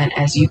ajar, and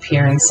as you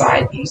peer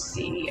inside, you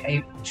see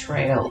a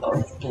trail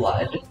of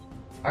blood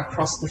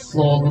across the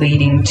floor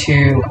leading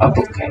to a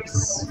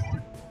bookcase.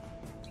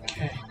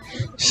 Okay.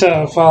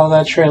 So follow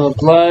that trail of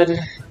blood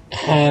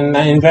and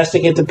I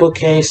investigate the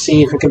bookcase,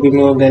 see if it could be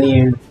moved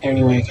any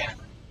way again.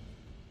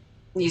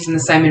 Using the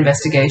same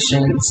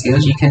investigation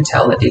skills, you can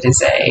tell that it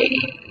is a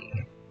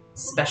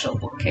special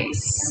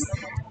bookcase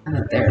and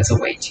that there is a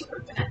way to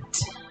open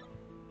it.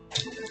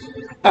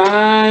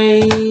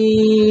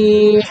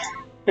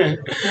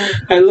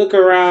 I look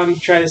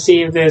around, try to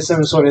see if there's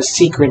some sort of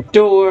secret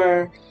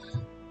door.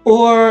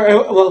 Or,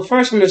 well,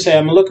 first I'm going to say,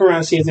 I'm going to look around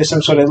and see if there's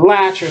some sort of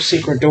latch or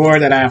secret door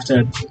that I have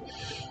to,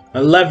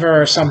 a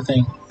lever or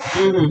something.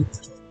 Mm-hmm.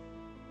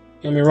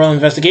 Let me roll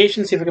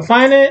investigation, see if I can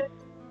find it.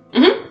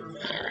 Mm-hmm.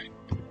 Alright.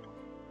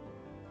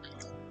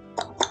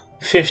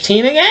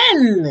 15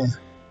 again!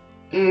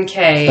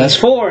 Okay. That's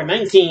 4,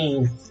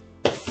 19.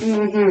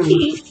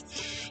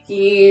 Mm-hmm.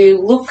 You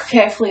look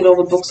carefully at all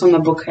the books on the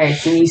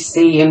bookcase and you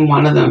see in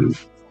one of them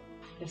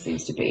there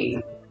seems to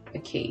be a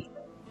key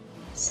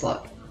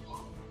slot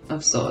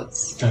of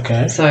sorts.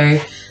 Okay. So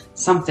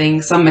some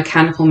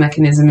mechanical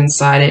mechanism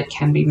inside it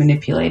can be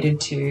manipulated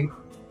to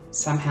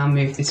somehow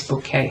move this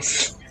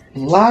bookcase.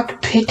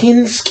 Lock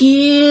picking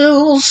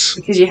skills!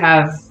 Because you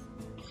have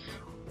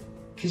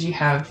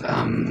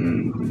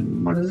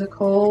what is it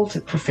called?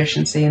 A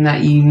proficiency in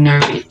that you know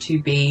it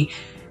to be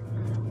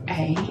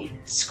a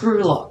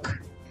screw lock.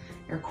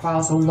 It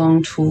requires a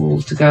long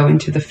tool to go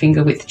into the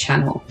finger width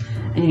channel,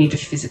 and you need to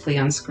physically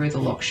unscrew the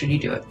lock should you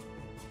do it.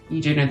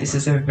 You do know this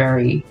is a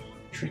very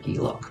tricky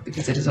lock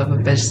because it is of a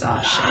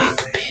bizarre shape.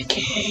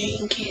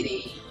 Picking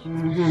kitty.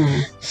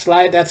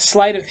 Mm-hmm. That's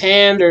sleight of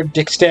hand or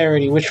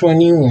dexterity. Which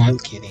one you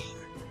want, kitty?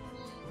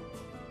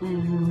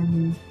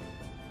 Mm-hmm.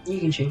 You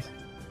can choose.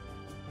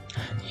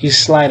 Use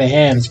sleight of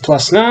hand. It's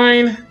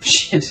 +9.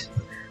 Shit.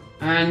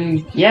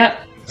 And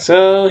yep.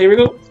 So here we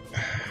go.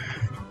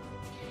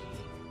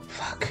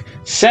 Fuck.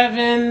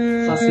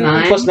 7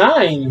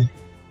 +9.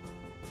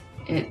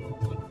 It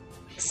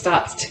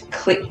starts to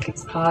click.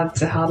 It's hard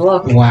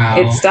lock. Wow.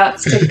 It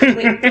starts to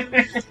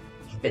click,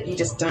 but you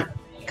just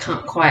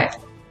can't quite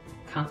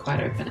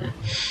open it.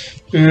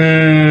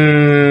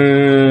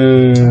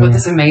 With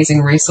this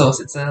amazing resource,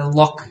 it's a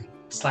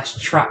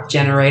lock/trap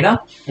generator,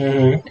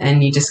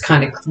 and you just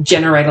kind of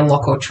generate a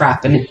lock or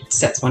trap, and it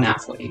sets one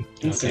out for you.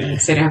 Okay. So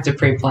you don't have to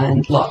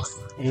pre-plan locks.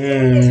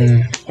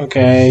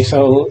 Okay,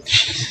 so.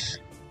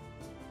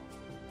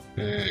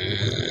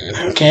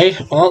 Okay,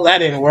 well, that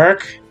didn't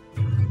work.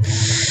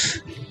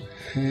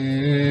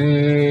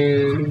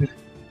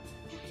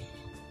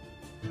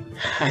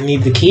 I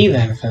need the key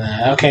then for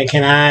that. Okay,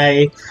 can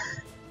I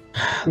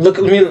look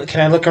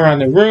around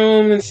the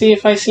room and see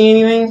if I see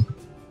anything?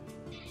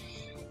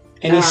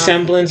 Any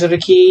semblance of a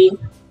key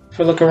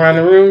for look around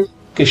the room?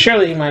 Because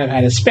surely he might have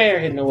had a spare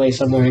hidden away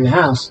somewhere in the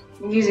house.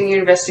 Using your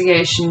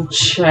investigation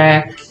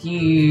check,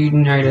 you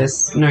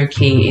notice no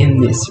key in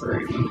this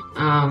room.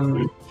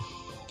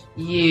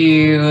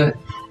 You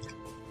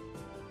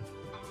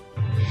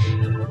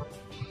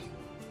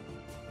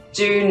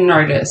do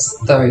notice,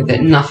 though,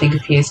 that nothing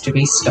appears to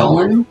be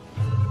stolen.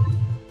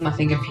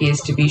 Nothing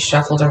appears to be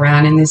shuffled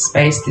around in this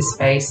space. This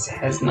space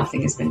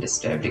nothing has been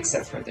disturbed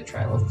except for the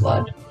trail of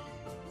blood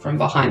from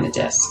behind the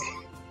desk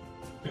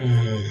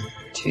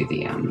to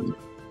the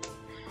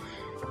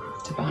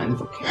to behind the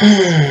bookcase.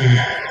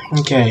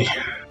 Okay.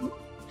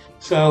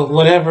 So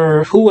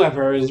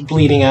whoever is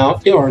bleeding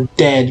out or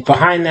dead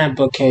behind that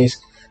bookcase,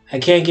 I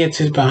can't get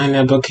to behind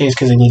that bookcase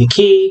because I need a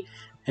key.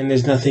 And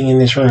there's nothing in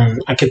this room.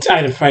 I'm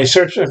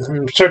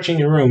searching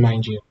the room,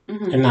 mind you,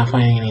 and not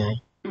finding anything.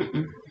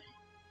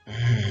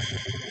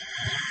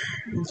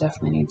 It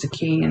definitely needs a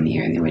key, and the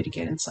only way to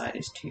get inside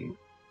is to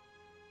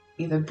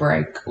either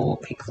break or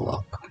pick the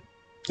lock.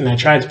 And I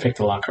tried to pick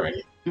the lock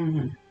already.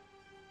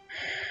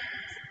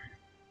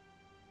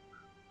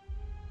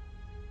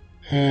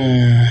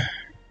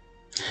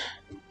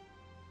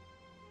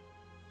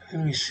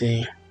 Let me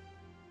see.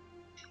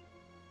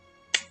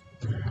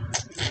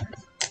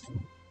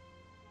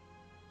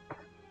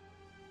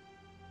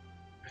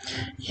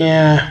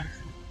 Yeah.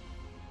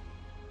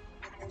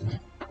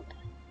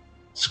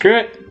 Screw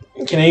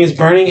it. Can I use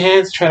burning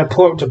hands to try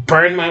to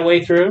burn my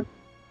way through?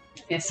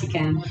 Yes, you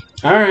can.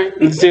 Alright,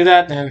 let's do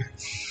that then.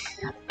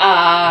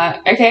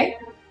 Okay.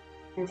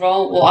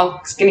 Roll. Well, I'm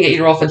just gonna get you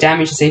to roll for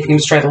damage to see if you can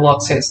destroy the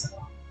lock. So it's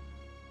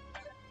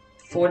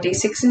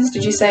 4d6s,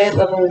 did you say, at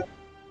level?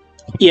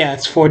 Yeah,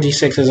 it's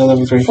 4d6 as a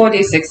level 3.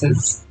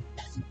 4d6s.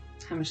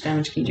 How much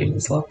damage can you do to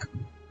this lock?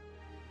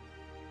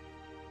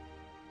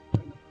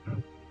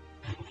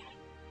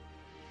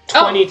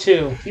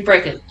 22. You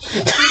break it.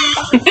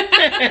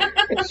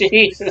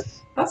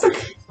 Jesus. That's an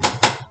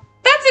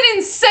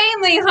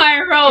insanely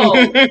high roll.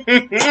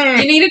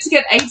 You needed to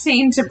get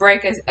 18 to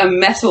break a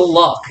metal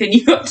lock, and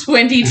you got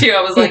 22.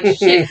 I was like,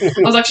 shit.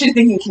 I was actually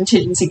thinking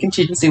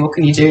contingency, what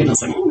can you do? And I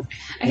was like,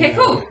 okay,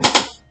 cool.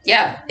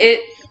 Yeah, it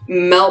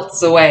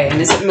melts away,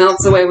 and as it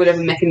melts away,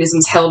 whatever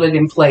mechanisms held it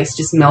in place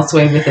just melts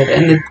away with it,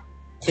 and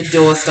the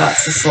door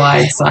starts to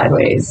slide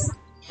sideways,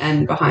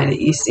 and behind it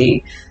you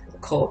see the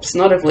corpse,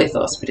 not of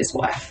Lithos, but his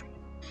wife.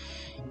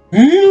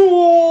 No,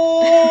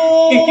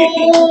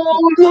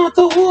 not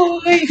the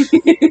wife.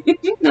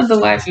 Not the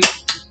wifey.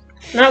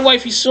 Not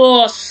wifey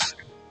sauce.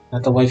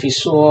 Not the wifey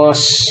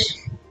sauce.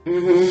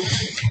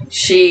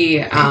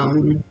 She,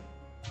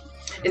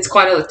 it's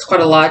quite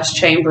a large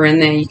chamber in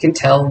there. You can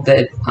tell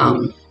that,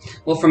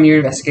 well, from your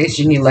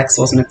investigation, Lex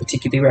wasn't a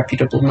particularly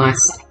reputable,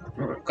 nice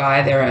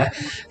guy. There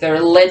are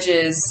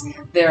ledgers.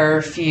 There are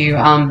a few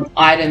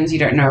items you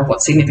don't know of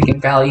what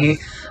significant value.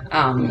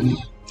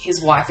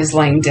 his wife is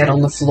laying dead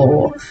on the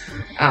floor.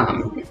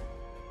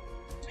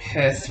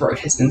 Her throat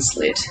has been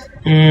slit.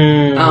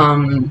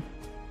 And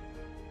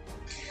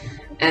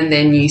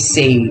then you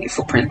see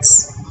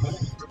footprints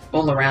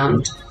all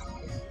around,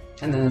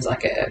 and then there's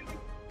like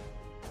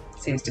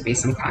seems to be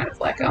some kind of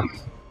like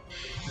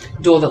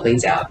door that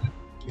leads out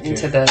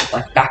into the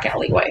like back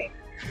alleyway.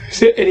 Is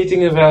there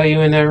anything of value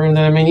in that room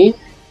that I may need?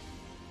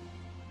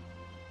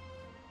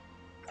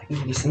 I can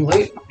give you some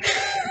loot.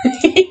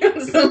 You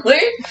want some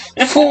loot?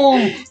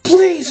 Full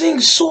blazing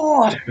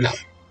sword.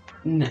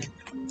 No.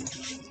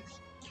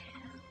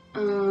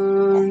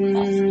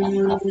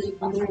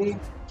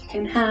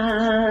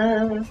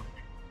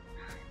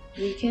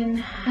 You can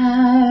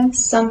have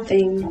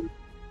something.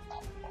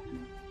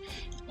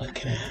 What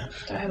can I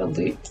have? Do I have a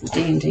loot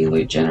D&D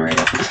loot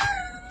generator?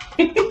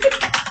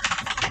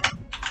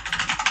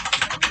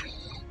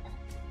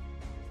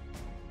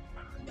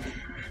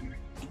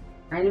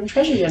 Random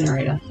treasure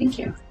generator. Thank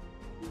you.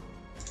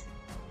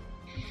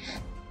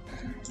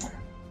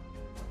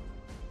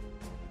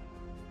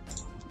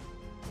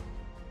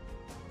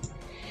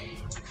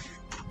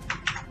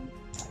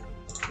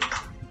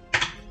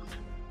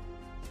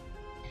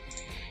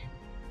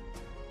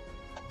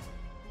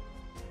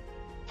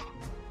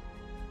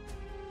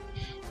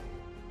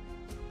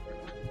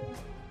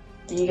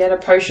 You get a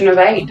potion of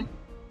aid.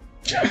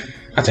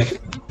 I'll take it.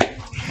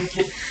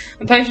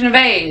 A potion of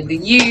aid.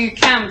 You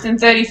camped in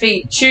 30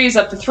 feet. Choose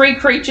up to 3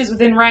 creatures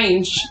within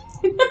range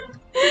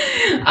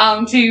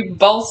to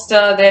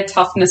bolster their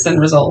toughness and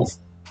resolve.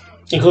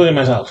 Including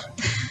myself.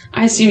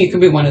 I assume you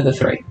could be one of the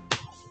 3.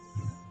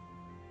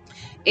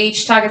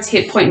 Each target's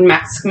hit point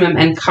maximum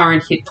and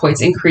current hit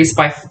points increase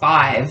by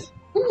 5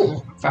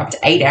 for up to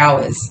 8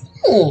 hours.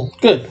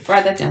 Good.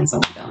 Write that down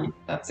somewhere, darling.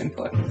 That's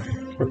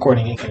important.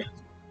 Recording again.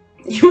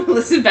 You want to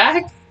listen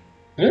back?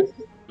 Hmm?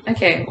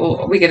 Okay,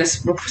 well, we're going to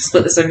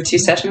split this over 2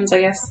 sessions,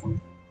 I guess.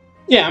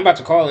 Yeah, I'm about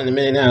to call in a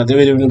minute now.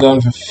 We've been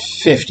going for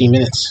 50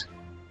 minutes.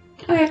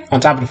 Okay. On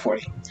top of the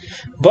 40.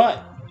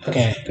 But,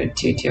 okay. Good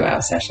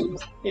 2-hour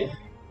sessions. Yeah.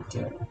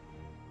 Do it.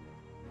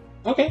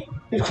 Okay,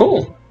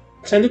 cool.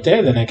 Send it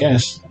there then, I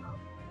guess.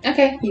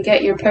 Okay, you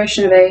get your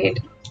potion of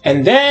aid.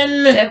 And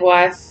then... Dead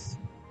wife.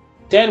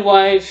 Dead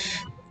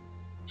wife.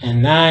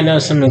 And now I know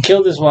someone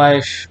killed his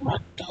wife. I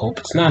hope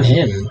it's not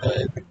him,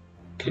 but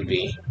could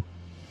be.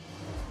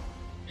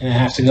 And I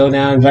have to go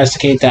now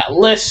investigate that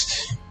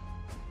list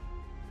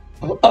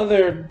of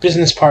other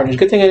business partners.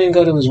 Good thing I didn't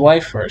go to his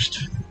wife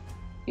first.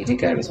 You did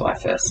go to his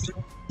wife first.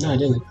 No, I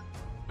didn't.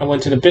 I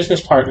went to the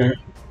business partner,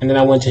 and then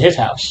I went to his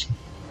house.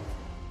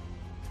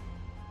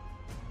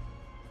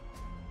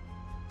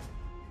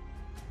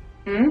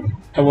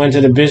 I went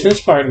to the business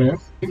partner,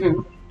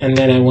 and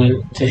then I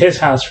went to his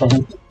house from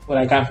what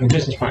I got from the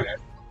business partner.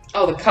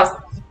 Oh,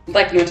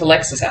 like you went to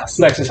Lex's house.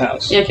 Lex's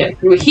house. Yeah, okay.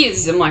 Well,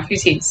 his. I'm like,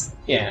 who's his?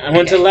 Yeah, I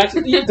went to Lex,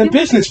 the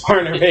business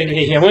partner,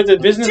 baby. I went to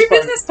the business Two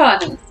partner. business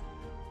partners.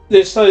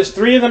 There's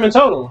 3 of them in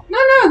total.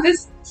 No,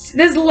 there's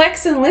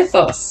Lex and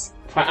Lithos.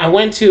 I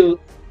went to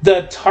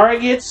the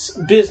Target's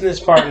business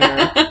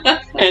partner,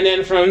 and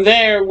then from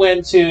there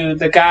went to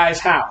the guy's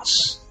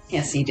house.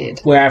 Yes, he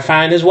did. Where I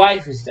find his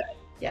wife is dead.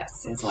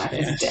 Yes, his wife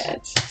is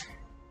dead.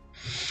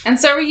 And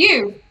so are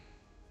you.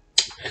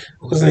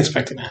 Wasn't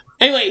expecting that.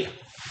 Anyway,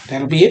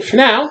 that'll be it for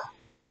now.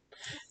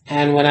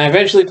 And when I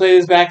eventually play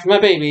this back for my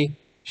baby,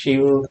 she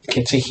will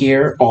get to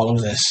hear all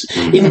of this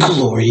in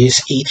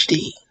glorious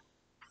HD.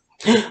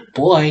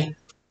 Boy.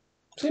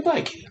 Say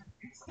bye, kitty.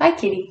 Bye,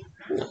 kitty.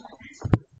 No.